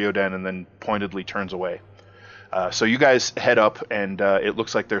glances at Riodan and then pointedly turns away. So you guys head up, and it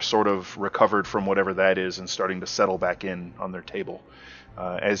looks like they're sort of recovered from whatever that is and starting to settle back in on their table.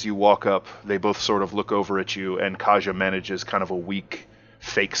 As you walk up, they both sort of look over at you, and Kaja manages kind of a weak,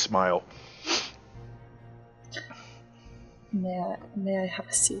 fake smile. May I have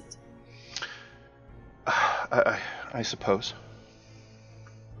a seat? I suppose.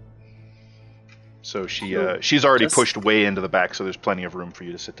 So she's already pushed way into the back, so there's plenty of room for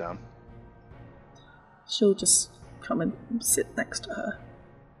you to sit down. She'll just come and sit next to her.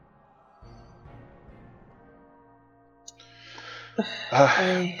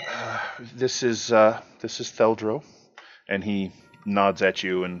 This is Theldro, and he nods at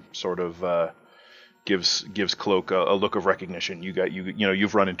you and sort of gives Cloak a look of recognition.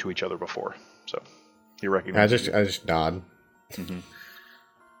 You've run into each other before, so he recognizes. I just nod. Mm-hmm.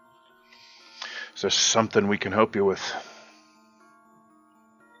 Is there something we can help you with?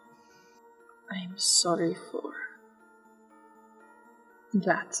 I'm sorry for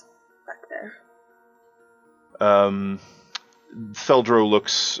that back there. Theldro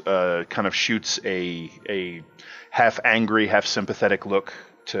looks, kind of shoots a half angry, half sympathetic look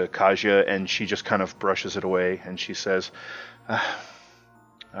to Kaja, and she just kind of brushes it away, and she says,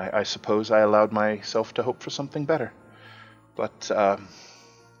 I suppose I allowed myself to hope for something better. But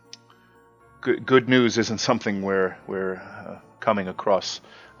good news isn't something we're coming across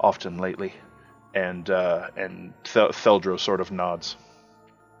often lately. And Theldro sort of nods.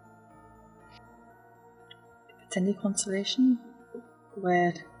 If it's any consolation,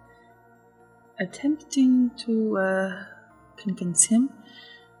 we're attempting to convince him,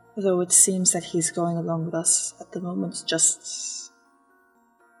 though it seems that he's going along with us at the moment just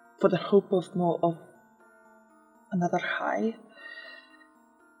for the hope of more of another high.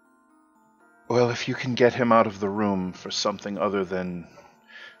 Well, if you can get him out of the room for something other than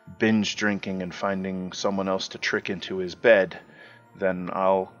binge drinking and finding someone else to trick into his bed, then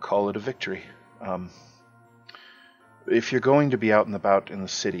I'll call it a victory. If you're going to be out and about in the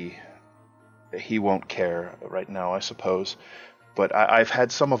city, he won't care right now, I suppose. But I've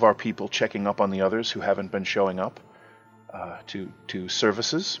had some of our people checking up on the others who haven't been showing up to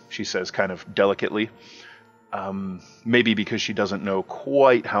services, she says kind of delicately. Maybe because she doesn't know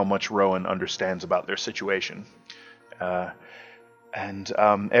quite how much Rowan understands about their situation. And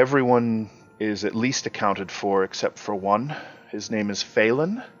everyone is at least accounted for except for one. His name is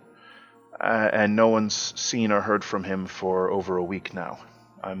Phelan, and no one's seen or heard from him for over a week now.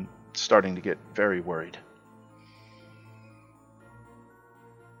 I'm starting to get very worried.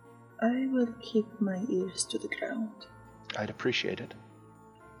 I will keep my ears to the ground. I'd appreciate it.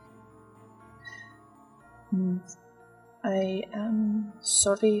 I am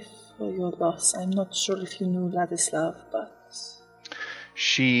sorry for your loss. I'm not sure if you knew Ladislav, but...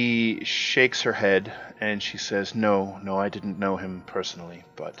 She shakes her head and she says, No, I didn't know him personally,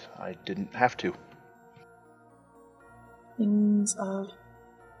 but I didn't have to. Things are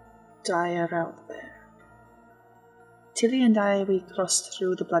dire out there. Tilly and I, we crossed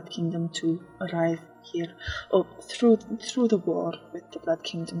through the Blood Kingdom to arrive here. Oh, through the war with the Blood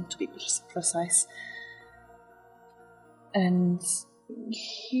Kingdom, to be precise. And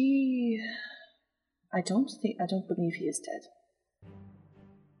I don't believe he is dead.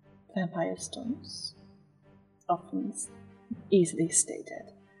 Vampires don't often easily stay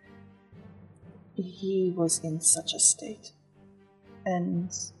dead. He was in such a state, and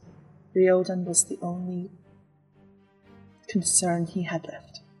Riodan was the only concern he had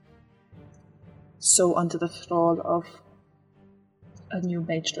left. So under the thrall of a new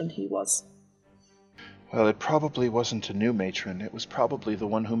matron he was. Well, it probably wasn't a new matron. It was probably the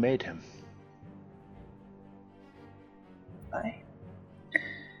one who made him. Aye.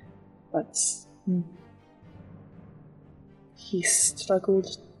 But he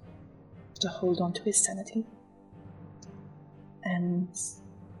struggled to hold on to his sanity and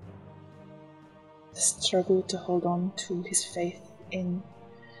struggled to hold on to his faith in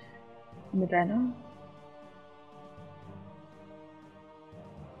Milena.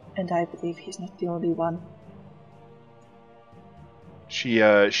 And I believe he's not the only one.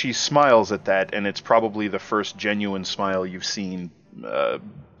 She smiles at that, and it's probably the first genuine smile you've seen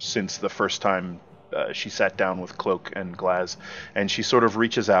since the first time she sat down with Cloak and Glaz. And she sort of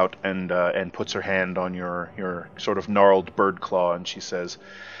reaches out and puts her hand on your sort of gnarled bird claw, and she says,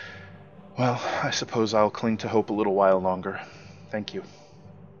 "Well, I suppose I'll cling to hope a little while longer. Thank you."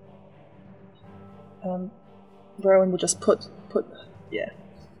 Rowan will just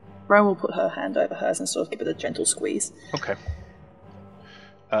Rowan will put her hand over hers and sort of give it a gentle squeeze. Okay.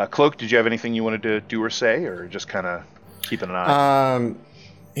 Cloak, did you have anything you wanted to do or say, or just kind of keeping an eye?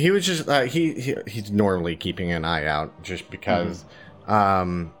 He was just he's normally keeping an eye out just because,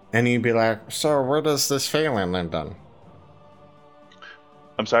 and he'd be like, "So where does this Phelan live then?"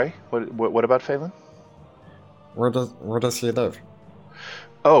 I'm sorry. What about Phelan? Where does he live?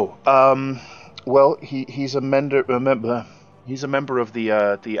 Oh, well, he's a member. He's a member of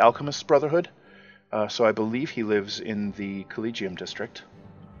the Alchemist Brotherhood. So I believe he lives in the Collegium district.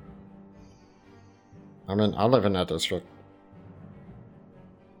 I mean, I live in that district.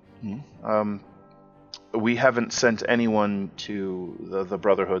 We haven't sent anyone to the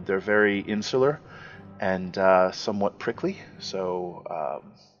Brotherhood. They're very insular and somewhat prickly. So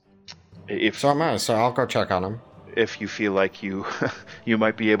So am I. So I'll go check on him. If you feel like you you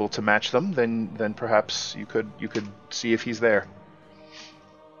might be able to match them, then perhaps you could see if he's there.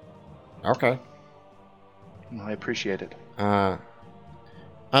 Okay. I appreciate it. You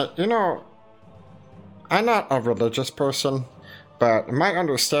know, I'm not a religious person, but my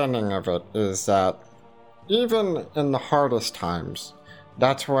understanding of it is that even in the hardest times,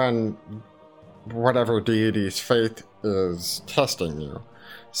 that's when whatever deity's faith is testing you.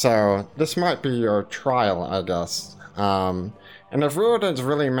 So this might be your trial, I guess. And if Riordan's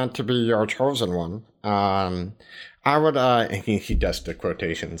really meant to be your chosen one, I would, he does the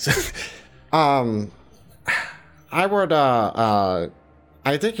quotations. I would, I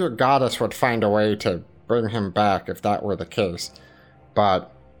think your goddess would find a way to bring him back if that were the case.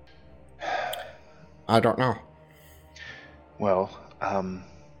 But I don't know. Well, are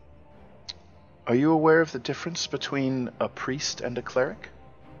you aware of the difference between a priest and a cleric?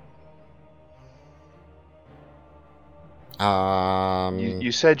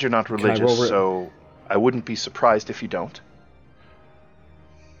 You said you're not religious, so I wouldn't be surprised if you don't.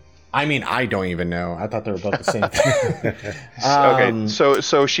 I mean, I don't even know. I thought they were both the same thing. Okay,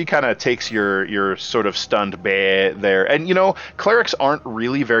 so she kind of takes your sort of stunned bear there. And, you know, clerics aren't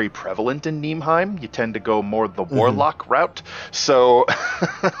really very prevalent in Niimheim. You tend to go more the warlock route. So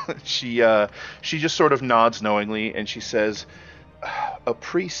she just sort of nods knowingly, and she says, a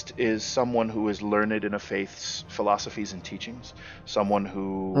priest is someone who is learned in a faith's philosophies and teachings, someone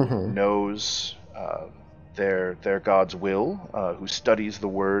who knows their God's will, who studies the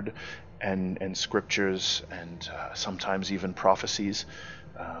word and scriptures and sometimes even prophecies,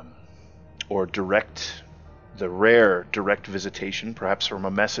 or the rare direct visitation, perhaps from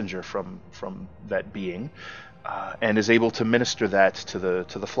a messenger from that being, and is able to minister that to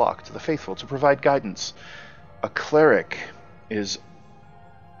the flock, to the faithful, to provide guidance. A cleric is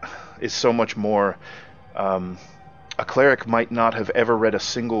so much more. A cleric might not have ever read a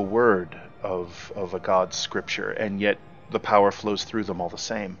single word of a god's scripture, and yet the power flows through them all the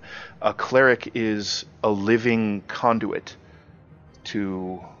same. A cleric is a living conduit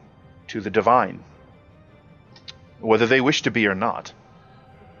to the divine, whether they wish to be or not.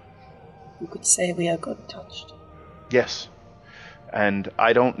 You could say we are God-touched. Yes. And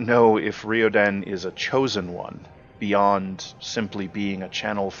I don't know if Riordan is a chosen one, beyond simply being a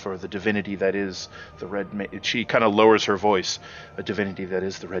channel for the divinity that is the Red Maiden. She kind of lowers her voice, a divinity that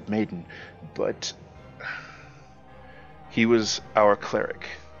is the Red Maiden. But he was our cleric.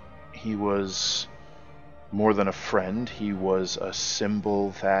 He was more than a friend. He was a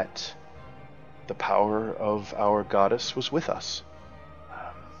symbol that the power of our goddess was with us.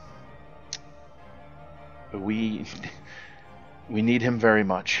 We need him very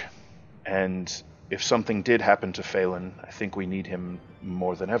much, and if something did happen to Phelan, I think we need him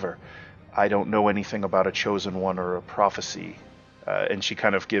more than ever. I don't know anything about a chosen one or a prophecy. And she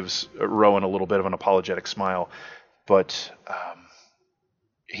kind of gives Rowan a little bit of an apologetic smile. But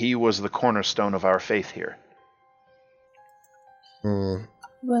he was the cornerstone of our faith here.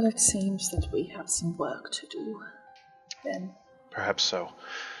 Well, it seems that we have some work to do, then. Perhaps so.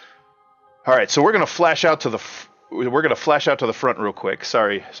 All right, so we're going to flash out to we're gonna flash out to the front real quick.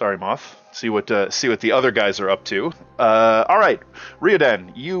 Sorry, Moth. See what the other guys are up to. All right,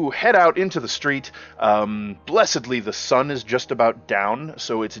 Riodan, you head out into the street. Blessedly, the sun is just about down,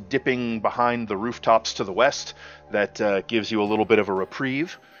 so it's dipping behind the rooftops to the west. That gives you a little bit of a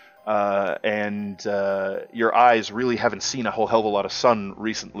reprieve. And your eyes really haven't seen a whole hell of a lot of sun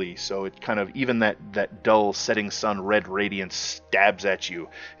recently, so it kind of, even that dull setting sun red radiance stabs at you,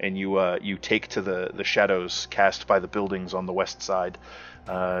 and you take to the shadows cast by the buildings on the west side.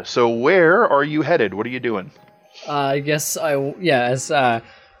 So where are you headed? What are you doing? I guess as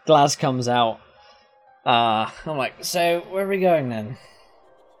Glass comes out, I'm like, so where are we going then?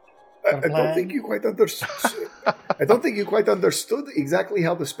 I don't think you quite understood. I don't think you quite understood exactly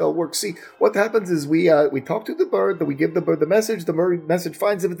how the spell works. See, what happens is we talk to the bird, we give the bird the message message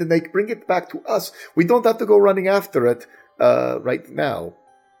finds it, and they bring it back to us. We don't have to go running after it right now,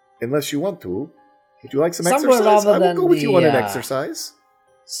 unless you want to. Would you like some exercise? I will go with you on an exercise.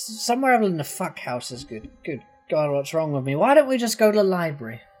 Somewhere other than the fuck house is good. Good God, what's wrong with me? Why don't we just go to the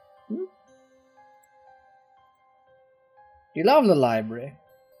library? You love the library.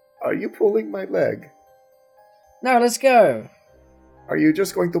 Are you pulling my leg? No, let's go. Are you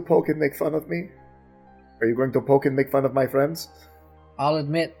just going to poke and make fun of me? Are you going to poke and make fun of my friends? I'll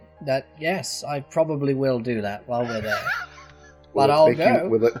admit that, yes, I probably will do that while we're there. But I'll go.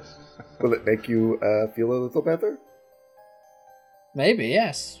 Will it make you feel a little better? Maybe,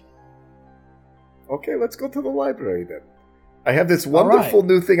 yes. Okay, let's go to the library then. I have this wonderful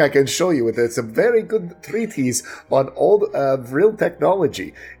new thing I can show you. It's a very good treatise on old Vril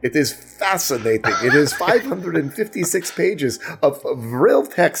technology. It is fascinating. It is 556 pages of Vril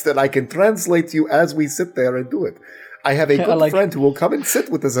text that I can translate to you as we sit there and do it. I have a good friend who will come and sit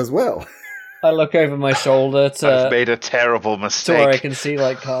with us as well. I look over my shoulder to... I've made a terrible mistake. To where I can see,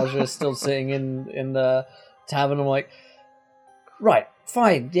 Kaja still sitting in the tavern. I'm like, right,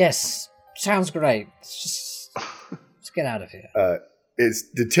 fine, yes, sounds great. Let's get out of here.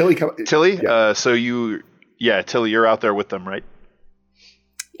 Did Tilly come? Tilly? Yeah. Tilly, you're out there with them, right?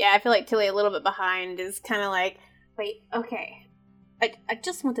 Yeah, I feel like Tilly, a little bit behind, is kind of like, wait, okay. I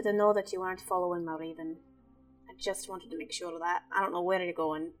just wanted to know that you weren't following my raven. I just wanted to make sure of that. I don't know where you're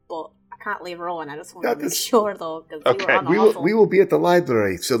going, but I can't leave Rowan. I just want to make sure, though, because you were unlawful. We will be at the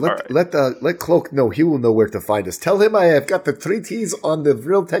library, so let Cloak know. He will know where to find us. Tell him I have got the treatise on the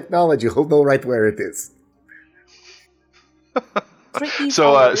Vril technology. He'll know right where it is.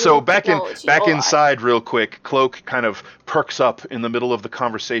 So back inside real quick, Cloak kind of perks up in the middle of the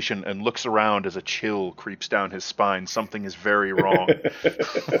conversation and looks around as a chill creeps down his spine. Something is very wrong.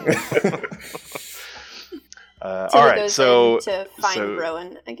 All right, to find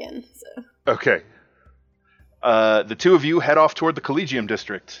Rowan again. So. Okay. The two of you head off toward the Collegium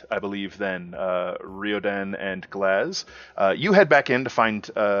District, I believe, then, Riodan and Glaz. You head back in to find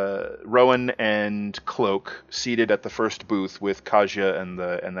Rowan and Cloak seated at the first booth with Kaja and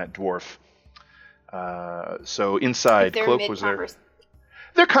that dwarf. So inside, Cloak was there.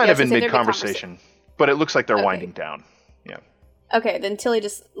 They're kind of in mid-conversation, but it looks like they're winding down. Yeah. Okay, then Tilly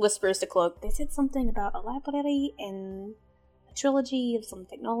just whispers to Cloak, they said something about a library and... trilogy of some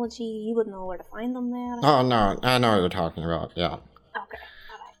technology. You would know where to find them there. Oh no, I know what you're talking about. Yeah. Okay.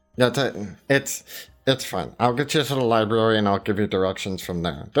 All right. Yeah, it's fine. I'll get you to the library and I'll give you directions from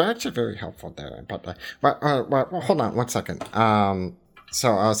there. They're actually very helpful there. But hold on 1 second. So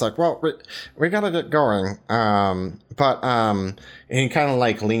I was like, well, we gotta get going. And he kind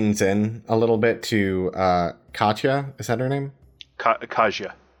of leans in a little bit to Katya. Is that her name?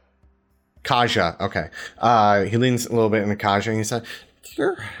 Kaja. Kaja, okay. He leans a little bit into Kaja and he said, do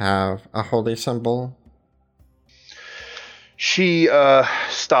you have a holy symbol? She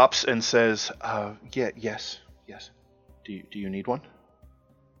stops and says, yes. Do you need one?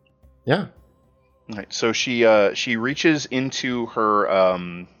 Yeah. All right, so she reaches into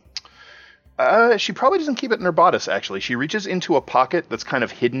her... she probably doesn't keep it in her bodice, actually. She reaches into a pocket that's kind of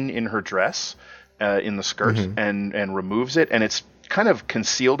hidden in her dress, in the skirt, and removes it, and it's kind of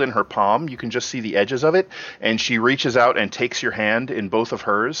concealed in her palm. You can just see the edges of it, and she reaches out and takes your hand in both of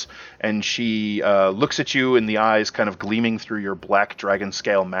hers, and she looks at you in the eyes kind of gleaming through your black dragon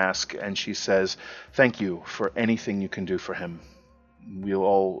scale mask, and she says, thank you for anything you can do for him. We'll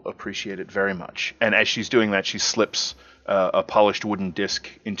all appreciate it very much. And as she's doing that, she slips a polished wooden disc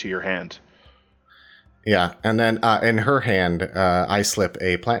into your hand. Yeah, and then in her hand, I slip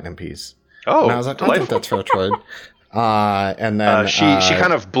a platinum piece. Oh, and I was like, I think that's fair trade. And then she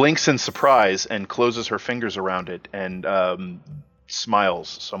kind of blinks in surprise and closes her fingers around it and smiles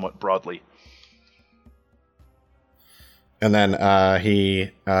somewhat broadly. And then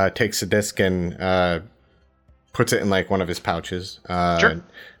he takes a disc and puts it in like one of his pouches Sure.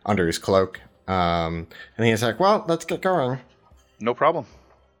 under his cloak. And he's like, well, let's get going. No problem.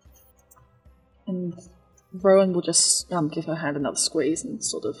 And Rowan will just give her hand another squeeze and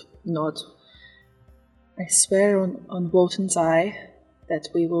sort of nod. I swear on Wotan's eye that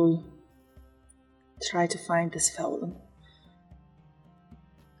we will try to find this Fowlin.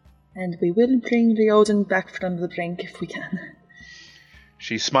 And we will bring Riordan back from the brink if we can.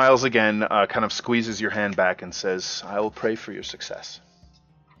 She smiles again, kind of squeezes your hand back and says, I will pray for your success.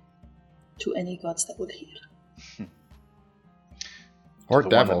 To any gods that will hear. Or to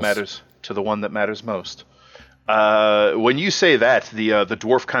devils. The one that matters most. When you say that, the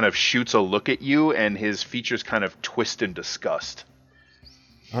dwarf kind of shoots a look at you, and his features kind of twist in disgust.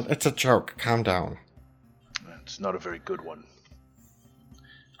 It's a joke. Calm down. It's not a very good one.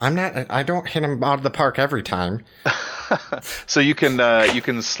 I don't hit him out of the park every time. So you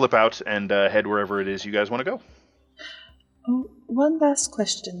can slip out and head wherever it is you guys want to go. Oh, one last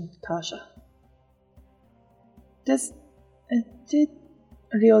question, Tasha. Did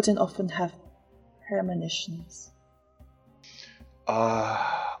Riordan often have premonitions?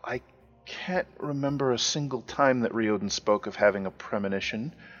 I can't remember a single time that Riordan spoke of having a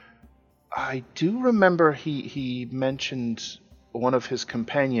premonition. I do remember he mentioned one of his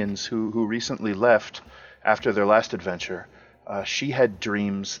companions who recently left after their last adventure. She had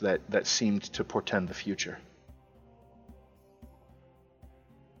dreams that seemed to portend the future.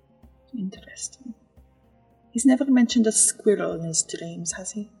 Interesting. He's never mentioned a squirrel in his dreams,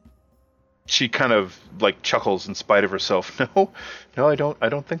 has he? She kind of like chuckles in spite of herself. No, I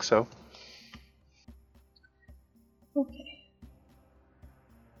don't think so. Okay.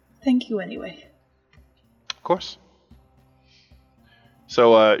 Thank you anyway. Of course.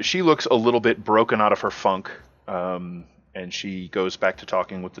 So she looks a little bit broken out of her funk, and she goes back to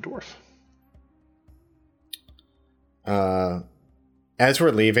talking with the dwarf. As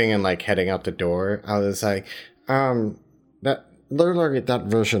we're leaving and like heading out the door, I was like, that literally that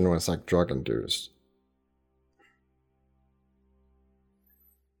vision was like drug induced.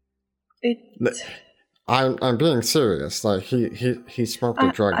 I'm being serious. Like he smoked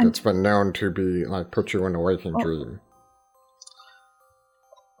a drug that's been known to be like put you in a waking dream.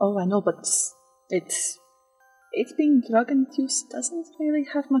 Oh, I know, but it's being drug induced doesn't really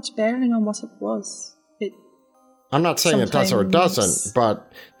have much bearing on what it was. I'm not saying it does or it doesn't,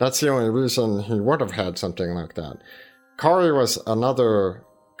 but that's the only reason he would have had something like that. Kari was another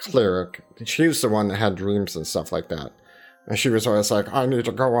cleric. She was the one that had dreams and stuff like that. And she was always like, I need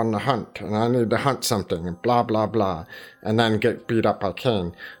to go on the hunt, and I need to hunt something, and blah, blah, blah, and then get beat up by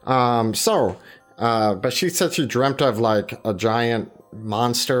Cain. But she said she dreamt of, like, a giant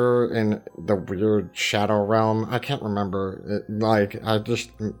monster in the weird shadow realm. I can't remember. I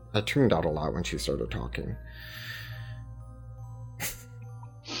tuned out a lot when she started talking.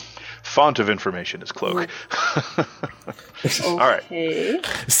 Font of information is cloak. All right.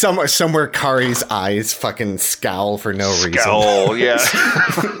 Somewhere Kari's eyes fucking scowl for no reason. Scowl, yeah.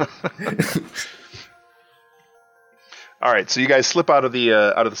 All right, so you guys slip out of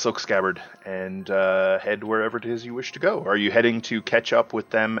the silk scabbard and head wherever it is you wish to go. Are you heading to catch up with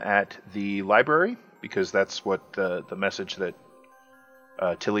them at the library? Because that's what the message that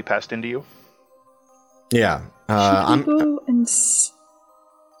Tilly passed into you. Yeah. Should we go and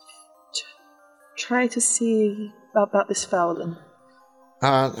try to see about this Fowlin?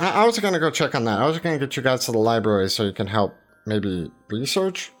 I was going to go check on that. I was going to get you guys to the library so you can help maybe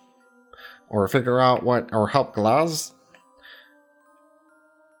research or figure out or help Glaz.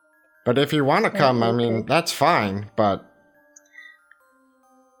 But if you want to come, I mean, that's fine, but...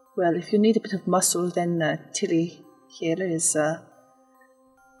 Well, if you need a bit of muscle, then Tilly here is,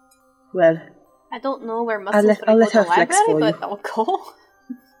 well... I don't know where muscles I'll let her flex for you. But I'll go.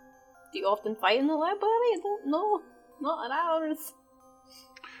 Do you often fight in the library? I don't know. Not at ours.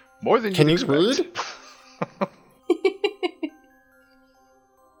 More than Can you expect. read?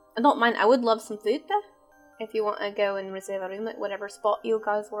 I don't mind. I would love some food though. If you want to go and reserve a room at whatever spot you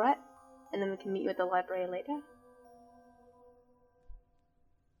guys were at, and then we can meet you at the library later.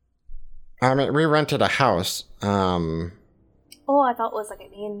 I mean, we rented a house. Oh, I thought it was like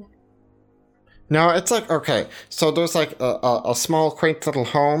an inn. No, it's like, okay, so there's like a small quaint little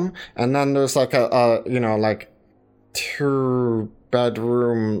home, and then there's like a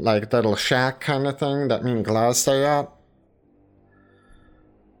 2-bedroom like little shack kind of thing that me and Glaz stay at.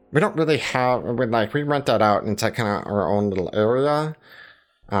 We don't really have, we rent that out and it's like kind of our own little area.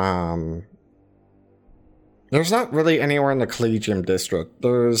 There's not really anywhere in the Collegium district.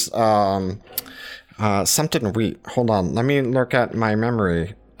 There's something hold on, let me look at my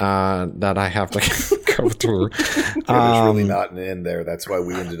memory. that I have to go through. There's really not an inn there. That's why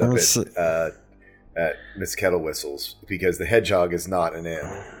we ended up at Miss Kettle Whistles, because the Hedgehog is not an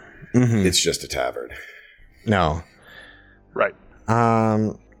inn. Mm-hmm. It's just a tavern. No. Right.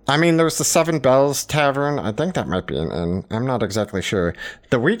 I mean, there's the Seven Bells Tavern. I think that might be an inn. I'm not exactly sure.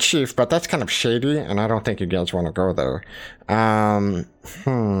 The Wheat Chief, but that's kind of shady, and I don't think you guys want to go there.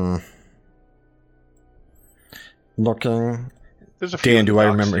 Looking. There's a few. Dan, do I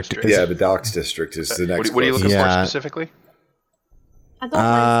remember? Yeah, the Docks District is the next. What are you looking Yeah. for specifically? I don't mind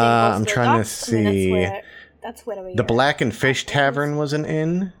I'm staying close trying to the docks. I mean, see. that's where we The are. Black and Fish Tavern was an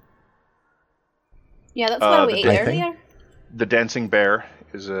inn. Yeah, that's where we ate I think- earlier. The Dancing Bear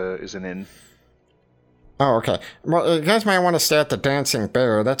is an inn. Oh, okay. Well, you guys might want to stay at the Dancing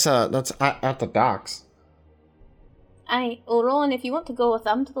Bear. That's at the docks. Roland, if you want to go with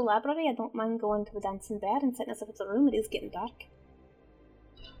them to the library, I don't mind going to the Dancing Bear and setting us up at the room. It is getting dark.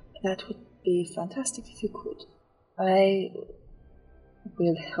 That would be fantastic if you could. I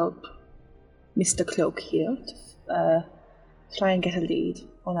will help Mr. Cloak here to try and get a lead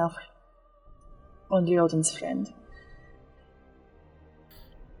on Riordan's friend.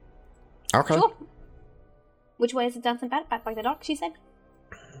 Okay. Sure. Which way is the Dancing Bear? Back by the dock, she said.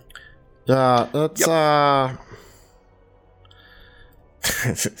 Yeah,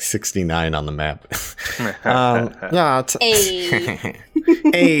 it's 69 on the map. Yeah, it's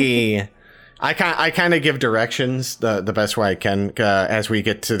Hey. I kind of give directions the best way I can as we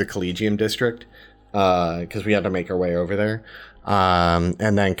get to the Collegium District, because we had to make our way over there, and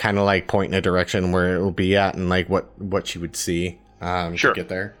then kind of like point in a direction where it will be at and like what she would see Sure. to get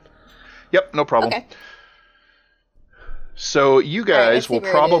there. Yep, no problem. Okay. So you guys will see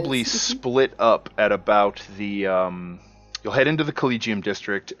where it probably is. split up at about the. You'll head into the Collegium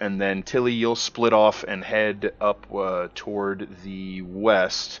District, and then Tilly, you'll split off and head up toward the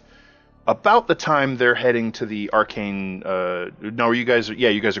west. About the time they're heading to the Arcane. No, you guys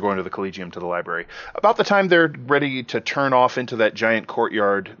are going to the Collegium, to the library. About the time they're ready to turn off into that giant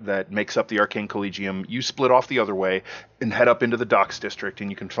courtyard that makes up the Arcane Collegium, you split off the other way and head up into the Docks District, and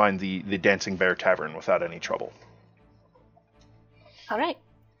you can find the Dancing Bear Tavern without any trouble. All right.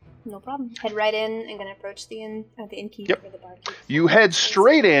 No problem. Head right in and gonna approach the innkeep Yep. or the barkeep. You head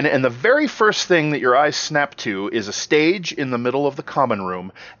straight in, and the very first thing that your eyes snap to is a stage in the middle of the common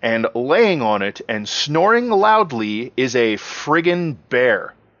room, and laying on it and snoring loudly is a friggin'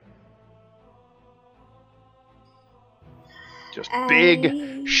 bear. Just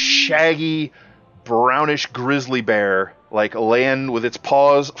big, shaggy, brownish grizzly bear, like laying with its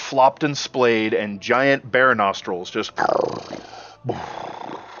paws flopped and splayed and giant bear nostrils, just...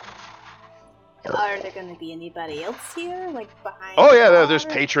 Are there gonna be anybody else here, like behind? Oh yeah, the there's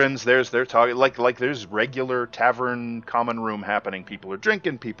bar? patrons. They're talking like there's regular tavern common room happening. People are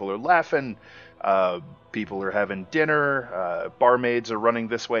drinking. People are laughing. People are having dinner. Barmaids are running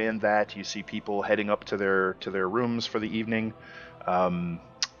this way and that. You see people heading up to their rooms for the evening. And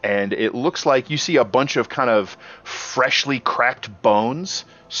it looks like you see a bunch of kind of freshly cracked bones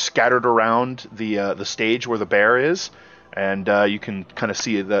scattered around the stage where the bear is. And you can kind of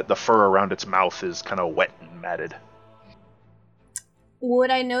see that the fur around its mouth is kind of wet and matted.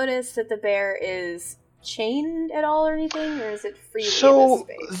 Would I notice that the bear is chained at all or anything, or is it freely in So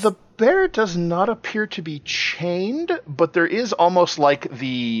this space? the bear does not appear to be chained, but there is almost like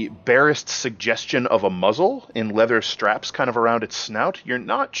the barest suggestion of a muzzle in leather straps kind of around its snout. You're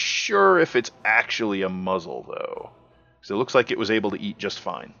not sure if it's actually a muzzle, though. Because it looks like it was able to eat just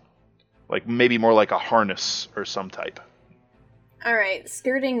fine. Like maybe more like a harness or some type. Alright,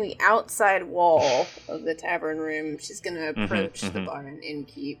 skirting the outside wall of the tavern room, she's gonna approach the bar and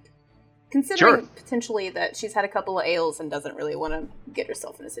innkeep. Considering potentially that she's had a couple of ales and doesn't really want to get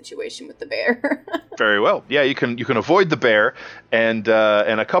herself in a situation with the bear. Very well. Yeah, you can avoid the bear, and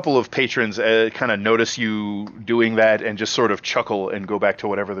a couple of patrons kind of notice you doing that and just sort of chuckle and go back to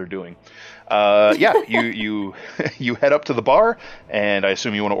whatever they're doing. You you head up to the bar, and I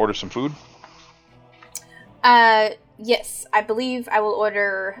assume you want to order some food. Yes, I believe I will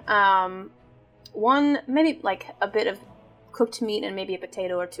order one, maybe like a bit of cooked meat and maybe a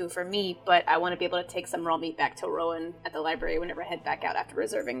potato or two for me, but I want to be able to take some raw meat back to Rowan at the library whenever I head back out after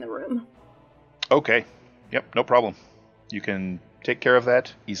reserving the room. Okay. Yep, no problem. You can take care of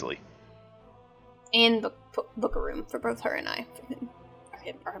that easily. And book a room for both her and I. For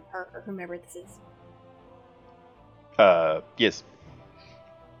him, or her, or whomever this is. Yes.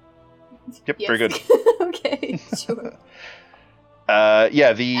 Yep, Yes. very good. Okay, sure.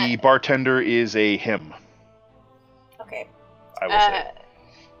 The bartender is a him, Okay. I will say.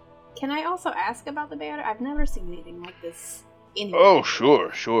 Can I also ask about the bear? I've never seen anything like this in. Oh,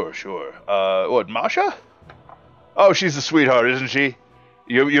 sure. What, Masha? Oh, she's a sweetheart, isn't she?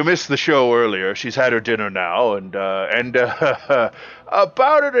 You missed the show earlier. She's had her dinner now, and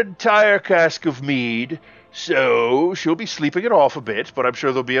about an entire cask of mead. So she'll be sleeping it off a bit, but I'm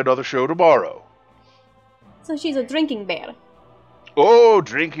sure there'll be another show tomorrow. So she's a drinking bear. Oh,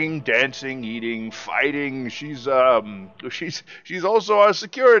 drinking, dancing, eating, fighting. She's also our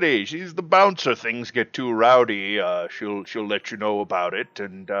security. She's the bouncer. Things get too rowdy. She'll let you know about it,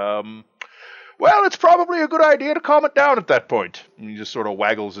 and well, it's probably a good idea to calm it down at that point. And he just sort of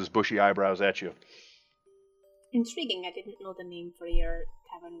waggles his bushy eyebrows at you. Intriguing. I didn't know the name for your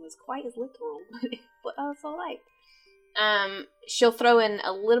tavern was quite as literal, but that's all right. She'll throw in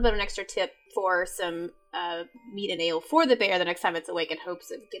a little bit of an extra tip for some meat and ale for the bear the next time it's awake, in hopes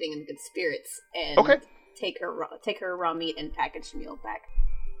of getting in good spirits, and take her raw meat and packaged meal back.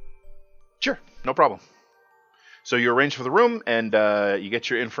 Sure, no problem. So you arrange for the room, and you get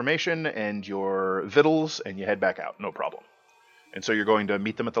your information and your victuals, and you head back out. No problem. And so you're going to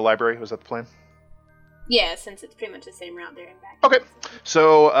meet them at the library? Was that the plan? Yeah, since it's pretty much the same route there and back. Okay.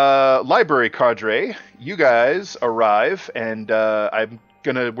 So, library cadre, you guys arrive, and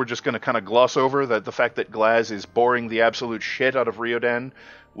we're just gonna kind of gloss over the fact that Glaz is boring the absolute shit out of Riodan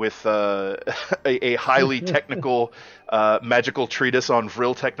with a highly technical magical treatise on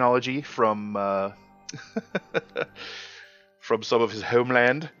Vril technology from from some of his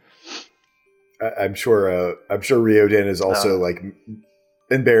homeland. I'm sure Riodan is also like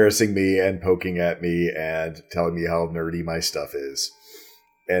embarrassing me and poking at me and telling me how nerdy my stuff is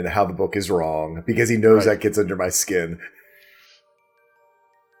and how the book is wrong, because he knows that gets under my skin.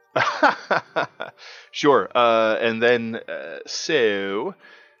 Sure. And then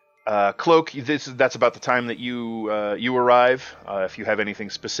Cloak, that's about the time that you arrive. If you have anything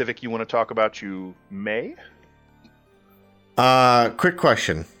specific you want to talk about, you may. Quick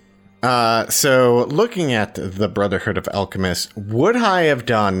question. So looking at the Brotherhood of Alchemists, would I have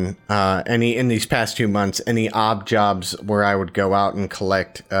done in these past 2 months any odd jobs where I would go out and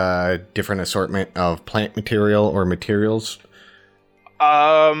collect different assortment of plant material or materials?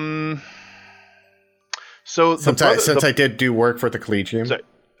 So since I did do work for the Collegium. Sorry,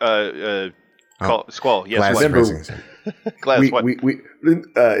 Squall. Yes. Glaz, what?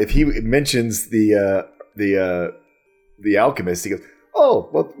 If he mentions the alchemist, he goes, "Oh,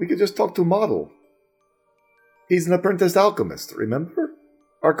 well, we could just talk to Model. He's an apprentice alchemist, remember?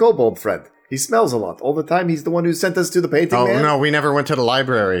 Our kobold friend. He smells a lot all the time. He's the one who sent us to the painting man." No, we never went to the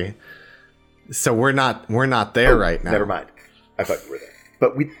library. So we're not there right now. Never mind. I thought you were there.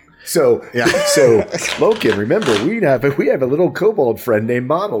 But so Loken, remember, we have a little kobold friend named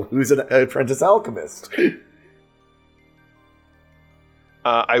Model who's an apprentice alchemist.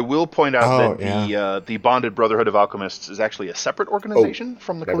 I will point out that the Bonded Brotherhood of Alchemists is actually a separate organization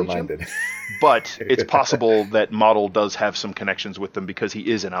from the Collegium. But it's possible that Model does have some connections with them because he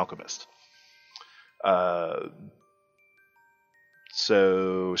is an alchemist.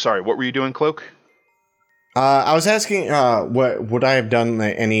 So, sorry, what were you doing, Cloak? I was asking, what would I have done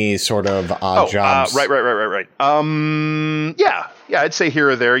any sort of odd jobs? Right. Yeah, I'd say here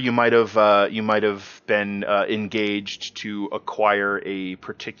or there you might have been engaged to acquire a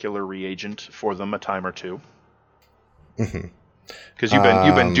particular reagent for them a time or two. Mm-hmm. Because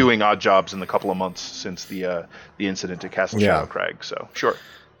you've been doing odd jobs in the couple of months since the incident at Castle Shadowcrag. So sure.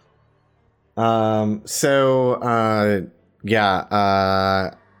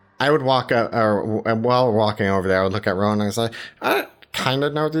 I would walk up, or while walking over there, I would look at Rowan and I was like, I kind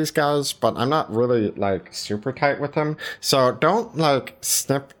of know these guys, but I'm not really, super tight with them. So don't,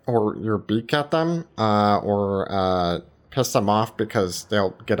 snip your beak at them, or piss them off, because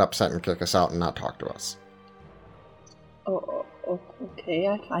they'll get upset and kick us out and not talk to us. Oh, okay.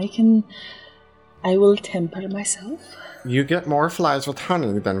 I will temper myself. You get more flies with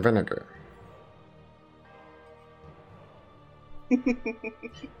honey than vinegar.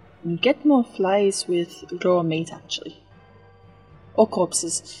 You get more flies with raw meat, actually. Or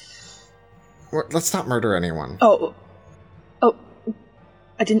corpses. Well, let's not murder anyone. Oh,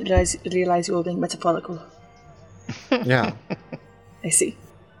 I didn't realize you were being metaphorical. Yeah. I see.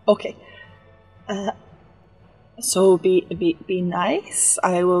 Okay. So be nice.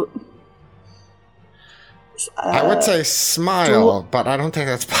 I will... I would say smile, but I don't think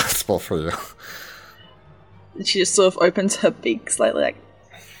that's possible for you. She just sort of opens her beak slightly,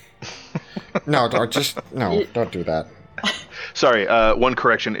 No, don't do that. Sorry, one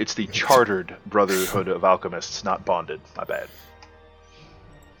correction. It's the Chartered Brotherhood of Alchemists, not Bonded. My bad.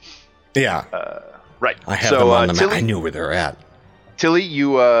 Yeah. Right. I have them on the map. I knew where they're at. Tilly,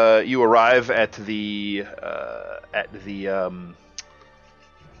 you arrive at the the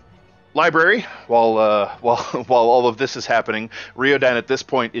library while all of this is happening. Riodan at this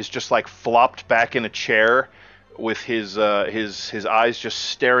point is just like flopped back in a chair with his eyes just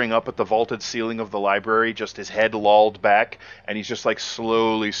staring up at the vaulted ceiling of the library, just his head lolled back, and he's just like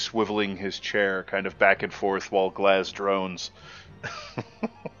slowly swiveling his chair kind of back and forth while Glaz drones.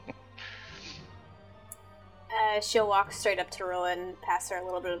 She'll walk straight up to Rowan, pass her a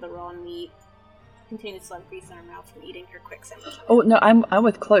little bit of the raw meat, continue to slug grease in her mouth from eating her quick sandwich. Oh no, I'm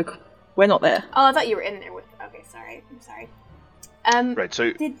with Cloak. We're not there. Oh, I thought you were in there with. Okay, sorry. I'm sorry. Right,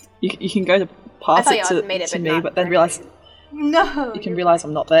 so You can go to pass it to me, but then realize no. You can realize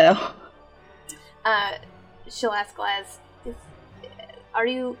I'm not there. She'll ask Glaz,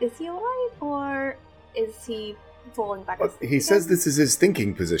 is he alright, or is he falling back asleep? He says this is his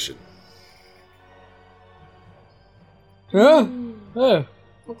thinking position. Oh.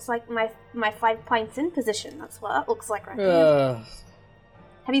 Looks like my 5 pints in position. That's what that looks like right now.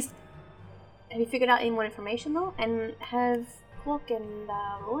 Have you figured out any more information though? And have Cloak and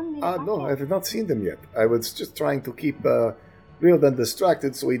Rowan made it No, back I have not seen them yet. I was just trying to keep Riodan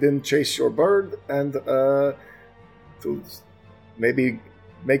distracted so he didn't chase your bird, and to maybe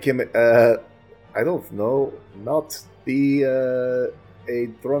make him, I don't know, not be a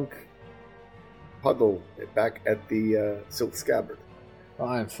drunk puddle back at the Silk Scabbard.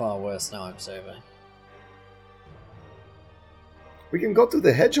 I'm far worse now I'm sober. We can go to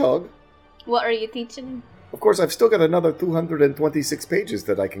the Hedgehog. What are you teaching? Of course, I've still got another 226 pages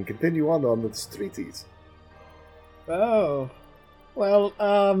that I can continue on the treatise. Oh. Well,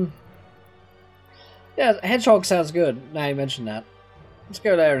 yeah, Hedgehog sounds good, now you mention that. Let's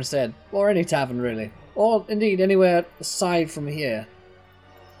go there instead. Or any tavern, really. Or, indeed, anywhere aside from here.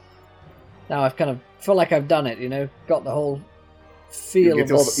 Now I've kind of felt like I've done it, you know? Got the whole feel of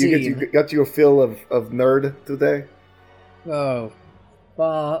the scene. You got your fill of nerd today? Oh,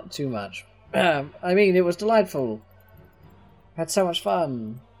 far too much. I mean, it was delightful. Had so much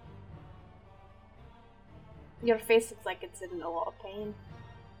fun. Your face looks like it's in a lot of pain.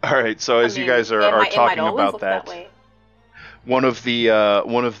 all right, so as you guys are talking about that, one of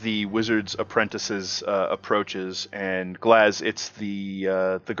the wizard's apprentices approaches, and Glaz, it's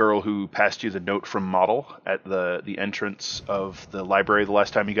the girl who passed you the note from Model at the entrance of the library the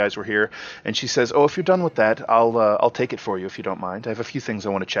last time you guys were here, and she says, "Oh, if you're done with that, I'll take it for you if you don't mind. I have a few things I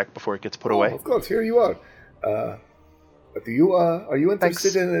want to check before it gets put away." Of course, here you are. Are you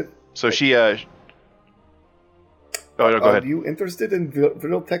interested in it? So she go ahead. Are you interested in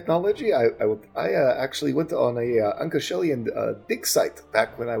Vril technology? I actually went on a Unkashelian dig site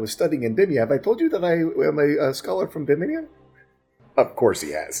back when I was studying in Bimia. Have I told you that I am a scholar from Bimia? Of course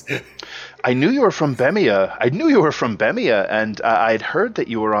he has. I knew you were from Bemia. And I'd heard that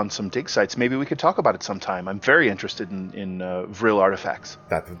you were on some dig sites. Maybe we could talk about it sometime. I'm very interested in Vril artifacts.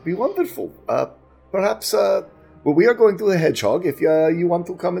 That would be wonderful. Perhaps... Well, we are going to the Hedgehog. If you want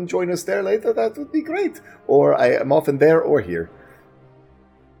to come and join us there later, that would be great. Or I am often there or here.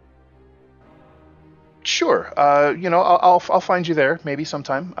 Sure. I'll find you there maybe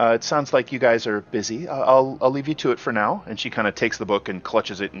sometime. It sounds like you guys are busy. I'll leave you to it for now. And she kind of takes the book and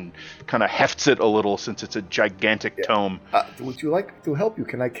clutches it and kind of hefts it a little since it's a gigantic tome. Would you like to help you?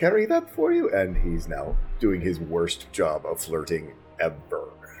 Can I carry that for you? And he's now doing his worst job of flirting ever.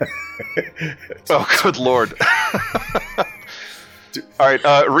 Oh, good lord. All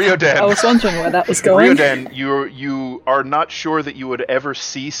right, Riodan. I was wondering where that was going. Riodan, you are not sure that you would ever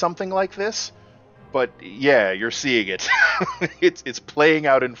see something like this, but yeah, you're seeing it. It's playing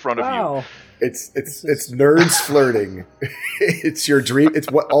out in front of you. It's nerds flirting. It's your dream. It's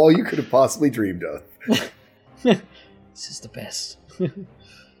what all you could have possibly dreamed of. This is the best.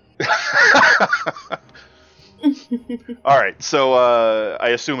 All right, so I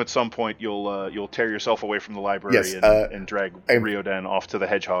assume at some point you'll tear yourself away from the library and drag Riodan off to the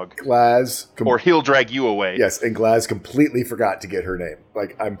Hedgehog. Glaz, or he'll drag you away. Yes, and Glaz completely forgot to get her name.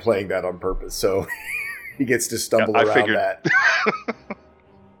 Like, I'm playing that on purpose, so he gets to stumble around that.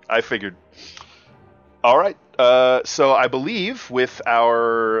 I figured. All right, so I believe with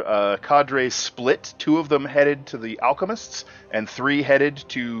our cadre split, 2 of them headed to the Alchemists, and 3 headed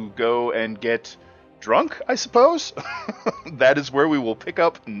to go and get drunk, I suppose. That is where we will pick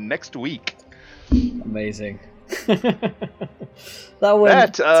up next week. Amazing. Tilly is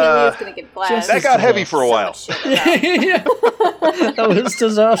gonna get that got heavy for a while. That was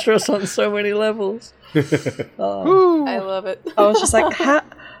disastrous on so many levels. I love it. I was just like,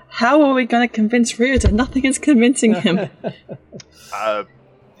 how are we going to convince Riodan? Nothing is convincing him.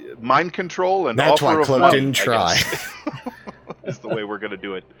 Mind control and that's offer why of Cloak money, didn't try. is the way we're going to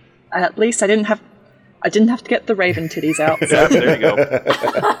do it. At least I didn't have I didn't have to get the raven titties out. So. Yeah, there you go.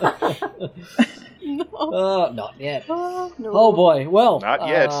 Not yet. No. Oh boy. Well, Not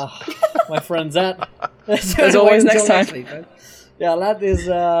yet. my friends, that's As always, next time. next week, right? Yeah, that is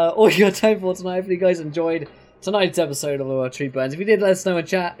all you got time for tonight. If you guys enjoyed tonight's episode of Our Tree Burns, if you did, let us know in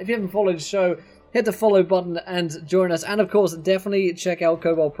chat. If you haven't followed the show, hit the follow button and join us. And of course, definitely check out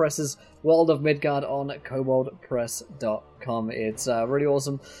Kobold Press's World of Midgard on koboldpress.com. It's really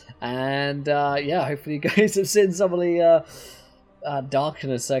awesome. And yeah, hopefully you guys have seen some of the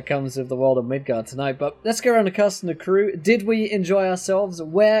darkness that comes with the World of Midgard tonight. But let's go around the cast and the crew. Did we enjoy ourselves?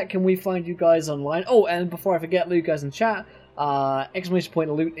 Where can we find you guys online? Oh, and before I forget, loot guys in chat, exclamation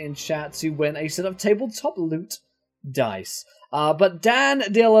point loot in chat to win a set of tabletop loot dice. But Dan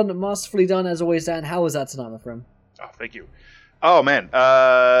Dillon, masterfully done as always. Dan, how was that tonight, my friend? Oh, thank you. Oh, man.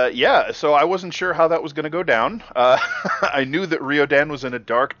 Yeah, so I wasn't sure how that was going to go down. I knew that Riodan was in a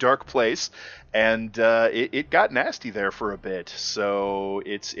dark, dark place, and it got nasty there for a bit. So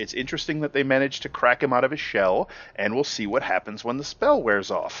it's interesting that they managed to crack him out of his shell, and we'll see what happens when the spell wears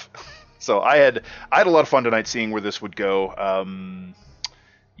off. So I had a lot of fun tonight seeing where this would go.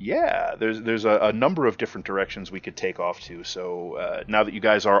 Yeah, there's a number of different directions we could take off to. So now that you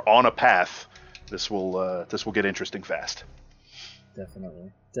guys are on a path, this will get interesting fast.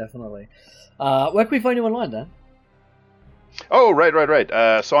 Definitely. Where can we find you online, Dan? Oh,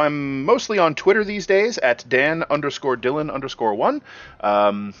 right. So I'm mostly on Twitter these days at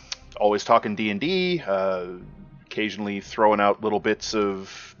Dan_Dillon_1. Always talking D&D. Occasionally throwing out little bits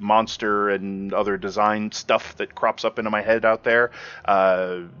of monster and other design stuff that crops up into my head out there.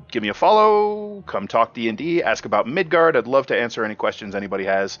 Give me a follow. Come talk D&D. Ask about Midgard. I'd love to answer any questions anybody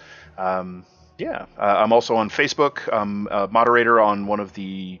has. Yeah. I'm also on Facebook. I'm a moderator on one of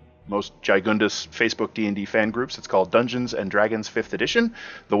the most gigundous Facebook D&D fan groups. It's called Dungeons and Dragons 5th Edition,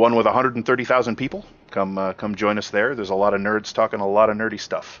 the one with 130,000 people. Come join us there. There's a lot of nerds talking a lot of nerdy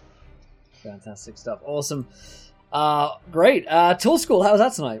stuff. Fantastic stuff. Awesome. Great. Tool School, how was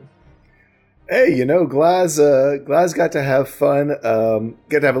that tonight? Hey, Glaz got to have fun.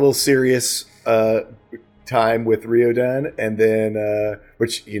 Got to have a little serious time with Riodan, and then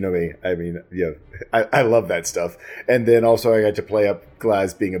which you know me, I mean, yeah, I love that stuff. And then also I got to play up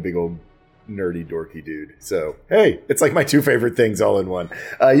Glaz being a big old nerdy dorky dude. So hey, it's like my two favorite things all in one.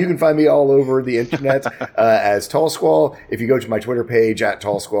 You can find me all over the internet as Tall Squall. If you go to my Twitter page at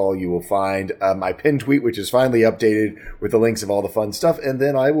Tall Squall, you will find my pinned tweet, which is finally updated with the links of all the fun stuff. And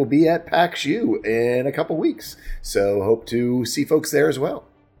then I will be at PAX U in a couple weeks, so hope to see folks there as well.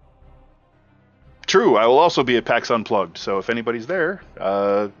 True, I will also be at PAX Unplugged, so if anybody's there,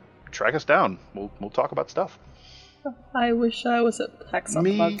 track us down. We'll talk about stuff. I wish I was at PAX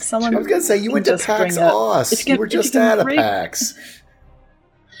Me Unplugged. Someone I was going to say, you went to PAX Aus. You were just at a PAX.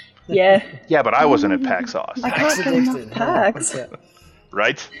 Yeah. Yeah, but I wasn't at PAX Aus. I can't get enough PAX.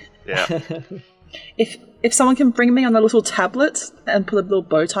 Right? Yeah. If someone can bring me on a little tablet and put a little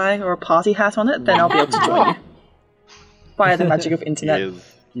bow tie or a party hat on it, then I'll be able to join you. Via the magic of internet.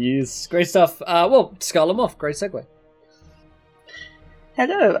 Yes, great stuff. Well, Scarlet Moth, great segue.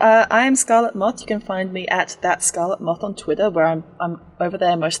 Hello, I am Scarlet Moth. You can find me at That Scarlet Moth on Twitter, where I'm over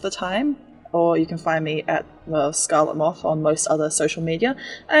there most of the time. Or you can find me at Scarlet Moth on most other social media.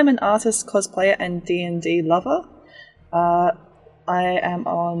 I am an artist, cosplayer, and D&D lover. I am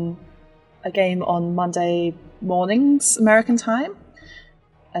on a game on Monday mornings, American time.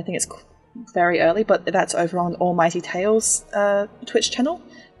 I think it's very early, but that's over on Almighty Tales Twitch channel.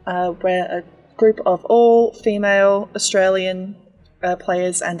 We're a group of all female Australian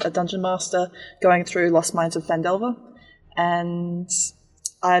players and a dungeon master going through Lost Mines of Phandelver. And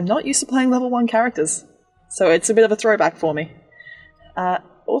I'm not used to playing level 1 characters, so it's a bit of a throwback for me.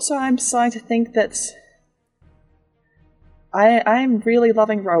 Also, I'm starting to think that I'm really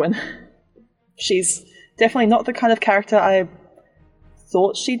loving Rowan. She's definitely not the kind of character I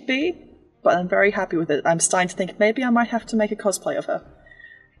thought she'd be, but I'm very happy with it. I'm starting to think maybe I might have to make a cosplay of her.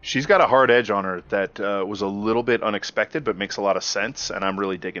 She's got a hard edge on her that was a little bit unexpected, but makes a lot of sense, and I'm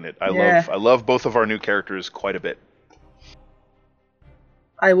really digging it. I love both of our new characters quite a bit.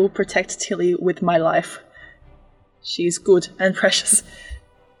 I will protect Tilly with my life. She's good and precious.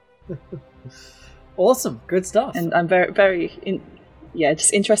 Awesome, good stuff. And I'm very,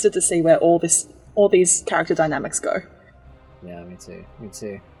 just interested to see where all these character dynamics go. Yeah, me too.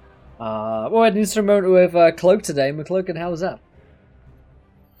 Well, I had an instrument with Cloak today. McCloak, how was that?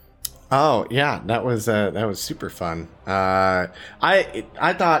 Oh yeah, that was super fun. I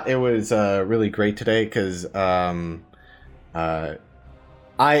thought it was really great today because I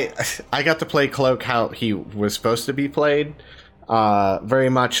got to play Cloak how he was supposed to be played, very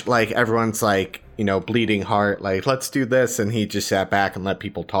much like everyone's like, bleeding heart, like, let's do this. And he just sat back and let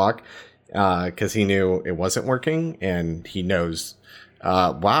people talk because he knew it wasn't working. And he knows,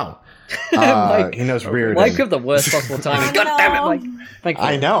 wow. Mike, he knows weird. Mike of the worst possible timing. God damn it, Mike. Thank you.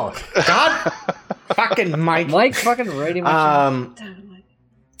 I know. God fucking Mike. Mike fucking radio machine.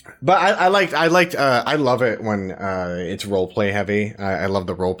 But I love it when it's roleplay heavy. I love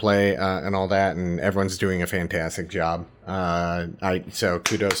the roleplay and all that, and everyone's doing a fantastic job. So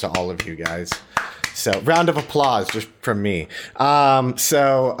kudos to all of you guys. So round of applause just from me. But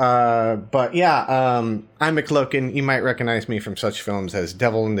yeah, I'm McLoken. You might recognize me from such films as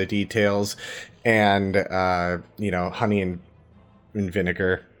Devil in the Details and Honey and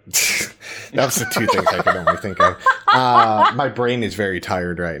Vinegar. That was the two things I could only think of. My brain is very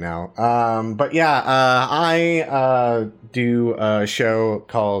tired right now. But yeah, I do a show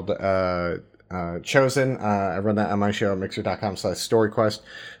called Chosen. I run that on my show at mixer.com/storyquest.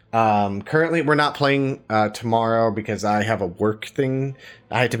 Currently we're not playing tomorrow because I have a work thing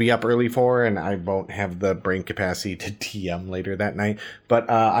I had to be up early for, and I won't have the brain capacity to DM later that night. But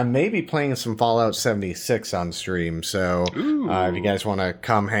I may be playing some Fallout 76 on stream, so if you guys want to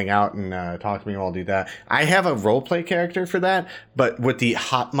come hang out and talk to me, I'll do that. I have a roleplay character for that, but with the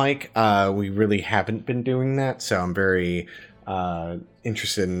hot mic, we really haven't been doing that, so I'm very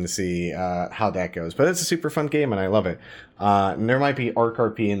interested in to see how that goes. But it's a super fun game, and I love it. And there might be Arc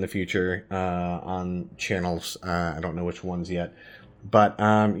RP in the future on channels. I don't know which ones yet. But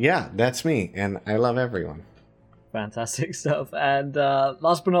yeah, that's me, and I love everyone. Fantastic stuff. And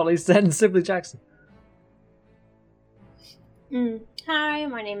last but not least, then, Simply Jackson. Hi,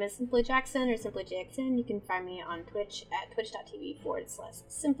 my name is Simply Jackson, or Simply JXN. You can find me on Twitch at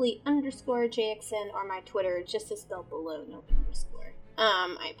twitch.tv/simply_JXN, or my Twitter, just as spelled below, no underscore.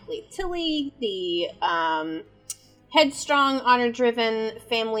 I play Tilly, the headstrong, honor-driven,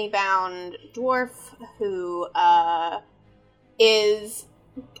 family-bound dwarf who is,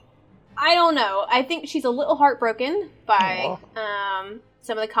 I don't know, I think she's a little heartbroken by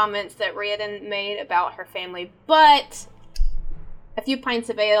some of the comments that Riordan made about her family, but a few pints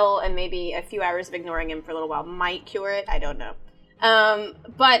of ale and maybe a few hours of ignoring him for a little while might cure it. I don't know.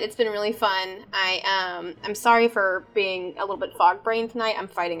 But it's been really fun. I'm sorry for being a little bit fog-brained tonight. I'm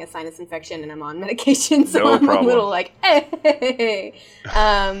fighting a sinus infection and I'm on medication, so No I'm problem. a little like, hey.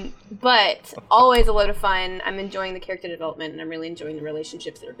 But always a load of fun. I'm enjoying the character development, and I'm really enjoying the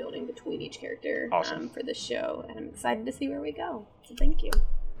relationships that are building between each character for this show, and I'm excited to see where we go. So thank you.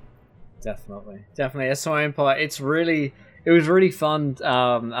 Definitely. It's so important. It was really fun,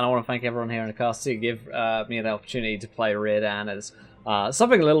 and I want to thank everyone here in the cast to give me the opportunity to play Riordan as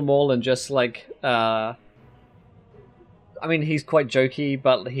something a little more than just like. I mean, he's quite jokey,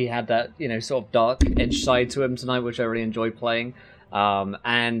 but he had that sort of dark edge side to him tonight, which I really enjoyed playing.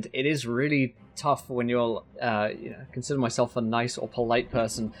 And it is really tough when you're, consider myself a nice or polite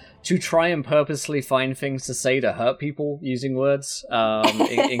person, to try and purposely find things to say to hurt people using words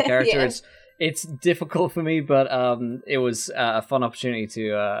in character. Yeah. It's difficult for me, but it was a fun opportunity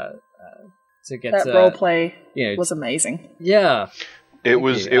to get That roleplay you know, was amazing. Yeah, It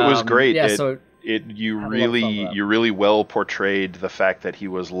was great. Yeah, so You had a lot of fun with that. really well portrayed the fact that he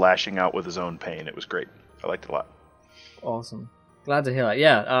was lashing out with his own pain. It was great. I liked it a lot. Awesome. Glad to hear that.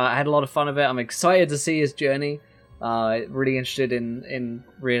 Yeah, I had a lot of fun with it. I'm excited to see his journey. Really interested in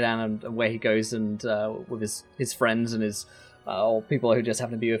Riordan and where he goes, and with his friends and his or people who just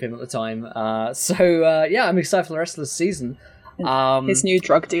happen to be with him at the time. Yeah, I'm excited for the rest of the season. His new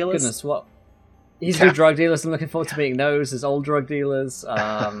drug dealers. Goodness, what? His new drug dealers. I'm looking forward to meeting those. His old drug dealers.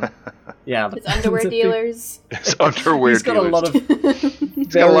 Yeah, His underwear dealers. His underwear He's got dealers. a lot of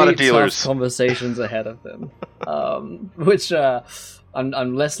got a lot of dealers. tough conversations ahead of him, which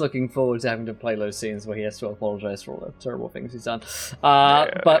I'm less looking forward to having to play those scenes where he has to apologize for all the terrible things he's done.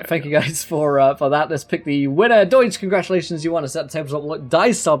 But thank you guys for that. Let's pick the winner. Deutsch, congratulations, you won a set of tabletop look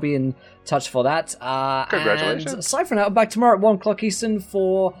dice. I'll be in touch for that. Congratulations. And aside from that, I'm back tomorrow at 1 o'clock Eastern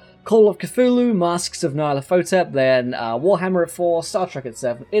for Call of Cthulhu, Masks of Nyarlathotep, then Warhammer at 4, Star Trek at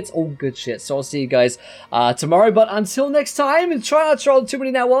 7. It's all good shit, so I'll see you guys tomorrow. But until next time, and try not to roll too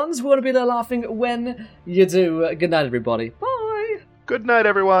many nat ones. We want to be there laughing when you do. Good night, everybody. Bye. Good night,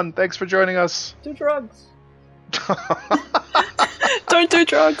 everyone. Thanks for joining us. Do drugs. Don't do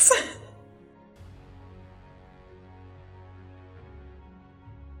drugs.